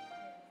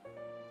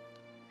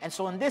 And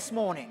so in this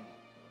morning,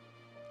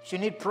 if you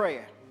need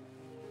prayer,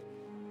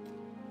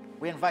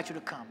 we invite you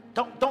to come.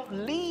 Don't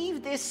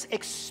leave this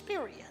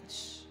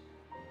experience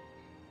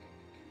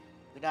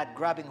without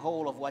grabbing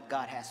hold of what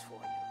God has for you.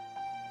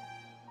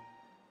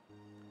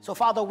 So,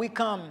 Father, we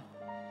come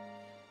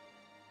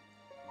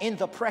in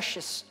the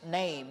precious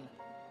name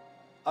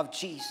of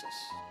Jesus,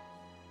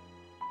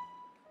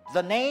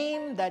 the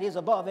name that is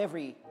above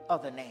every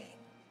other name.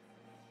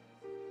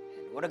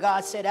 And what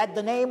God said, at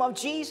the name of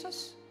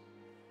Jesus,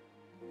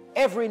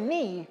 every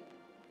knee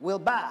will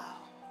bow.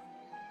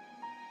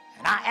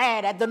 And I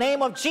add, at the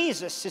name of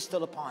Jesus, Sister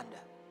LaPonda,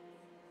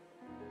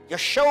 your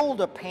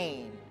shoulder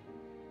pain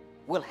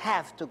will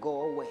have to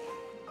go away.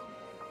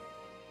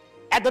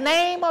 At the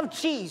name of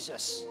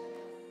Jesus,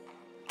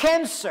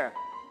 cancer,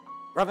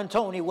 Reverend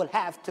Tony, will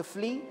have to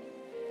flee.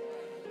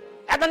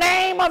 At the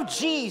name of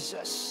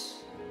Jesus,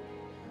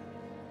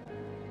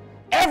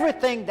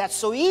 everything that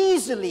so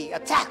easily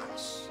attacks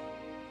us,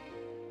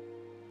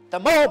 the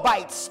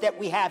Moabites that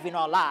we have in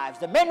our lives,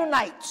 the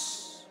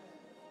Mennonites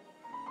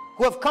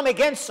who have come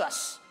against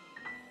us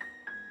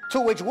to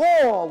wage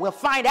war, will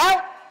find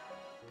out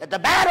that the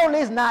battle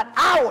is not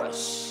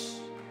ours,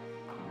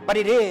 but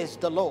it is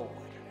the Lord.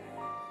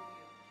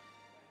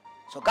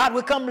 So God,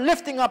 we come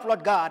lifting up,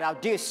 Lord God, our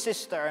dear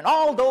sister and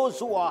all those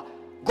who are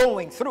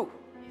going through.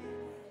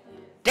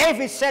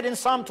 David said in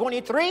Psalm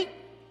 23,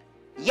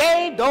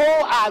 yea,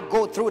 though I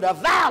go through the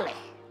valley,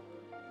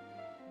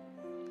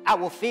 I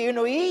will fear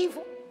no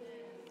evil,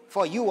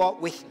 for you are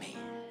with me.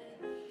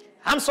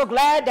 I'm so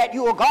glad that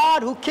you are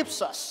God who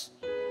keeps us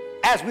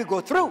as we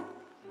go through,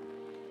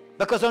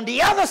 because on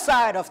the other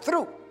side of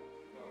through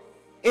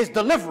is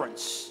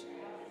deliverance,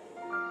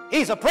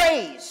 is a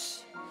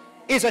praise,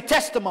 is a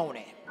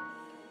testimony.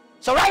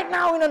 So right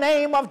now, in the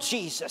name of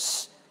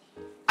Jesus,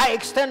 I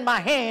extend my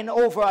hand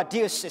over our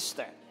dear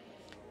sister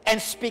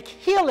and speak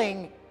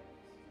healing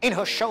in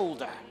her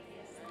shoulder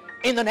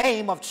in the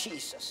name of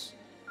Jesus.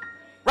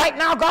 Right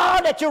now,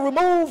 God, that you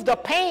remove the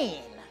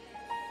pain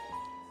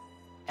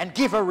and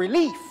give her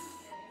relief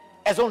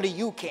as only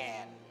you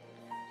can.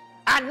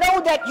 I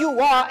know that you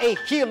are a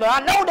healer.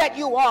 I know that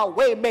you are a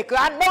way maker.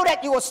 I know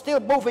that you are still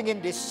moving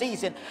in this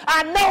season.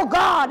 I know,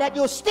 God, that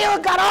you still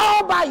got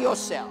all by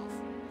yourself.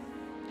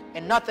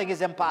 And nothing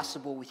is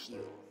impossible with you.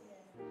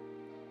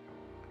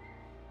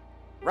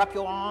 Wrap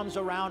your arms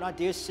around our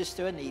dear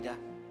sister Anita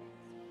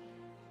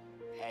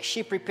as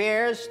she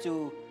prepares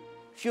to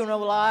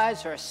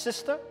funeralize her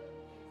sister.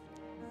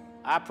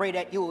 I pray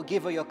that you will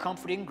give her your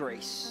comforting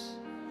grace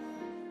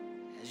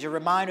as you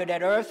remind her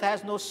that earth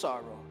has no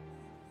sorrow,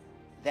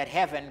 that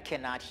heaven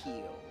cannot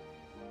heal.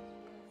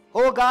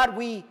 Oh God,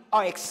 we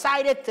are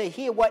excited to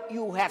hear what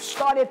you have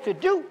started to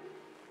do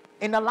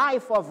in the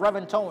life of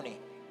Reverend Tony.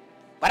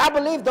 But I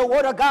believe the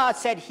word of God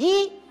said,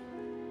 he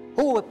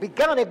who has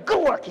begun a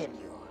good work in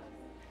you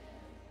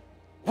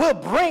will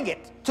bring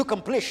it to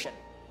completion.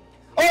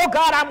 Oh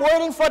God, I'm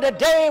waiting for the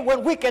day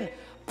when we can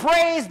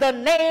praise the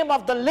name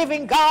of the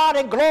living God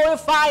and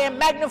glorify and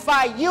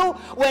magnify you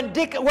when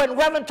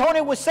Reverend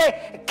Tony would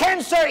say,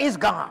 cancer is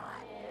gone.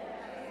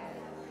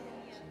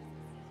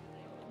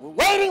 We're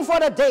waiting for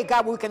the day,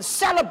 God, where we can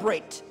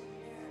celebrate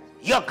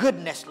your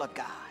goodness, Lord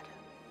God.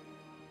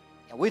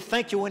 And we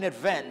thank you in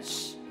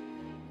advance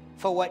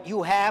for what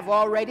you have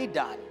already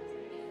done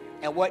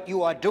and what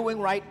you are doing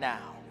right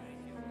now.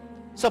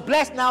 So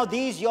bless now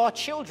these your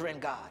children,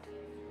 God.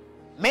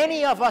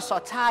 Many of us are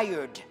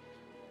tired.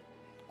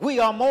 We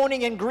are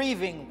mourning and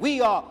grieving. We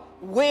are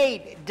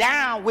weighed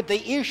down with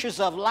the issues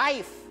of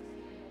life.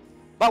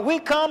 But we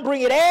come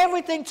bringing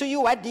everything to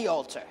you at the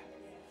altar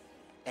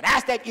and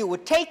ask that you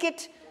would take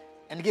it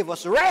and give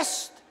us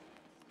rest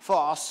for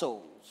our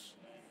souls.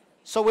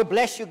 So we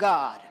bless you,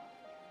 God.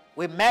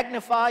 We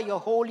magnify your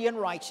holy and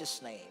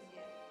righteous name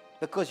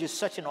because you're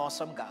such an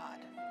awesome God.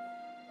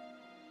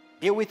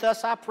 Be with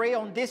us, I pray,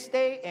 on this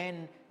day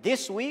and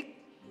this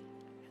week,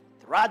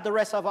 throughout the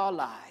rest of our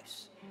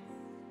lives.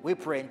 We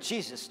pray in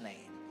Jesus' name.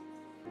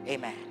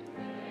 Amen.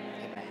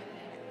 Amen.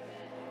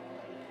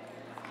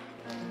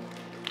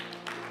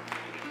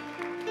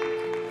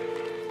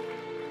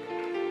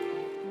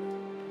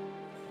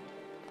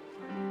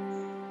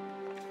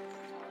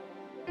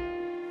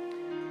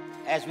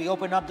 As we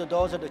open up the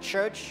doors of the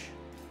church,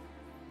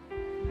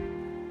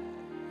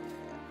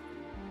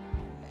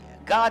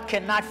 God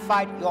cannot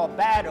fight your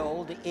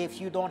battle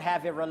if you don't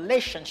have a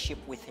relationship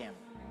with him.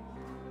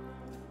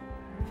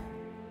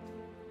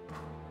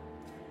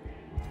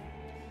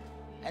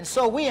 And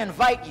so we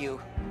invite you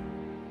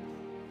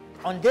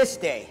on this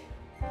day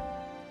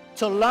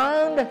to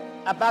learn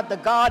about the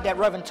God that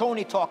Reverend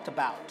Tony talked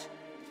about.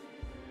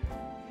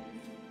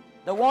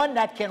 The one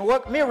that can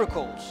work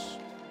miracles.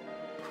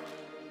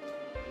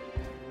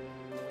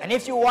 And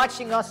if you're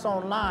watching us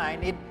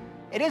online,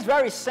 it is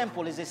very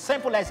simple. It's as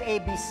simple as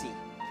ABC.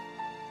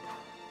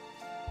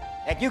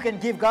 That you can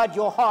give God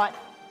your heart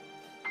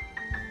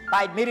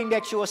by admitting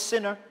that you're a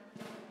sinner,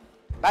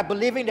 by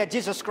believing that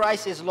Jesus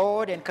Christ is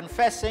Lord, and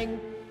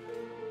confessing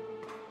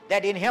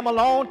that in him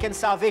alone can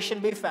salvation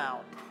be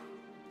found.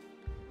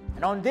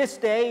 And on this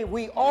day,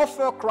 we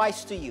offer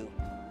Christ to you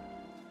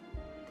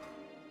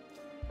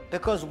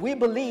because we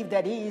believe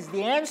that he is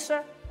the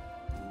answer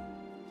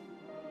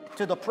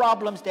to the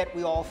problems that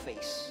we all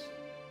face.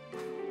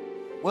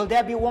 Will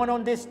there be one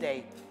on this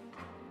day?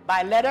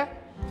 By letter,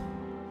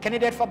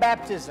 candidate for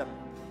baptism,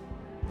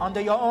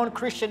 under your own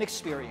Christian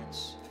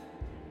experience?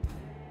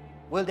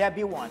 Will there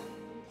be one?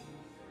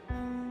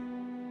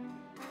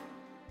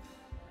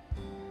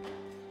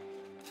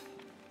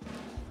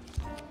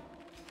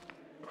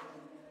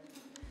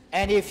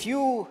 And if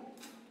you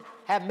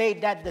have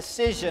made that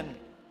decision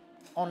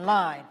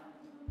online,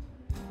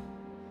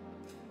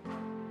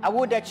 I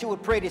would that you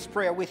would pray this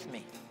prayer with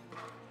me.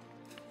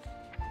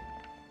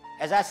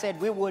 As I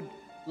said, we would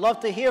love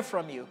to hear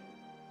from you.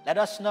 Let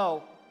us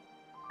know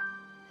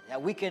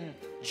that we can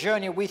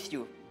journey with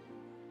you.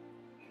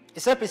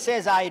 It simply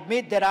says, I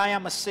admit that I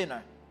am a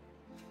sinner,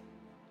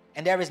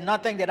 and there is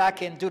nothing that I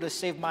can do to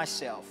save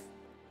myself.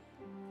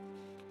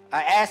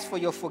 I ask for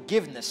your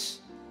forgiveness.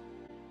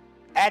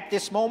 At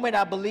this moment,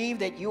 I believe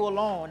that you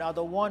alone are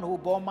the one who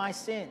bore my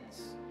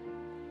sins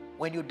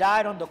when you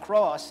died on the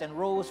cross and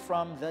rose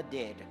from the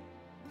dead.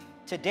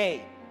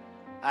 Today,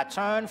 I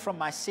turn from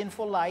my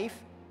sinful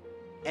life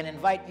and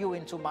invite you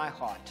into my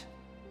heart.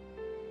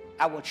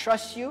 I will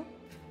trust you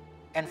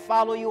and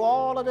follow you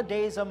all of the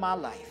days of my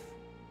life.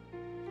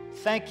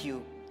 Thank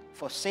you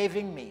for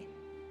saving me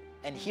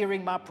and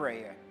hearing my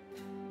prayer.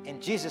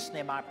 In Jesus'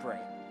 name I pray.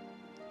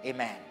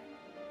 Amen.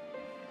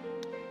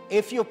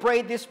 If you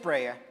prayed this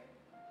prayer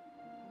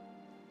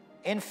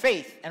in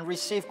faith and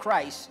receive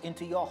Christ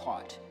into your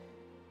heart,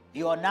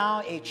 you are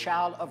now a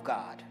child of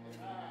God.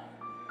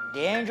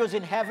 The angels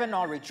in heaven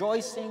are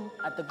rejoicing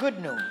at the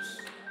good news.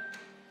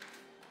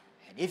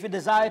 And if you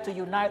desire to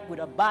unite with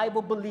a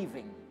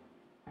Bible-believing,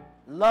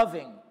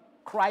 loving,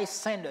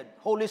 Christ-centered,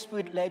 Holy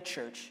Spirit-led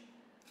church,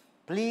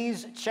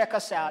 please check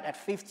us out at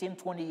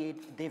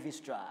 1528 Davis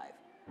Drive.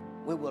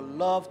 We will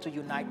love to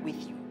unite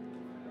with you.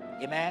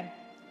 Amen?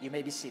 You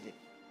may be seated.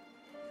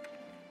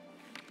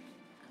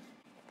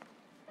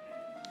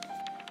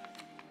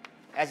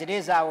 As it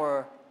is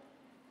our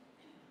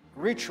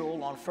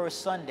ritual on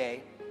First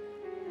Sunday,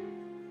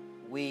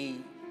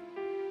 we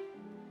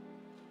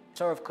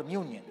serve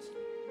communions.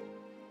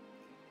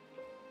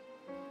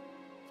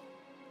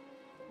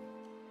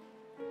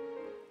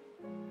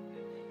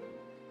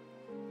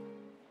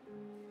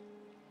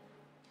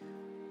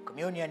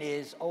 Communion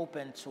is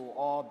open to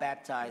all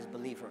baptized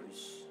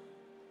believers.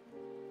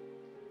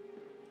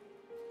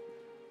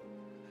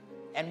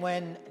 And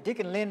when Dick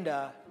and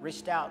Linda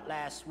reached out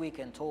last week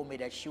and told me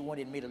that she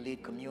wanted me to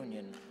lead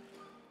communion,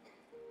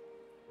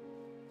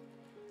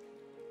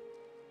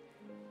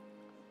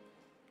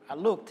 I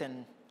looked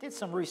and did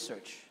some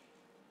research.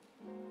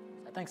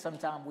 I think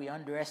sometimes we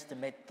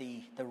underestimate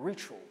the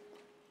ritual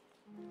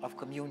of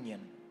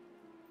communion.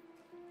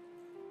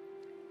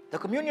 The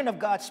communion of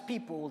God's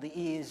people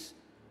is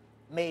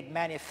made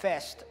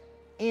manifest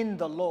in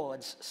the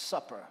Lord's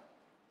Supper.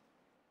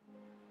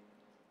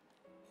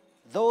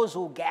 Those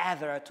who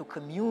gather to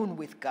commune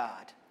with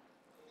God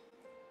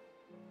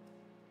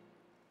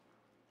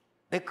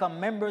become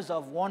members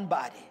of one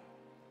body,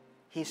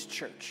 his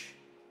church.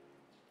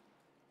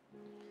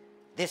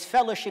 This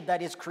fellowship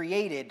that is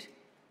created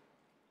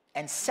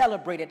and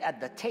celebrated at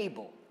the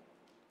table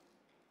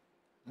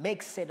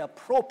makes it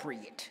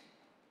appropriate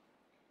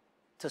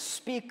to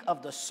speak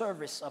of the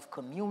service of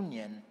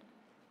communion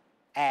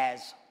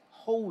as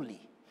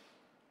Holy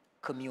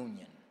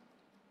Communion.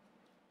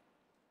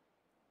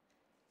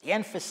 The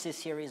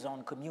emphasis here is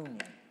on communion.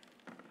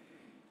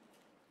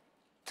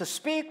 To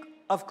speak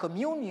of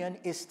communion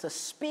is to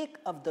speak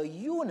of the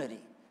unity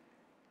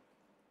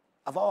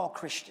of all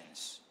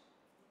Christians,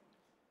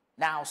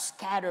 now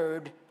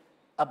scattered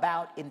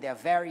about in their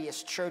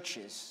various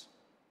churches,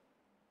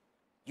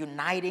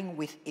 uniting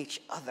with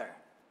each other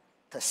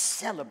to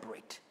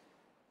celebrate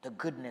the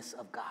goodness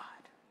of God.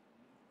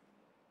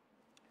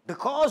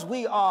 Because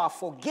we are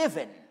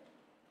forgiven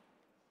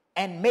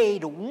and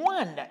made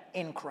one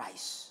in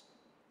Christ,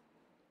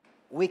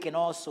 we can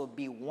also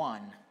be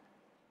one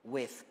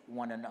with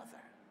one another.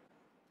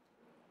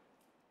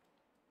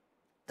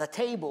 The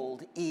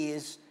table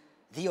is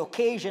the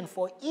occasion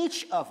for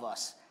each of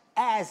us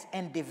as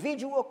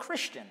individual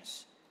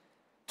Christians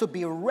to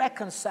be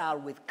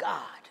reconciled with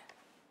God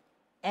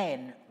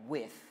and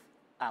with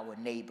our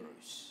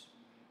neighbors.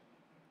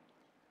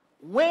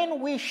 When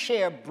we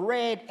share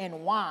bread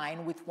and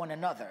wine with one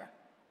another,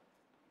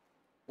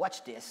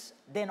 watch this,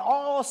 then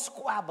all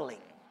squabbling,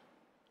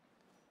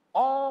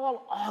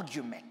 all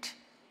argument,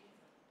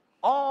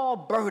 all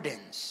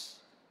burdens,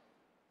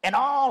 and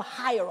all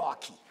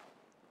hierarchy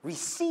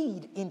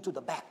recede into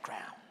the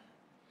background,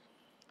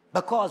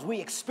 because we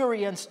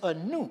experience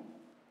anew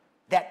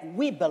that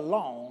we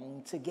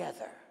belong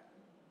together.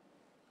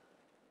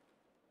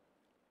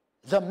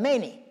 The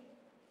many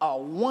are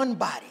one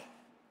body,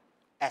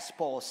 as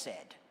Paul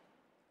said.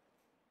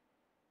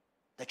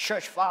 The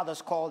church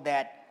fathers called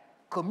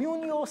that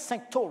communio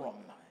sanctorum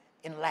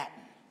in Latin,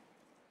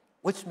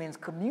 which means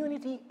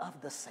community of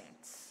the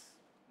saints.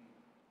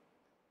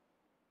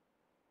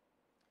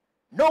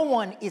 No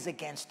one is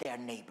against their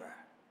neighbor.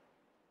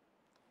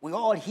 We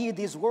all hear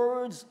these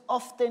words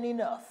often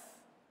enough.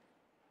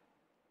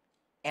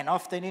 And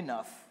often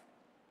enough,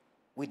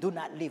 we do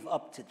not live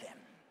up to them.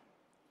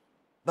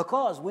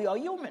 Because we are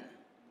human,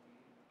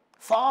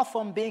 far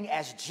from being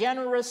as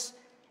generous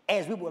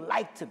as we would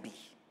like to be,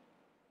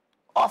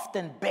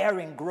 often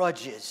bearing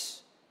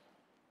grudges,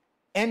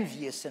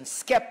 envious and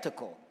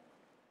skeptical.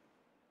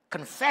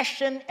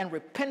 Confession and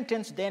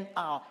repentance then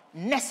are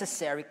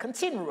necessary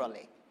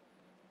continually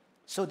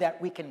so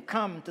that we can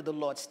come to the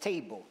Lord's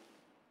table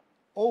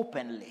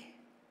openly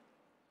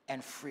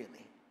and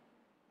freely.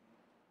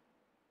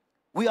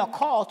 We are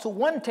called to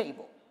one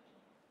table.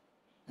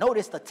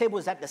 Notice the table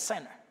is at the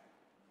center.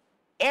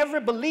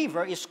 Every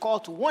believer is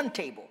called to one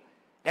table.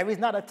 There is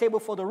not a table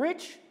for the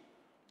rich,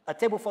 a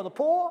table for the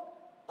poor,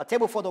 a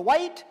table for the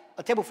white,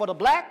 a table for the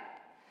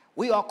black.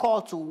 We are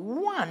called to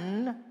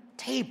one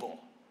table.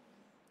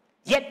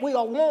 Yet we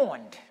are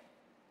warned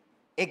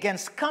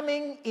against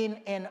coming in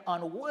an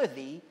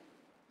unworthy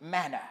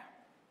manner.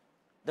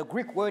 The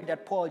Greek word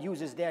that Paul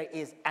uses there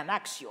is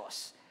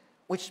anaxios,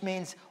 which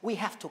means we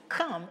have to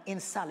come in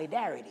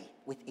solidarity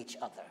with each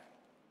other.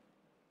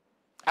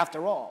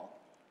 After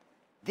all,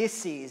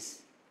 this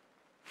is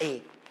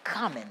a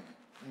common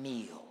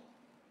meal.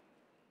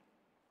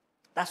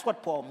 That's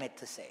what Paul meant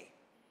to say,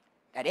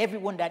 that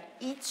everyone that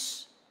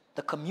eats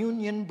the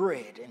communion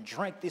bread and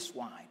drink this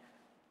wine,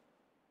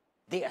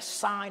 they are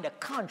signed a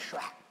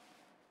contract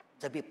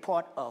to be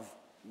part of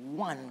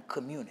one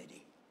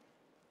community,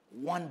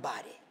 one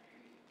body,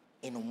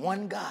 in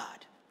one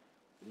God,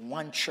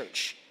 one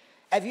church.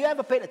 Have you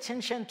ever paid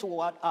attention to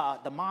what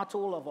the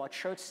motto of our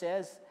church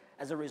says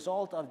as a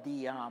result of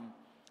the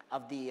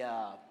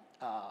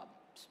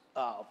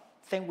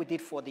thing we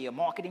did for the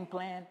marketing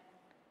plan?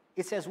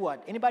 It says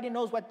what? Anybody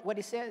knows what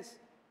it says?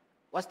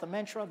 What's the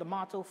mantra, the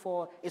motto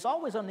for? It's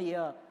always on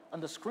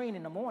the screen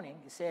in the morning.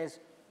 It says,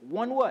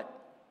 one what?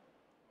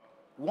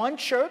 One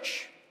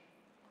church,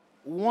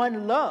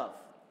 one love,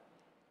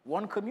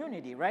 one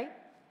community, right?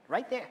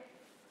 Right there.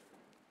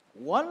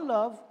 One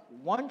love,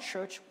 one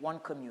church, one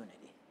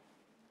community.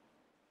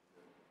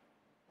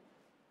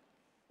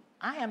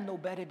 I am no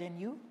better than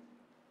you.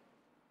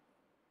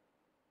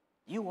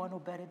 You are no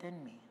better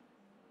than me.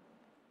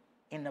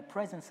 In the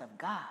presence of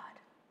God,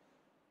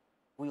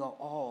 we are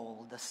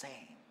all the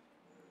same.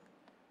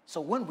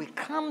 So when we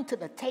come to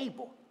the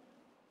table,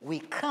 we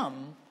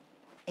come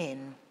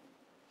in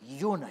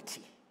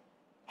unity.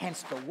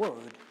 Hence the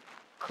word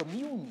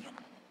communion.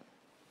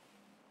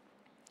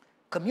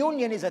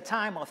 Communion is a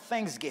time of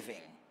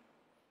thanksgiving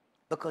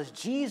because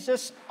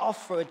Jesus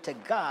offered to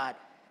God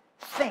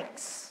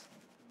thanks,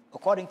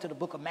 according to the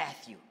book of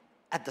Matthew,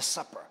 at the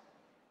supper.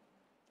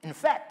 In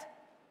fact,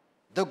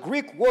 the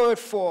Greek word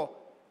for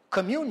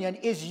communion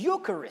is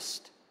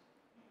Eucharist,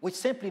 which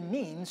simply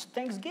means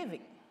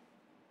thanksgiving.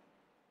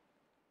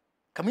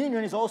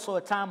 Communion is also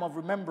a time of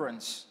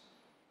remembrance.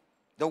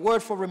 The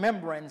word for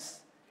remembrance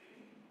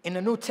in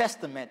the New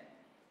Testament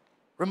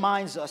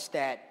reminds us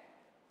that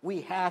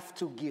we have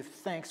to give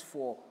thanks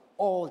for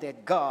all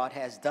that God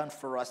has done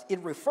for us. It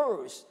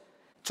refers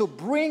to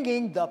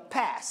bringing the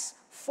past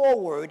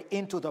forward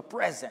into the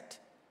present.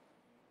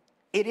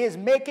 It is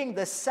making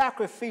the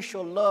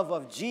sacrificial love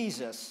of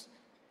Jesus,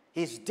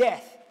 his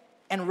death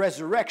and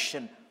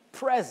resurrection,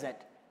 present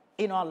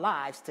in our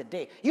lives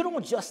today. You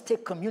don't just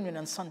take communion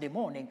on Sunday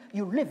morning,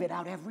 you live it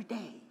out every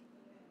day.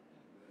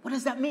 What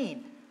does that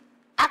mean?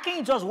 I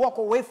can't just walk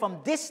away from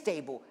this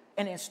table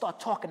and then start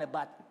talking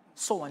about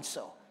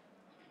so-and-so.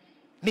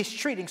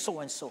 mistreating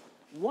so-and-so.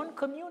 One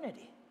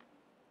community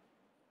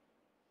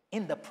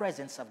in the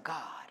presence of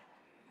God.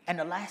 And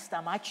the last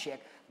time I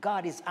checked,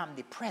 God is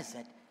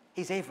omnipresent.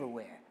 He's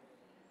everywhere.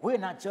 We're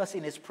not just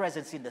in his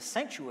presence in the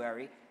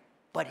sanctuary,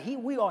 but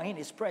we are in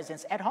his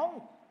presence at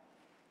home.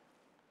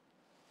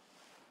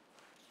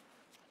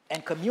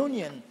 And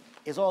communion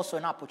is also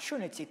an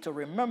opportunity to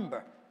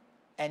remember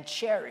and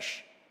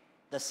cherish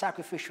the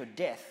sacrificial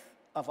death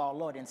of our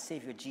Lord and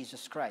Savior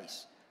Jesus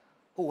Christ,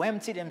 who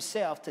emptied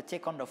himself to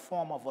take on the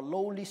form of a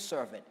lowly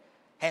servant.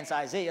 Hence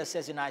Isaiah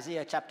says in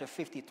Isaiah chapter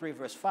 53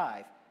 verse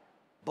 5,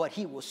 but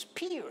he was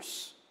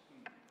pierced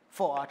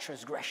for our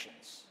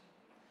transgressions.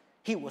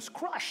 He was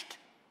crushed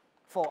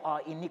for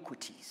our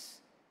iniquities.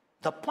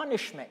 The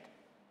punishment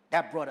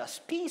that brought us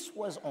peace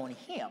was on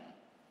him,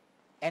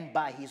 and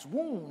by his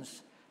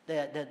wounds,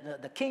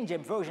 the King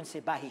James Version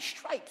said, by his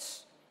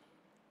stripes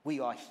we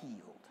are healed.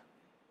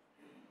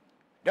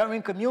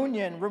 During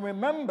communion, we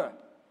remember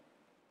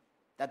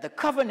that the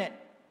covenant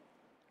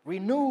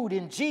renewed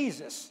in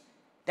Jesus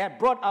that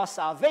brought our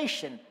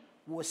salvation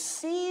was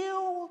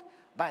sealed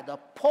by the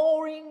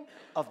pouring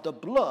of the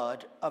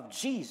blood of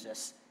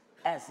Jesus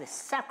as a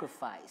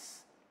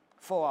sacrifice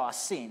for our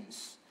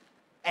sins.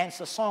 And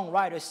the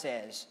songwriter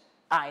says,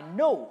 I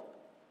know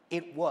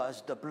it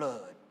was the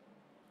blood.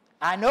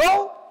 I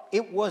know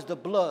it was the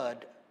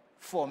blood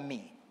for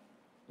me.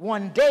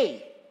 One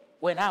day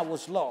when I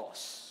was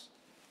lost,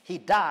 he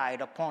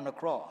died upon the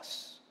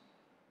cross.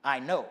 I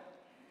know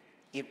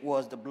it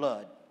was the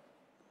blood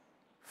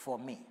for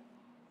me.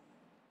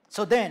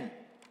 So then,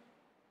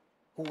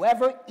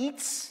 whoever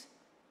eats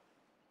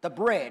the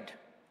bread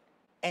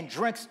and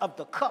drinks of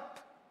the cup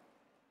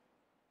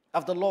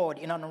of the Lord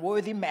in an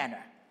unworthy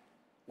manner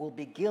will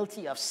be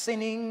guilty of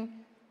sinning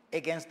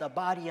against the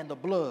body and the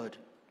blood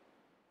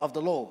of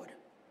the Lord.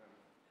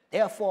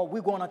 Therefore,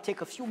 we're going to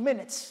take a few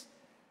minutes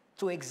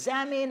to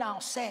examine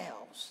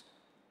ourselves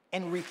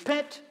and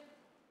repent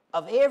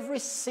of every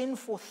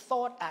sinful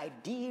thought,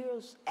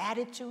 ideas,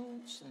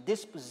 attitudes, and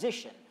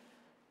disposition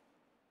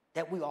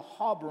that we are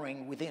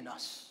harboring within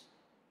us.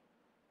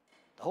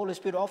 The Holy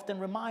Spirit often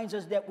reminds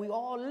us that we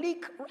all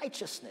leak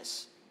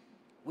righteousness.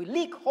 We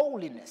leak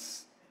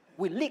holiness.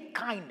 We leak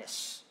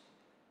kindness.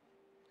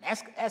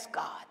 Ask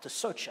God to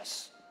search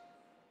us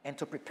and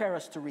to prepare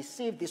us to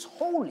receive this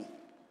holy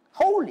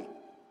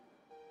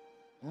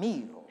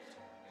meal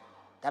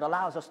that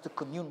allows us to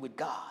commune with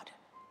God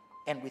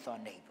and with our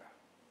neighbor.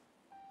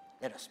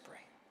 Let us pray.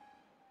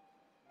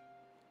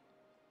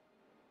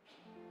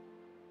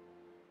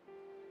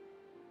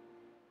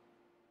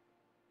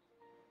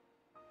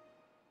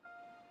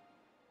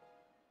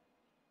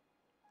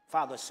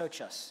 Father,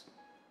 search us.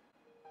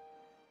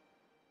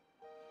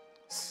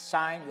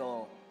 Shine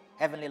your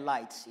heavenly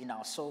lights in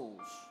our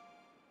souls,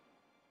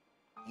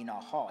 in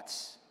our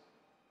hearts.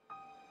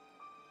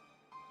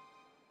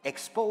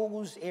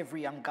 Expose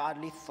every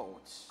ungodly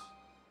thoughts,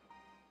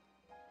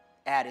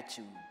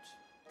 attitudes,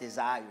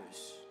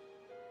 desires.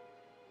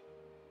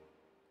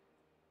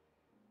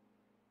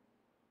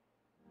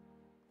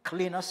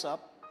 Clean us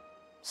up,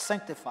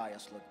 sanctify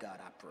us, Lord God,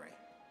 I pray.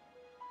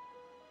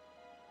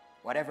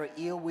 Whatever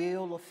ill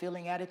will or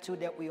feeling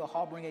attitude that we are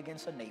harboring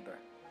against a neighbor,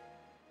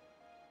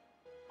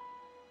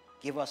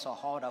 give us a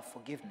heart of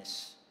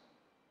forgiveness,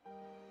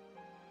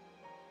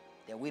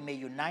 that we may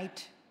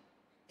unite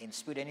in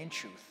spirit and in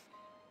truth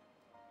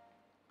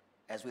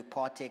as we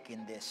partake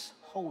in this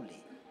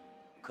holy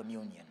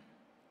communion.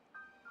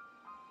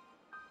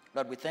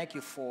 Lord, we thank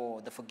you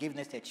for the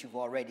forgiveness that you've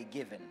already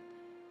given.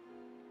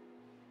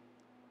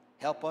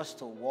 Help us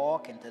to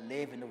walk and to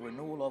live in the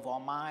renewal of our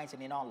minds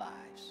and in our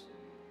lives,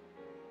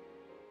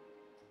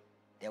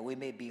 that we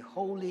may be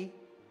holy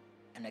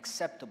and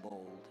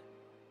acceptable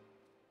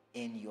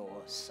in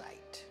your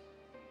sight.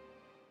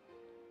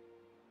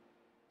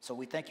 So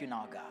we thank you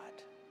now, God,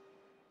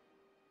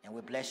 and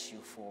we bless you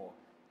for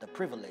the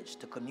privilege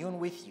to commune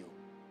with you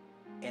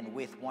and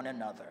with one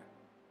another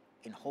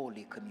in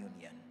holy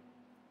communion.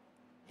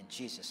 In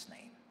Jesus'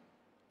 name,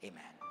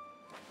 amen.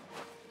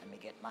 Let me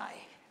get my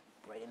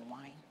bread and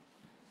wine.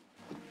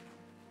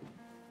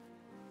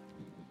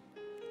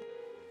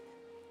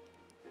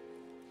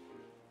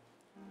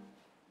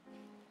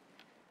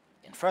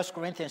 In 1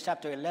 Corinthians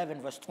chapter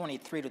 11, verse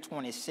 23 to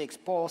 26,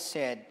 Paul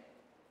said,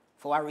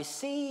 for I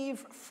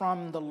received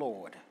from the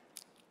Lord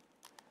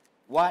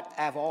what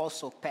I've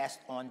also passed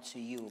on to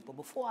you. But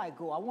before I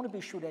go, I want to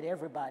be sure that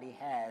everybody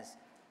has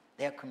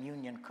their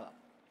communion cup.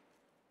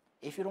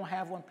 If you don't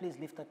have one, please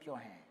lift up your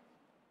hand.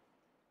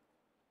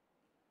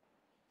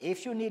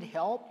 If you need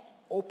help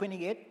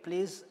opening it,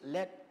 please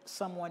let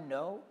someone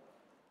know.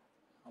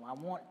 I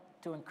want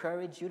to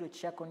encourage you to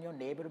check on your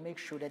neighbor to make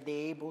sure that they're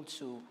able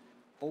to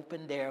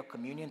open their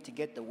communion, to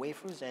get the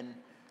wafers and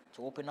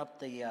to open up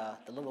the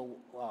little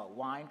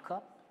wine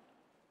cup.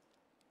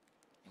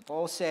 And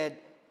Paul said,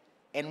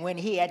 and when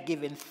he had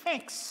given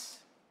thanks,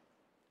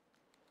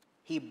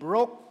 he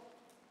broke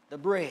the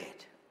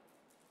bread.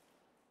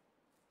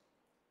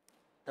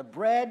 The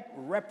bread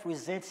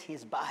represents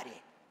his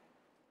body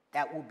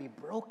that will be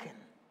broken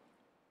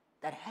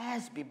that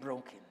has been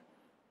broken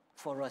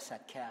for us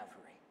at Calvary.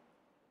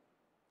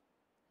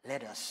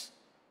 Let us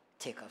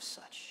take of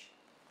such.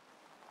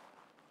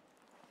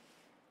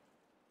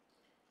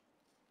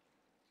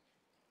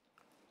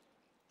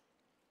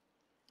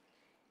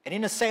 And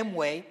in the same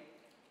way,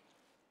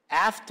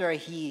 after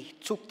he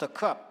took the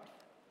cup,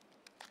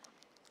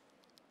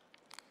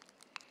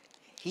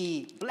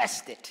 he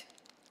blessed it.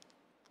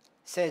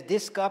 Says,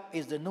 this cup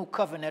is the new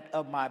covenant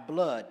of my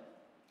blood.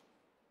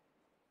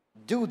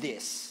 Do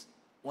this.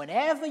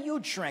 Whenever you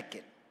drink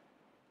it,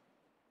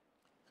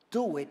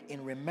 do it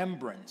in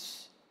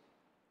remembrance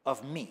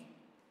of me.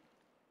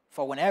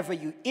 For whenever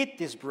you eat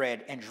this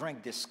bread and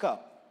drink this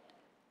cup,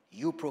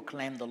 you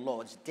proclaim the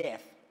Lord's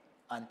death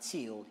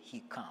until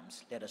he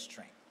comes. Let us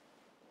drink.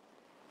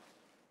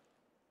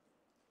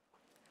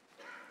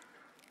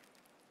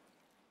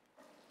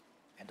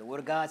 And the word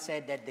of God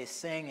said that they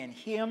sang in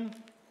hymn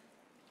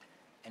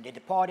and they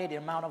departed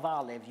in Mount of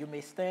Olives. You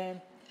may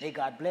stand. May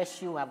God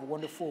bless you. Have a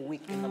wonderful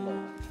week in the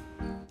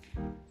Lord.